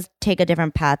because he does take a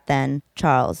different path than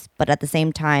Charles, but at the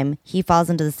same time, he falls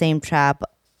into the same trap,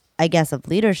 I guess, of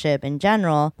leadership in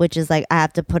general, which is like, I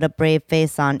have to put a brave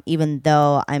face on even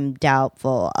though I'm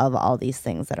doubtful of all these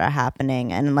things that are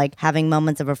happening, and like having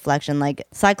moments of reflection. Like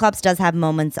Cyclops does have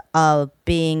moments of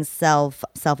being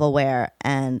self-aware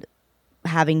and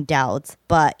having doubts,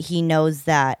 but he knows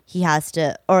that he has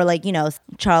to, or like,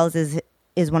 Charles is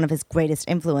one of his greatest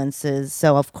influences,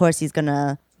 so of course he's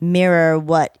gonna mirror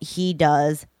what he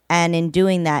does, and in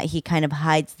doing that he kind of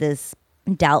hides this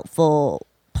doubtful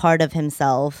part of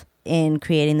himself in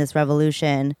creating this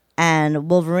revolution. And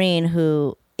Wolverine,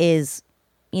 who is,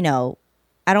 I don't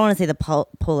want to say the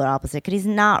polar opposite because he's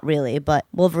not really, but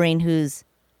Wolverine, who's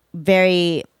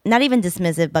very, not even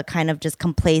dismissive, but kind of just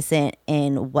complacent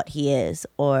in what he is,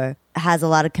 or has a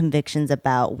lot of convictions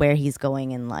about where he's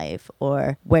going in life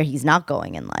or where he's not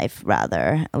going in life,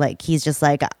 rather. Like, he's just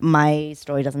like, my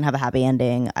story doesn't have a happy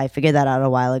ending. I figured that out a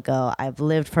while ago. I've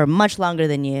lived for much longer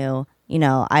than you.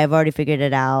 I've already figured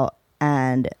it out.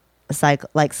 And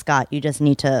like Scott, you just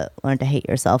need to learn to hate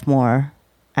yourself more.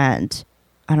 And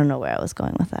I don't know where I was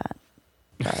going with that.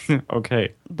 But,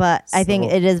 okay. But I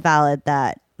think it is valid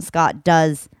that Scott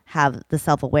does have the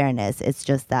self-awareness. It's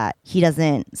just that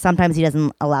sometimes he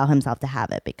doesn't allow himself to have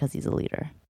it because he's a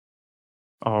leader.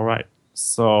 All right.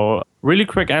 So really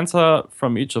quick answer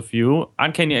from each of you.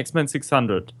 Uncanny X-Men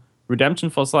 600. Redemption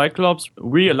for Cyclops.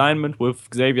 Realignment with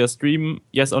Xavier's dream.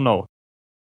 Yes or no?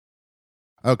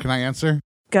 Oh, can I answer?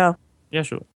 Go. Yeah,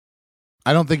 sure.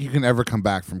 I don't think you can ever come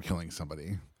back from killing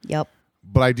somebody. Yep.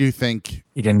 But I do think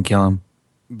He didn't kill him.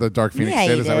 the Dark Phoenix Yeah,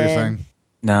 did. he Is that what you're did. saying?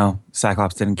 No,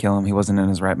 Cyclops didn't kill him. He wasn't in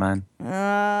his right mind.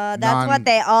 That's what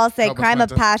they all say. Crime of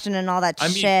Self-defense. passion and all that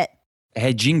shit.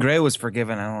 Hey, Jean Grey was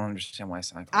forgiven. I don't understand why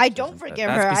Cyclops. I don't isn't, but forgive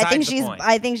that's her. besides the point.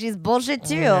 I think she's bullshit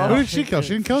too. Yeah. Who did she kill?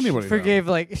 She didn't kill anybody. though. Forgave,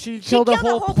 like, she killed a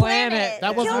whole planet.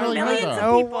 That wasn't Killed really her, millions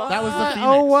though. of people. That was the Phoenix.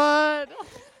 Oh, what?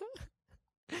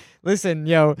 Listen,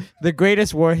 the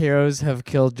greatest war heroes have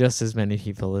killed just as many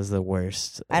people as the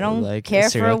worst. I don't like, care for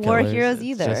serial war killers. heroes It's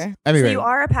either. just- Anyway, So you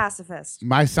are a pacifist.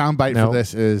 my soundbite No. for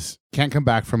this is can't come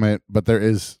back from it, but there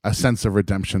is a sense of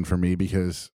redemption for me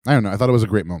because I don't know. I thought it was a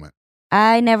great moment.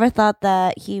 I never thought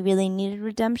that he really needed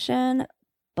redemption,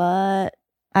 but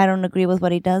I don't agree with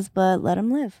what he does, but let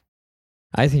him live.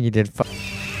 I think he did fuck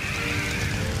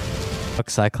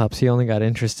Cyclops. He only got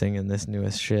interesting in this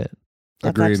newest shit.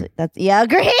 Agreed.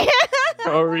 Agree.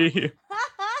 Sorry.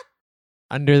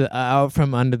 Out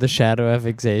from under the shadow of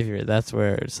Xavier. That's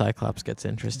where Cyclops gets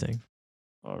interesting.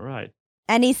 All right.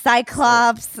 Any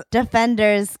Cyclops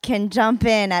defenders can jump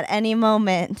in at any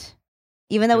moment.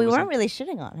 Even though It we was weren't really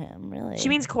shitting on him, really. She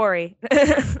means Corey.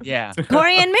 Yeah.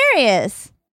 Corey and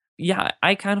Marius. Yeah,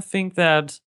 I kind of think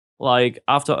that like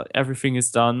after everything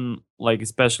is done, like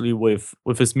especially with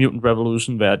his mutant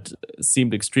revolution that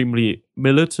seemed extremely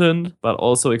militant, but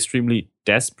also extremely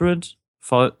desperate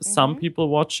for some people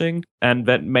watching, and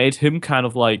that made him kind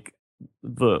of like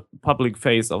the public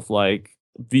face of like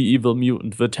the evil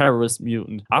mutant, the terrorist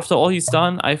mutant. After all he's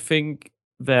done, I think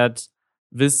that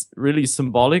this really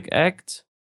symbolic act,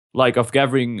 like of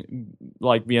gathering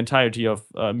like the entirety of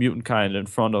mutant kind in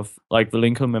front of like the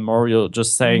Lincoln Memorial,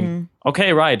 just saying,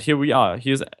 okay, right, here we are.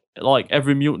 Here's like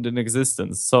every mutant in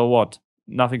existence. So what?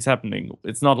 Nothing's happening.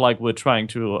 It's not like we're trying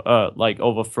to like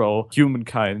overthrow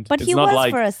humankind. But it's he not was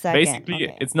like, for a second. basically,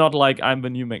 Okay. it's not like I'm the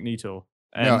new Magneto.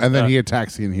 And then he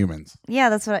attacks the Inhumans. Yeah,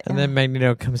 that's what And then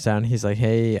Magneto comes down. He's like,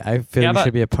 hey, I feel Yeah, you but-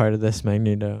 should be a part of this,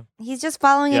 Magneto. he's just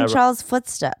following in Yeah, Charles'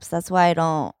 footsteps. That's why I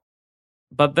don't.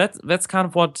 But that's kind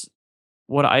of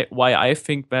why I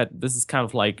think that this is kind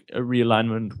of like a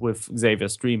realignment with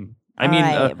Xavier's dream. I mean,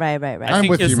 right. I I'm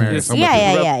think with you, his, Marius. his I'm with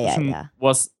you. Yeah. revolution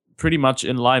was pretty much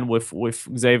in line with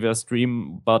Xavier's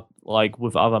dream, but like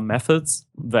with other methods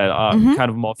that are kind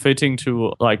of more fitting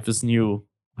to like this new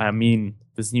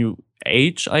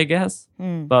age, I guess.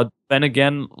 Hmm. But Then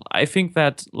again, I think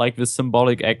that like the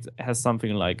symbolic act has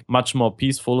something like much more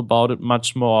peaceful about it,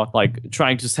 much more like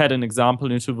trying to set an example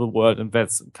into the world, and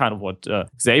that's kind of what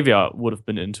Xavier would have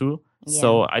been into. Yeah.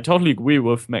 So I totally agree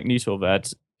with Magneto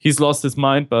that he's lost his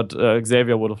mind, but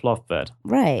Xavier would have loved that.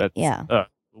 Right. That's, yeah.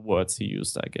 The words he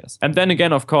used, I guess. And then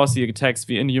again, of course, he attacks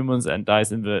the Inhumans and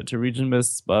dies in the Terrigen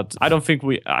Mists. But I don't think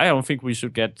we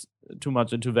should get too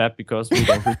much into that because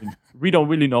we don't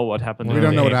really know what happened. We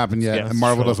don't know what happened yet, and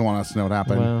Marvel doesn't want us to know what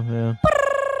happened. Well,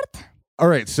 yeah. All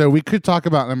right, so we could talk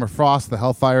about Emma Frost, the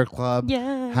Hellfire Club,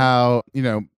 Yeah. how,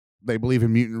 they believe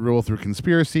in mutant rule through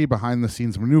conspiracy, behind the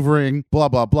scenes maneuvering, blah,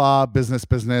 blah, blah,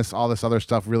 business, all this other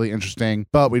stuff, really interesting,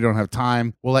 but we don't have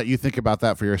time. We'll let you think about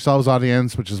that for yourselves,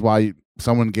 audience, which is why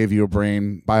someone gave you a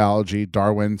brain, biology,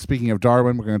 Darwin. Speaking of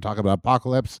Darwin, we're going to talk about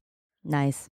Apocalypse.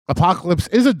 Nice. Apocalypse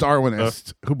is a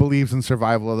Darwinist who believes in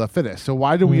survival of the fittest. So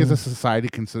why do we as a society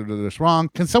consider this wrong?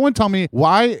 Can someone tell me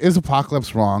why is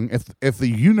Apocalypse wrong if the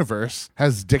universe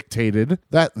has dictated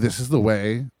that this is the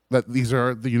way, that these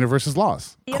are the universe's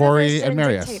laws? The Corey universe and didn't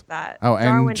Marius. dictate that. Oh, and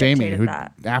Darwin Jamie, dictated who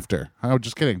that. after. Oh,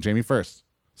 just kidding. Jamie first.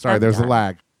 Sorry, That's there's a done.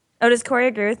 lag. Oh, does Corey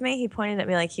agree with me? He pointed at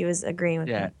me like he was agreeing with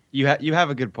Yeah, me. you have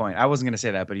a good point. I wasn't going to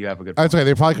say that, but you have a good point. That's okay.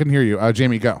 They probably couldn't hear you.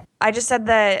 Jamie, go. I just said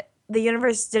that the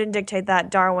universe didn't dictate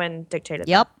that. Darwin dictated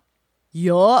that.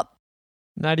 Yup.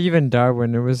 Not even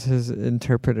Darwin. It was his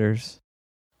interpreters.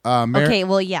 Okay,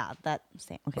 well, yeah, that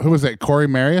same. Okay. Who was it? Corey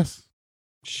Marius?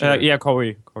 Sure. Yeah,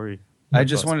 Corey. I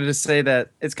just wanted to say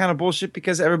that it's kind of bullshit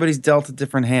because everybody's dealt a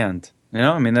different hand.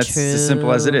 I mean, that's as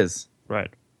simple as it True. is.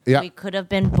 Right. Yeah. We could have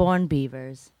been born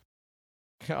beavers.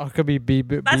 Oh, could be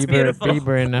That's beautiful.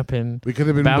 Biebering up in We could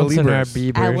have been bouncing our believers.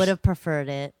 Biebers. I would have preferred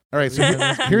it. All right, so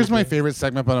here's my favorite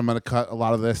segment, but I'm going to cut a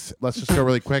lot of this. Let's just go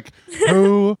really quick.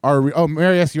 Who are we? Oh,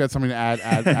 Marius, you had something to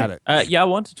add it. Yeah, I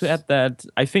wanted to add that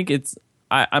I think it's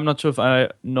I'm not sure if I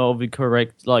know the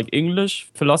correct like English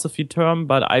philosophy term,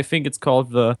 but I think it's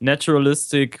called the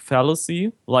naturalistic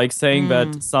fallacy, like saying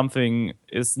that something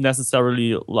is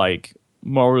necessarily like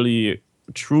morally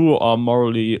true or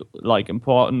morally like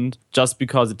important just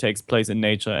because it takes place in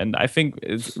nature. And I think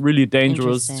it's really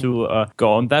dangerous to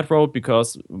go on that road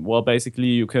because, well, basically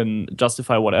you can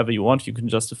justify whatever you want. You can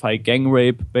justify gang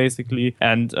rape, basically.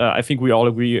 And I think we all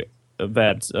agree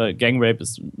that gang rape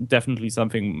is definitely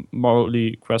something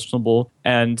morally questionable.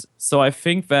 And so I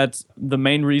think that the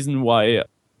main reason why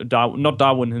not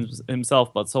Darwin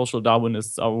himself, but social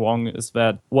Darwinists are wrong is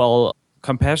that, well,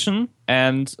 compassion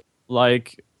and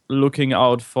like looking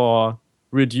out for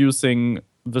reducing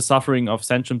the suffering of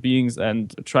sentient beings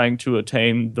and trying to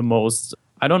attain the most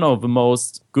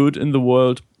good in the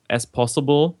world as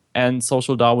possible. And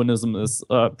social Darwinism is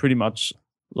pretty much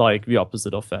like the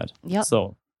opposite of that. Yep.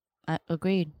 So I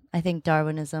agreed. I think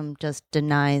Darwinism just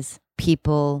denies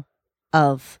people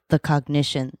of the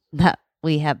cognition that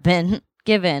we have been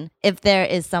given. If there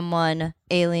is someone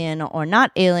alien or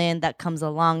not alien that comes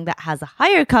along that has a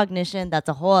higher cognition, that's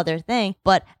a whole other thing.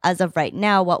 But as of right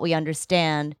now, what we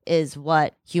understand is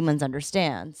what humans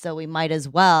understand. So we might as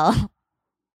well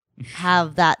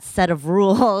have that set of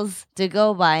rules to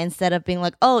go by instead of being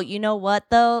like, oh, you know what,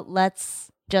 though?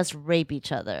 Let's just rape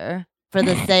each other for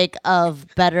the sake of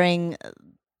bettering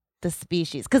the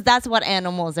species, because that's what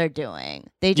animals are doing.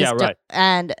 They just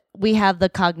and we have the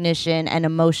cognition and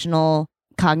emotional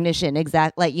cognition,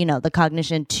 the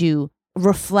cognition to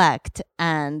reflect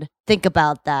and think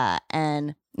about that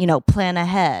and plan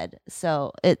ahead.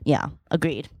 So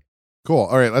agreed. Cool.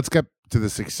 All right, let's get to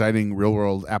this exciting real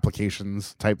world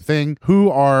applications type thing. Who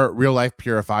are real life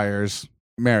purifiers?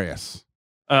 Marius.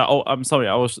 I'm sorry.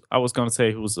 I was gonna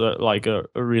say who's like a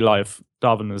real life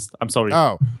Darwinist. I'm sorry.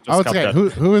 Oh, I would say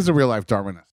who is a real life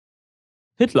Darwinist?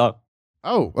 Hitler.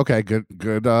 Oh, okay,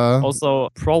 good. Also,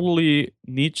 probably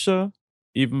Nietzsche,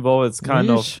 even though it's kind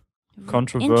of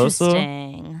controversial.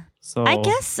 Interesting. So I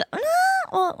guess.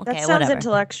 Well, okay, That sounds whatever.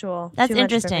 intellectual. That's Too much for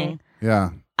interesting. me. Yeah.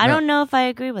 I don't know if I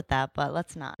agree with that, but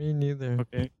let's not. Me neither.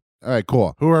 okay. All right,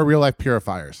 cool. Who are real life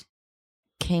purifiers?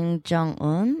 Kim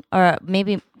Jong-un, or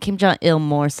maybe Kim Jong-il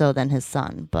more so than his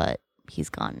son, but he's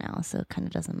gone now, so it kind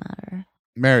of doesn't matter.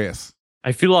 Marius.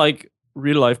 I feel like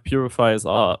real life purifiers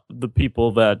are the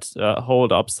people that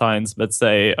hold up signs that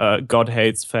say God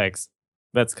hates facts.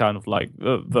 That's kind of like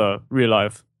the real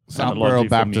life Southborough analogy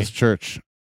for me. Baptist Church,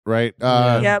 right?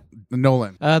 Yep.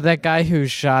 Nolan. That guy who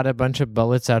shot a bunch of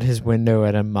bullets out his window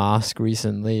at a mosque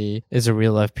recently is a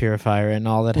real life purifier, and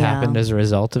all that happened as a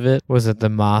result of it was that the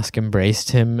mosque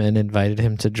embraced him and invited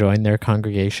him to join their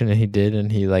congregation, and he did,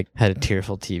 and he had a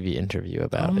tearful TV interview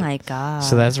about it. Oh my God.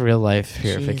 So that's real life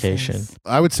purification. Jesus.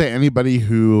 I would say anybody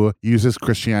who uses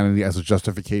Christianity as a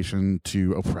justification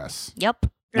to oppress. Yep.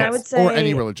 And I would say, or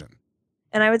any religion.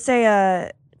 And I would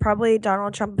say, probably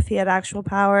Donald Trump if he had actual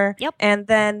power. Yep. And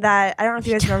then I don't know if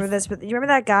you guys remember this, but you remember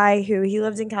that guy who he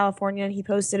lived in California and he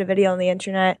posted a video on the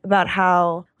internet about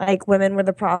how like women were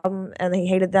the problem and he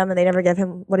hated them and they never gave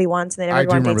him what he wants and they I never do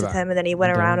go on dates remember with that. him and then he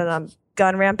went around on a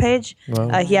gun rampage.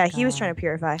 Wow. Yeah, he was trying to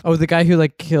purify. Oh, the guy who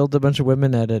like killed a bunch of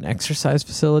women at an exercise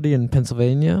facility in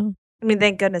Pennsylvania. I mean,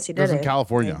 thank goodness he It was did in it.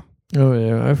 California. Oh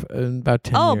yeah, about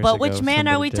 10 Oh, years but ago, which man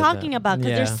are somebody we did talking that. about?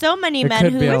 Because Yeah. there's so many There men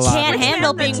could who be a lot. can't Which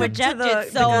handle man being took to rejected. the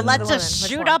So guns let's of the just women?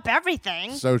 shoot Which up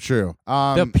everything. So true.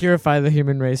 They'll purify the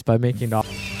human race by making all.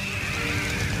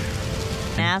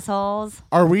 Assholes.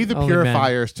 Are we the Only men.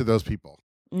 purifiers to those people?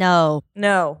 No.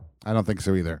 No. I don't think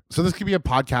so either. So this could be a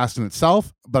podcast in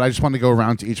itself, but I just want to go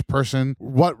around to each person.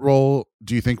 What role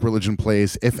do you think religion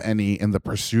plays, if any, in the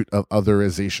pursuit of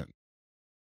otherization?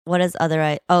 What is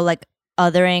other? Oh, like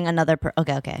othering another.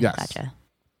 Okay. Yes. Gotcha.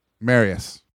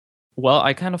 Marius. Well,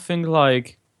 I kind of think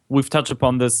like we've touched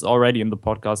upon this already in the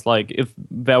podcast. Like if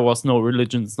there was no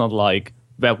religion, it's not like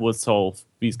that would solve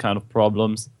these kind of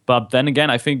problems. But then again,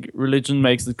 I think religion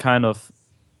makes it kind of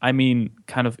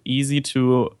easy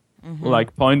to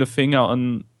like point a finger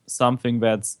on something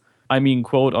that's,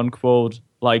 quote unquote,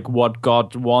 like what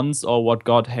God wants or what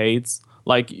God hates.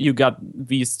 Like you got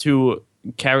these two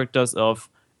characters of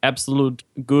absolute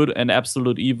good and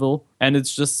absolute evil, and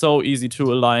it's just so easy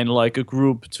to align like a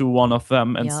group to one of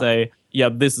them and Yep. say, yeah,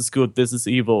 this is good, this is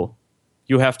evil.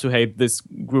 You have to hate this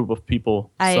group of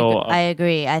people. I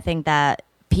agree. I think that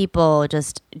people,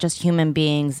 just human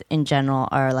beings in general,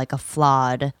 are like a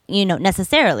flawed,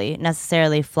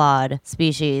 necessarily flawed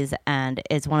species, and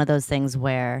it's one of those things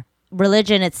where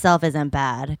religion itself isn't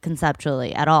bad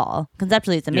conceptually at all.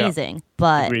 Conceptually, it's amazing,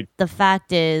 but Agreed. the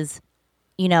fact is,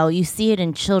 you see it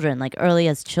in children, like early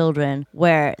as children,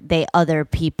 where they other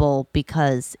people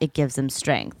because it gives them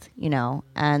strength,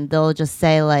 and they'll just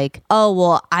say like, oh,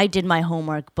 well, I did my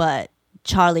homework, but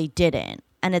Charlie didn't.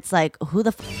 And it's like, who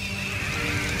the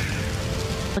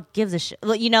fuck gives a shit?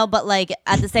 But like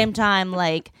at the same time,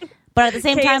 like, but at the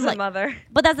same Kay time, is a like, mother.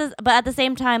 but at the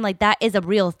same time, like that is a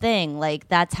real thing. Like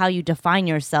that's how you define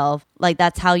yourself. Like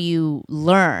that's how you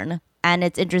learn. And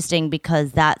it's interesting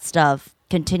because that stuff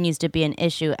continues to be an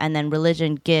issue, and then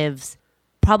religion gives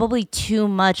probably too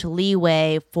much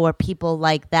leeway for people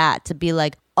like that to be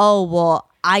like, oh, well,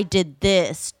 I did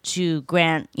this to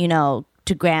grant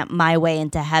my way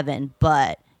into heaven,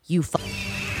 but you fucked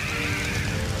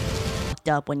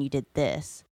up when you did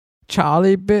this.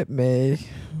 Charlie bit me.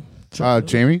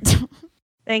 Jamie?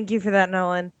 Thank you for that,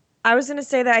 Nolan. I was going to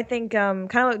say that I think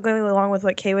kind of going along with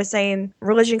what Kay was saying,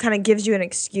 religion kind of gives you an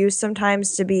excuse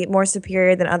sometimes to be more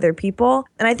superior than other people.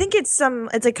 And I think it's like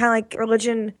kind of like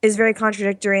religion is very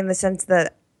contradictory in the sense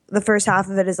that the first half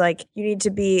of it is like, you need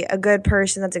to be a good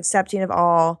person that's accepting of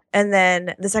all. And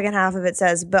then the second half of it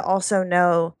says, but also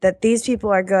know that these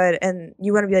people are good and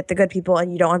you want to be like the good people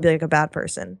and you don't want to be like a bad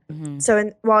person. Mm-hmm.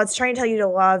 So while it's trying to tell you to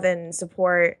love and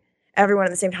support everyone,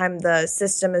 at the same time, the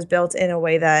system is built in a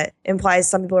way that implies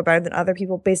some people are better than other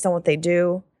people based on what they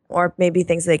do or maybe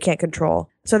things that they can't control.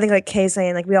 So I think like Kay's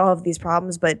saying, like we all have these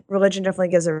problems, but religion definitely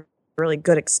gives a really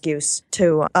good excuse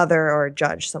to other or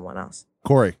judge someone else.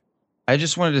 Corey. I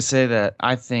just wanted to say that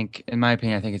I think, in my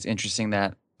opinion, I think it's interesting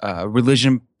that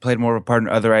religion played more of a part in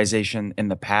otherization in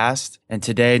the past. And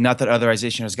today, not that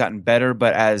otherization has gotten better,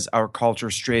 but as our culture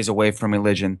strays away from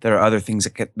religion, there are other things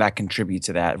that contribute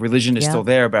to that. Religion is still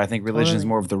there, but I think religion is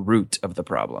more of the root of the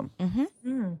problem. Mm-hmm.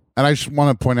 Mm. And I just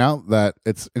want to point out that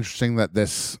it's interesting that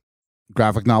this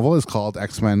graphic novel is called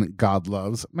X-Men God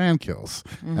Loves, Man Kills.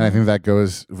 Mm-hmm. And I think that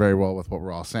goes very well with what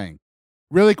we're all saying.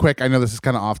 Really quick, I know this is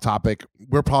kind of off topic.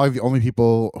 We're probably the only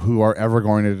people who are ever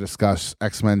going to discuss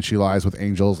X-Men She Lies with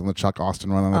Angels and the Chuck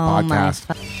Austin run on the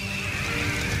podcast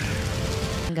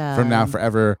from now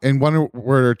forever. In one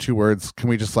word or two words, can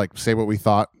we just like say what we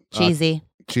thought? Cheesy.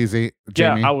 Cheesy.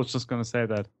 Yeah, Jamie? I was just gonna say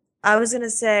that. I was going to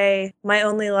say, my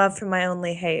only love for my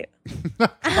only hate.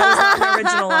 That was not an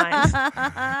original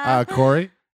line. Corey?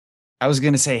 I was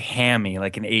going to say hammy,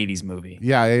 like an 80s movie.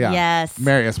 Yeah. Yes.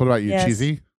 Marius, what about you? Yes.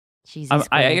 Cheesy? Cheesy.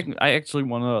 I actually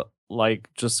want to like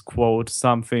just quote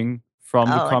something from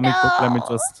the comic book. Let me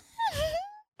just.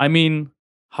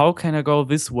 How can I go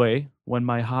this way when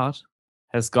my heart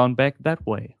has gone back that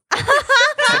way?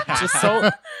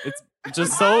 It's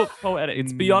just so poetic.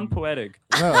 It's beyond poetic.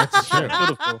 No, that's true.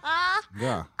 Beautiful.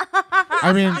 Yeah.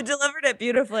 I mean, You delivered it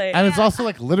beautifully. and it's also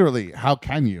like literally, how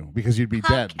can you? Because you'd be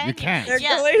dead. You can't. They're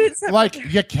Yeah. related to-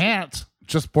 Like, you can't.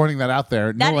 Just pointing that out there.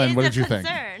 That Nolan, is what a did you think?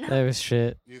 concern. That was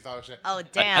shit. You thought it was shit? Oh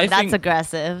damn, I that's think-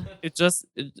 aggressive. It's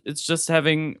just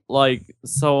having like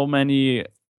so many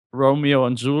Romeo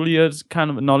and Juliet kind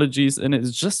of analogies in it.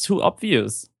 It's just too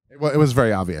obvious. Well, it was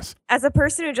very obvious. As a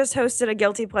person who just hosted a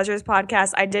Guilty Pleasures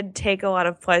podcast, I did take a lot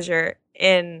of pleasure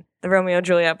in the Romeo and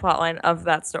Juliet plotline of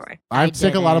that story. I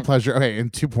take a lot of didn't. pleasure. Okay, in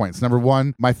 2 points. Number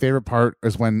one, my favorite part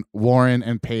is when Lauren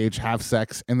and Paige have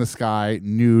sex in the sky,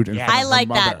 nude. In front I of her like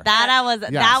mother. that. That I was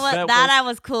That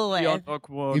was cool with. Beyond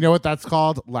awkward. You know what that's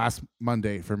called? Last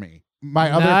Monday for me.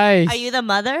 My other, Nice. Are you the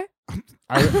mother?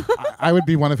 I would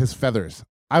be one of his feathers.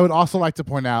 I would also like to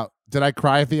point out, did I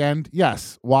cry at the end?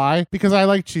 Yes. Why? Because I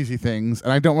like cheesy things,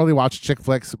 and I don't really watch chick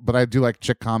flicks, but I do like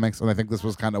chick comics, and I think this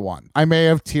was kind of one. I may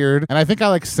have teared, and I think I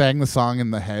like sang the song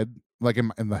in the head, like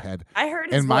in the head. I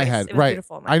heard his In my voice. head, It was right.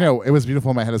 beautiful in my I head. know, it was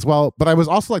beautiful in my head as well, but I was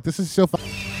also like, this is so fucking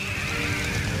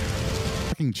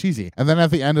cheesy. And then at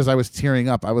the end, as I was tearing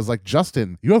up, I was like,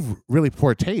 Justin, you have really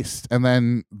poor taste. And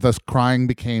then the crying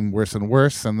became worse and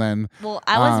worse, and then Well,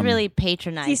 I was Um, really He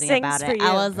patronizing sings about for it. I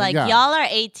you. was like, Yeah. y'all are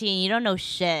 18. You don't know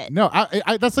shit. no,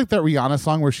 I that's like that Rihanna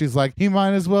song where she's like, he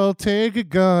might as well take a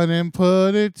gun and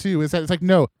put it to his head. It's like,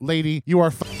 no, lady, you are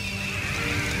fucking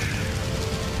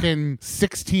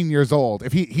 16 years old.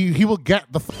 If he will get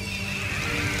the fuck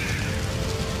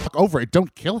over it.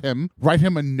 Don't kill him. Write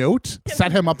him a note.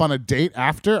 Set him up on a date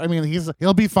after. I mean,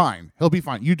 he'll be fine. He'll be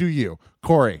fine. You do you,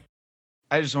 Corey.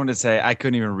 I just wanted to say I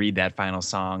couldn't even read that final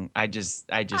song. I just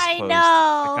I closed know.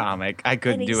 the comic. I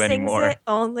couldn't And he do sings anymore. it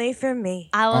only for me.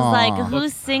 I was Aw. like, who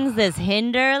sings this?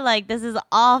 Hinder? Like, this is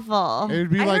awful. It would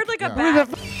be I like, heard like a yeah. bad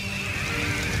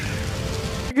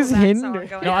Is song Hinder?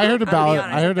 going No, I heard a on, ballad. I'll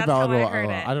be I heard a honest. ballad. That's Well, how I heard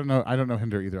it. I don't know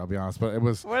Hinder either. I'll be honest, but it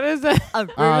was. What is that?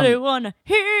 I really want to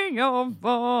hear your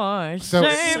voice. So-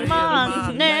 Say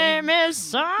my name is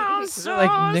so, so Like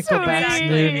Nickelback's sweet.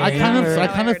 new name. I kind of, Yeah. I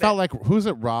kind of heard felt like, who's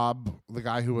it? Rob, the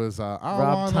guy who was Rob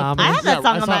Thomas. I have that Yeah, song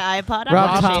I on saw- my iPod. I'm Rob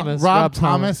not ashamed. Thomas. Rob Rob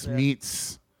Thomas Thomas, yeah.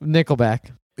 meets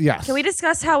Nickelback. yes. Can we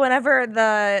discuss how whenever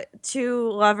the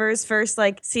two lovers first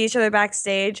like see each other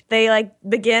backstage, they like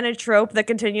begin a trope that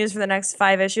continues for the next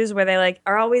 5 issues where they like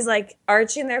are always like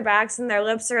arching their backs and their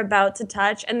lips are about to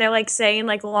touch and they're like saying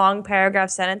like long paragraph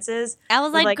sentences. I was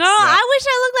With, like, like, girl, I wish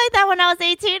I looked like that when I was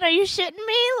 18. Are you shitting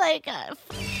me? Like,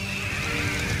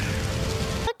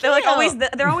 fuck They're like you. always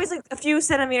they're always like a few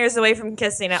centimeters away from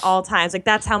kissing at all times. Like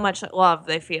that's how much love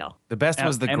they feel. The best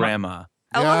was the Emma- grandma.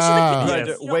 Oh, well, she's like, Yeah. "You Tried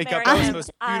to don't wake up. marry That was the him.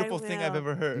 most I beautiful thing I've will."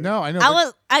 ever heard. No, I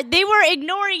know. They were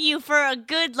ignoring you for a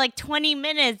good like 20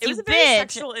 minutes. It was you a very bitch.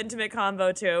 sexual, intimate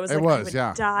convo too. It was It like was, I would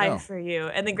yeah. die No. for you,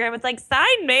 and then Grandma's like,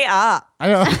 "Sign me up." I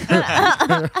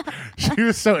know. She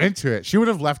was so into it. She would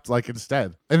have left like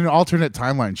instead. In an alternate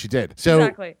timeline, she did. So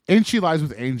Exactly. in She Lies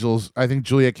with Angels, I think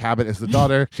Julia Cabot is the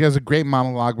daughter. She has a great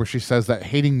monologue where she says that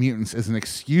hating mutants is an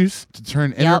excuse to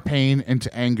turn inner Yep. pain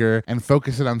into anger and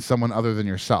focus it on someone other than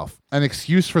yourself. An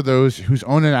excuse for those whose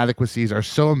own inadequacies are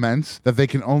so immense that they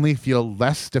can only feel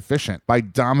less deficient by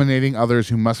dominating others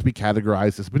who must be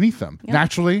categorized as beneath them. Yep.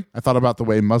 Naturally, I thought about the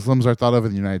way Muslims are thought of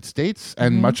in the United States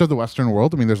and much of the Western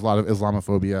world. I mean, there's a lot of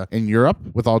Islamophobia in Europe,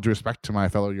 with all due respect to my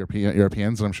fellow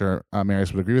Europeans, and I'm sure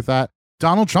Marius would agree with that.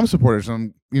 Donald Trump supporters,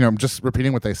 and I'm just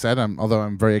repeating what they said. Although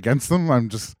I'm very against them, I'm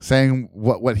just saying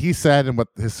what he said and what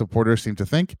his supporters seem to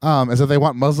think. Is that they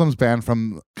want Muslims banned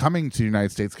from coming to the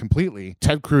United States completely.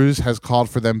 Ted Cruz has called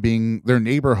for them being their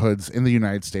neighborhoods in the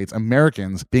United States,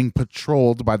 Americans being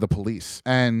patrolled by the police.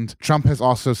 And Trump has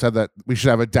also said that we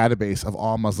should have a database of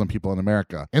all Muslim people in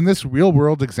America. In this real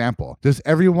world example, does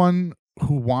everyone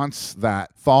who wants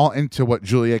that fall into what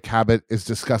Julia Cabot is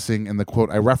discussing in the quote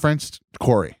I referenced?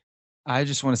 Corey. I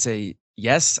just want to say,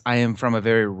 yes, I am from a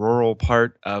very rural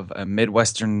part of a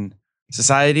Midwestern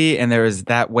society, and there is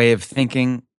that way of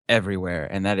thinking everywhere,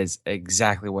 and that is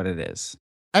exactly what it is.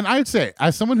 And I'd say,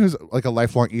 as someone who's like a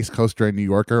lifelong East Coaster and New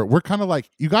Yorker, we're kind of like,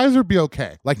 you guys are be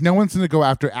okay. Like, no one's going to go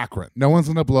after Akron. No one's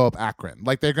going to blow up Akron.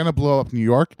 Like, they're going to blow up New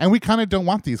York. And we kind of don't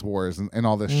want these wars and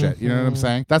all this shit. You know what I'm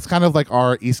saying? That's kind of like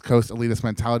our East Coast elitist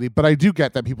mentality. But I do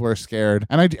get that people are scared.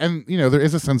 And there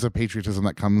is a sense of patriotism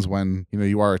that comes when,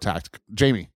 you are attacked.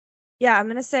 Jamie. Yeah, I'm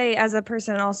gonna say as a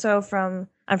person also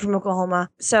I'm from Oklahoma,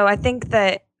 so I think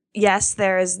that yes,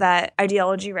 there is that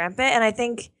ideology rampant, and I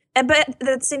think. But at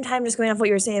the same time, just going off what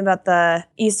you were saying about the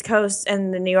East Coast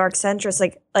and the New York centrists,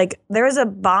 like there was a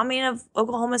bombing of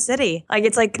Oklahoma City. Like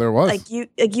it's like There was.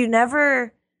 you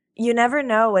never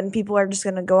know when people are just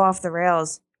gonna go off the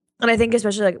rails. And I think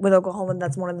especially like with Oklahoma,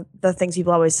 that's one of the things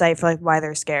people always cite for like why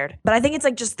they're scared. But I think it's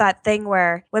like just that thing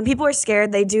where when people are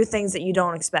scared, they do things that you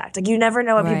don't expect. Like you never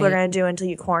know what people are Right. gonna do until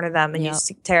you corner them and you Yep.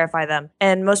 just terrify them.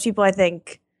 And most people, I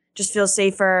think, just feel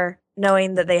safer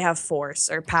knowing that they have force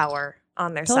or power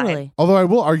on their side. Totally. Although I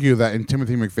will argue that in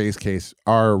Timothy McVeigh's case,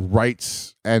 our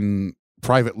rights and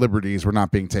private liberties were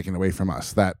not being taken away from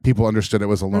us, that people understood it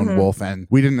was a lone wolf, and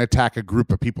we didn't attack a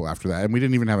group of people after that, and we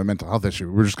didn't even have a mental health issue.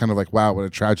 We were just kind of like, wow, what a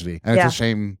tragedy. And it's a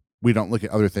shame we don't look at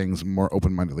other things more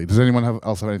open-mindedly. Does anyone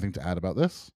else have anything to add about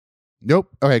this? Nope.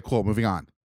 Okay, cool. Moving on.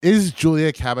 Is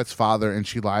Julia Cabot's father in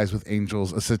She Lies with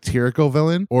Angels a satirical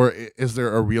villain, or is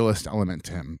there a realist element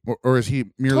to him? Or is he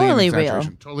merely Totally an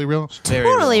exaggeration? Totally real?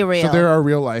 Totally real. So there are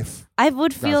real life. I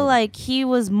would feel like he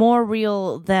was more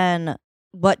real than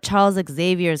what Charles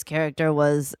Xavier's character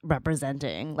was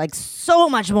representing. Like, so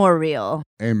much more real.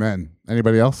 Amen.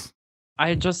 Anybody else?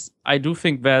 I do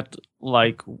think that,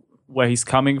 like, where he's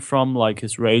coming from, like,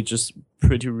 his rage is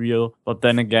pretty real. But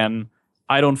then again,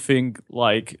 I don't think,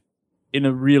 like, in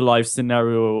a real life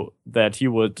scenario that he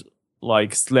would,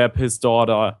 like, slap his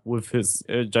daughter with his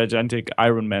gigantic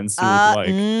Iron Man suit.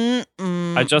 I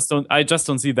just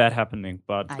don't see that happening.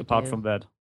 But apart from that,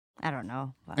 I don't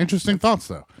know. Interesting thoughts,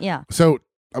 though. Yeah. So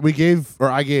I gave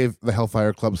the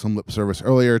Hellfire Club some lip service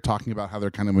earlier, talking about how they're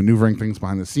kind of maneuvering things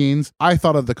behind the scenes. I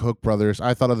thought of the Koch brothers.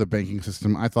 I thought of the banking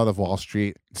system. I thought of Wall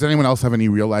Street. Does anyone else have any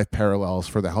real life parallels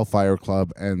for the Hellfire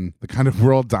Club and the kind of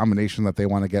world domination that they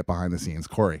want to get behind the scenes?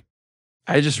 Corey.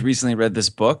 I just recently read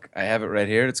this book. I have it right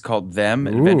here. It's called Them,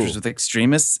 Adventures with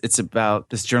Extremists. It's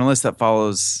about this journalist that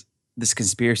follows this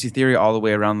conspiracy theory all the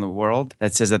way around the world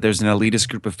that says that there's an elitist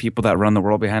group of people that run the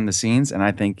world behind the scenes. And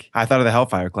I thought of the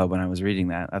Hellfire Club when I was reading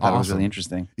that. I thought it was really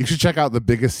interesting. You should check out The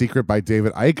Biggest Secret by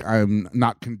David Icke. I'm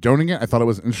not condoning it. I thought it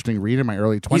was an interesting read in my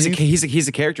early 20s. He's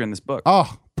a character in this book.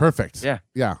 Oh, perfect. Yeah.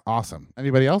 Yeah, awesome.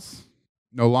 Anybody else?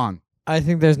 Nolan. I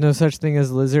think there's no such thing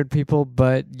as lizard people,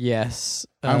 but yes.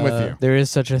 I'm with you. There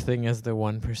is such a thing as the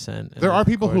 1%. There are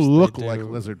people who look like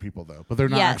lizard people, though, but they're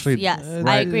not actually. Yes,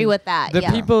 I agree with that. The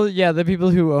people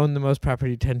who own the most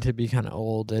property tend to be kind of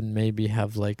old and maybe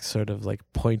have like sort of like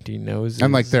pointy noses.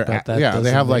 And like they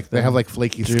have like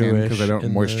flaky skin because they don't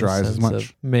moisturize as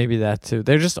much. Maybe that too.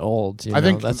 They're just old. I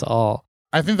think that's all.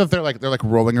 I think that they're like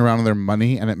rolling around in their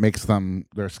money, and it makes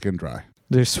their skin dry.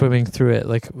 They're swimming through it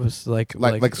like Scrooge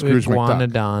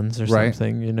iguanodons or right?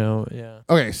 something, yeah.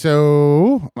 Okay,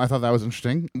 so I thought that was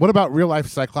interesting. What about real life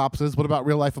cyclopses? What about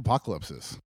real life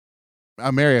apocalypses?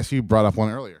 Marius, you brought up one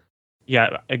earlier.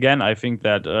 Yeah, again, I think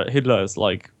that Hitler is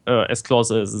like as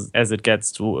close as it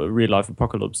gets to a real life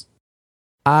apocalypse.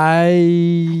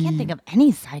 I can't think of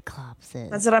any cyclopses.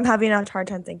 That's what I'm having a hard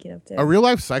time thinking of too. A real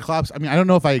life cyclops. I mean, I don't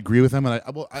know if I agree with him. And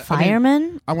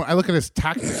Fireman. I look at his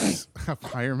tactics.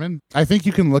 Fireman. I think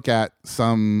you can look at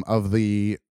some of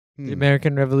the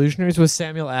American Revolutionaries. Was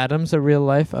Samuel Adams a real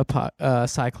life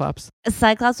cyclops? A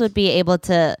cyclops would be able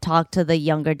to talk to the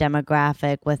younger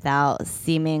demographic without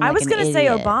seeming. I was going to say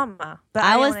Obama. But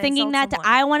I was thinking that.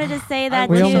 I wanted to say that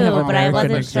too, but I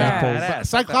wasn't sure.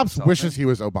 Cyclops wishes he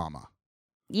was Obama.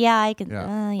 Yeah, I can. Yeah.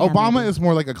 Obama maybe. Is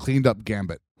more like a cleaned up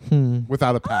Gambit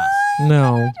without a past.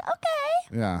 No.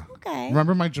 Okay. Yeah. Okay.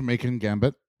 Remember my Jamaican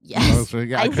Gambit? Yes.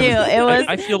 I do. It was.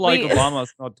 I feel like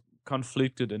Obama's not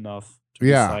conflicted enough to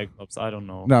be Cyclops. I don't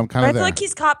know. No, I'm kind of. I feel like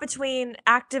he's caught between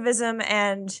activism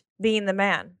and being the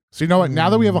man. So you know what? Now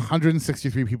that we have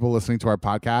 163 people listening to our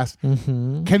podcast,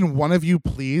 can one of you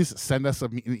please send us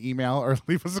an email or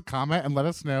leave us a comment and let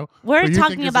us know? We're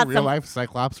talking about real life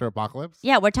Cyclops or Apocalypse.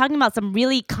 Yeah, we're talking about some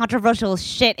really controversial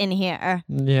shit in here.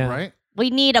 Yeah. Right. We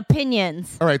need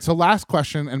opinions. All right, so last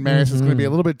question, and Marius is going to be a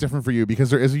little bit different for you because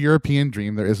there is a European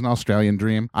dream, there is an Australian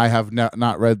dream. I have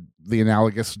not read the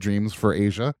analogous dreams for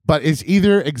Asia, but is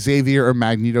either Xavier or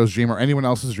Magneto's dream or anyone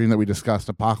else's dream that we discussed,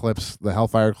 Apocalypse, the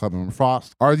Hellfire Club, and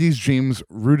Frost, are these dreams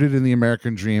rooted in the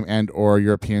American dream and or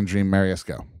European dream? Marius,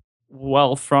 go.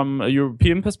 Well, from a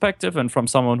European perspective and from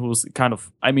someone who's kind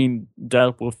of,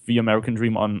 dealt with the American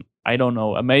dream on, I don't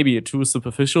know, maybe a too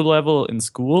superficial level in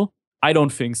school, I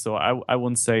don't think so. I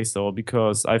wouldn't say so,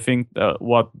 because I think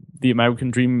what the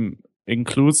American dream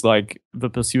includes, like the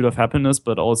pursuit of happiness,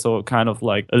 but also kind of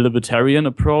like a libertarian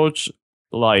approach,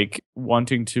 like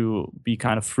wanting to be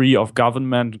kind of free of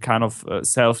government, kind of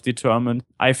self-determined.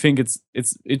 I think it's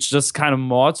just kind of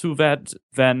more to that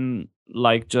than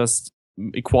like just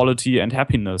equality and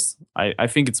happiness. I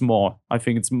think it's more. I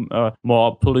think it's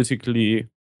more politically,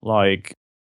 like,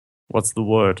 what's the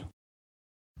word?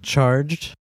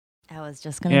 Charged. I was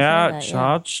just going to say that.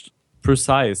 Charged,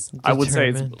 precise. Determined. I would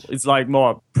say it's like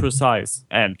more precise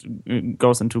and it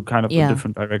goes into kind of a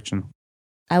different direction.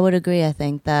 I would agree. I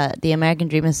think that the American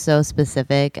dream is so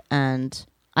specific, and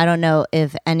I don't know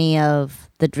if any of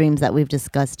the dreams that we've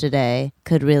discussed today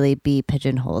could really be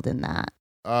pigeonholed in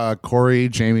that. Corey,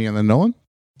 Jamie, and then Nolan?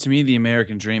 To me, the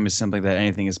American dream is simply that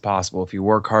anything is possible. If you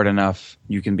work hard enough,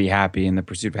 you can be happy in the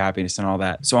pursuit of happiness and all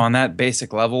that. So on that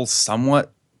basic level,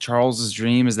 somewhat Charles's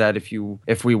dream is that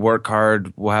if we work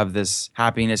hard, we'll have this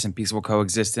happiness and peaceful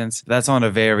coexistence. That's on a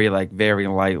very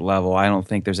light level. I don't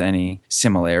think there's any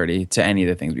similarity to any of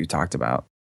the things we've talked about.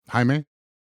 Jaime?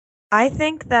 I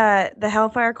think that the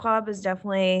Hellfire Club is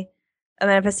definitely a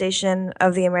manifestation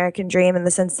of the American dream in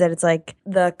the sense that it's like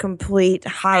the complete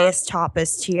highest,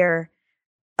 toppest tier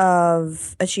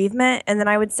of achievement. And then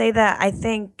I would say that I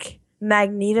think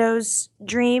Magneto's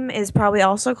dream is probably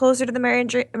also closer to the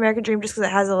American dream just because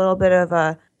it has a little bit of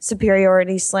a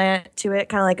superiority slant to it,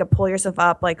 kind of like a pull yourself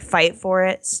up, like fight for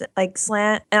it, like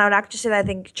slant. And I would actually say that I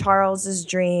think Charles's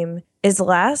dream is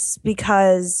less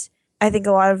because I think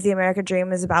a lot of the American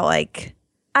dream is about like,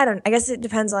 I guess it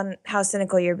depends on how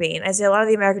cynical you're being. I say a lot of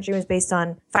the American dream is based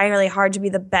on fighting really hard to be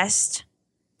the best.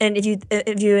 And if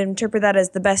you interpret that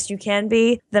as the best you can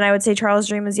be, then I would say Charles'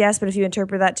 dream is yes. But if you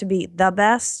interpret that to be the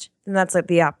best, then that's like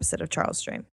the opposite of Charles'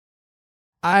 dream.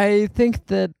 I think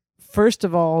that, first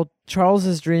of all,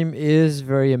 Charles's dream is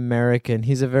very American.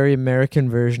 He's a very American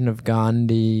version of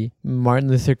Gandhi. Martin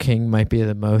Luther King might be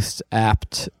the most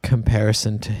apt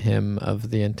comparison to him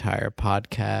of the entire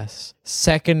podcast.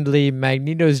 Secondly,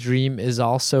 Magneto's dream is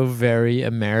also very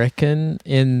American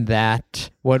in that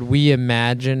what we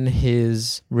imagine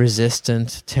his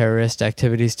resistant terrorist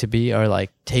activities to be are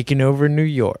like taking over New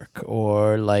York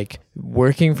or like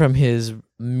working from his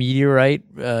meteorite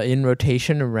in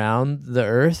rotation around the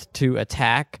Earth to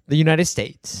attack the United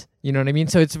States. You know what I mean?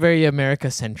 So it's very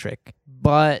America-centric.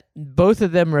 But both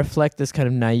of them reflect this kind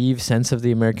of naive sense of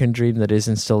the American dream that is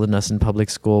instilled in us in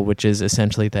public school, which is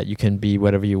essentially that you can be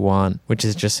whatever you want, which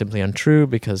is just simply untrue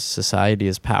because society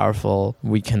is powerful.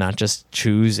 We cannot just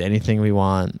choose anything we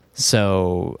want.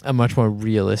 So a much more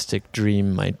realistic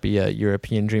dream might be a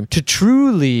European dream. To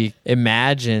truly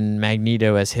imagine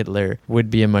Magneto as Hitler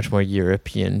would be a much more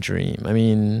European dream. I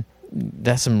mean,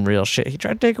 that's some real shit. He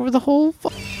tried to take over the whole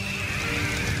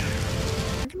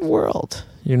world,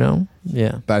 you know?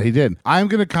 Yeah. That he did. I'm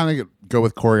going to kind of go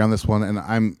with Corey on this one, and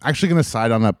I'm actually going to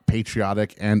side on a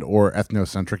patriotic and or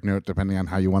ethnocentric note, depending on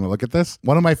how you want to look at this.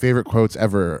 One of my favorite quotes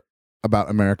ever about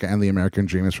America and the American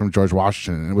dream is from George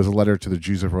Washington, and it was a letter to the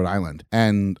Jews of Rhode Island.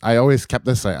 And I always kept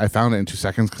this. I found it in 2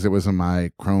 seconds because it was in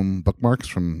my Chrome bookmarks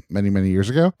from many, many years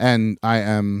ago. And I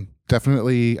am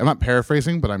definitely, I'm not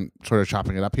paraphrasing, but I'm sort of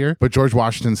chopping it up here. But George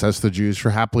Washington says to the Jews, "For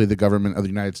happily the government of the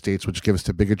United States, which gives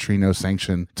to bigotry no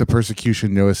sanction, to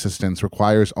persecution no assistance,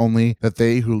 requires only that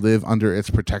they who live under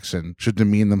its protection should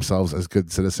demean themselves as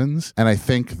good citizens." And I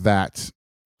think that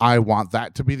I want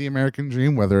that to be the American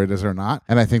dream, whether it is or not.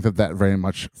 And I think that that very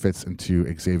much fits into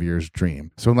Xavier's dream.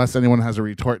 So unless anyone has a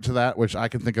retort to that, which I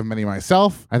can think of many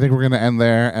myself, I think we're going to end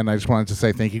there. And I just wanted to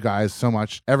say thank you guys so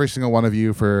much, every single one of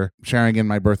you, for sharing in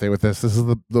my birthday with this. This is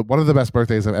the one of the best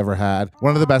birthdays I've ever had.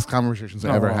 One of the best conversations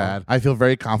I've ever had. I feel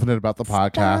very confident about the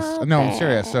podcast. No, I'm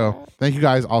serious. So thank you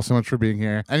guys all so much for being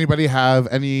here. Anybody have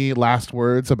any last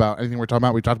words about anything we're talking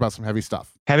about? We talked about some heavy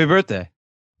stuff. Happy birthday.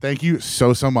 Thank you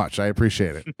so much. I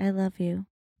appreciate it. I love you.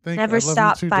 Never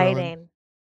stop fighting.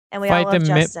 And we all love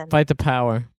Justin. Fight the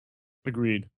power.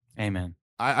 Agreed. Amen.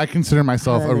 I consider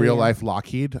myself a Hallelujah. real life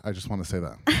Lockheed. I just want to say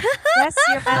that. Yes,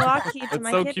 you're my Lockheed to That's my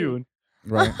so kitty. cute.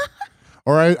 Right.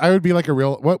 Or I would be like a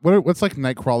real what's like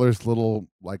Nightcrawler's little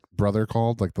like brother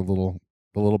called? Like the little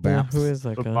bamf. Who is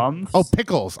that The guy? bumps? Oh,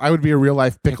 Pickles. I would be a real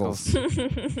life Pickles.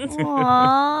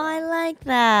 Aw, I like I'd just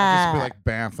that. be like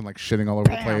Bamf and like shitting all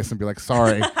over the place and be like,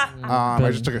 sorry.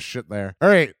 I just took a shit there. All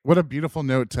right. What a beautiful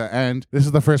note to end. This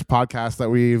is the first podcast that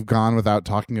we've gone without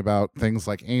talking about things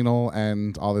like anal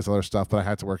and all this other stuff, but I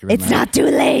had to work it in It's there. not too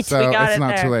late. So We got it's it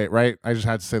not there. too late, right? I just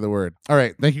had to say the word. All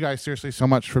right. Thank you guys seriously so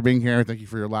much for being here. Thank you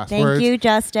for your last Thank words. you,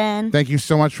 Justin. Thank you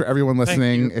so much for everyone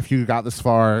listening. you. If you got this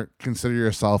far, consider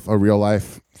yourself a real life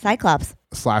Cyclops.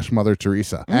 / Mother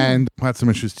Teresa. And I had some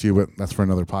issues too, but that's for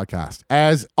another podcast.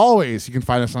 As always, you can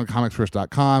find us on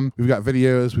comicsfirst.com. We've got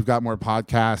videos, we've got more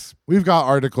podcasts, we've got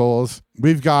articles,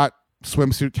 we've got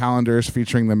swimsuit calendars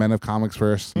featuring the men of Comics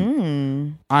First.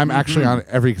 Mm. I'm actually on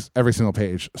every single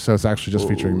page, so it's actually just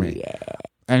featuring me.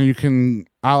 And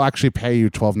I'll actually pay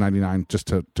you $12.99 just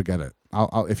to get it.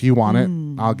 I'll if you want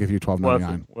it, I'll give you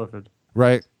 $12.99. Worth it.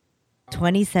 Right?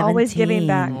 2017. Always giving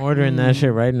back. I'm ordering that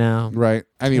shit right now. Right.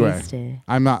 Anyway. Tasty.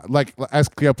 I'm not, like, as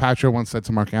Cleopatra once said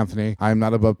to Mark Antony, I'm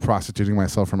not above prostituting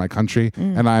myself for my country,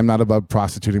 and I'm not above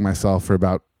prostituting myself for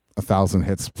about 1,000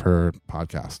 hits per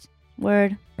podcast.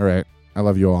 Word. All right. I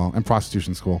love you all. And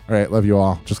prostitution school. All right. Love you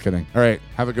all. Just kidding. All right.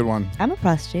 Have a good one. I'm a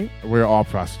prostitute. We're all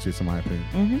prostitutes, in my opinion.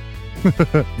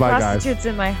 Mm-hmm. Bye, guys. Prostitutes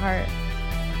in my heart.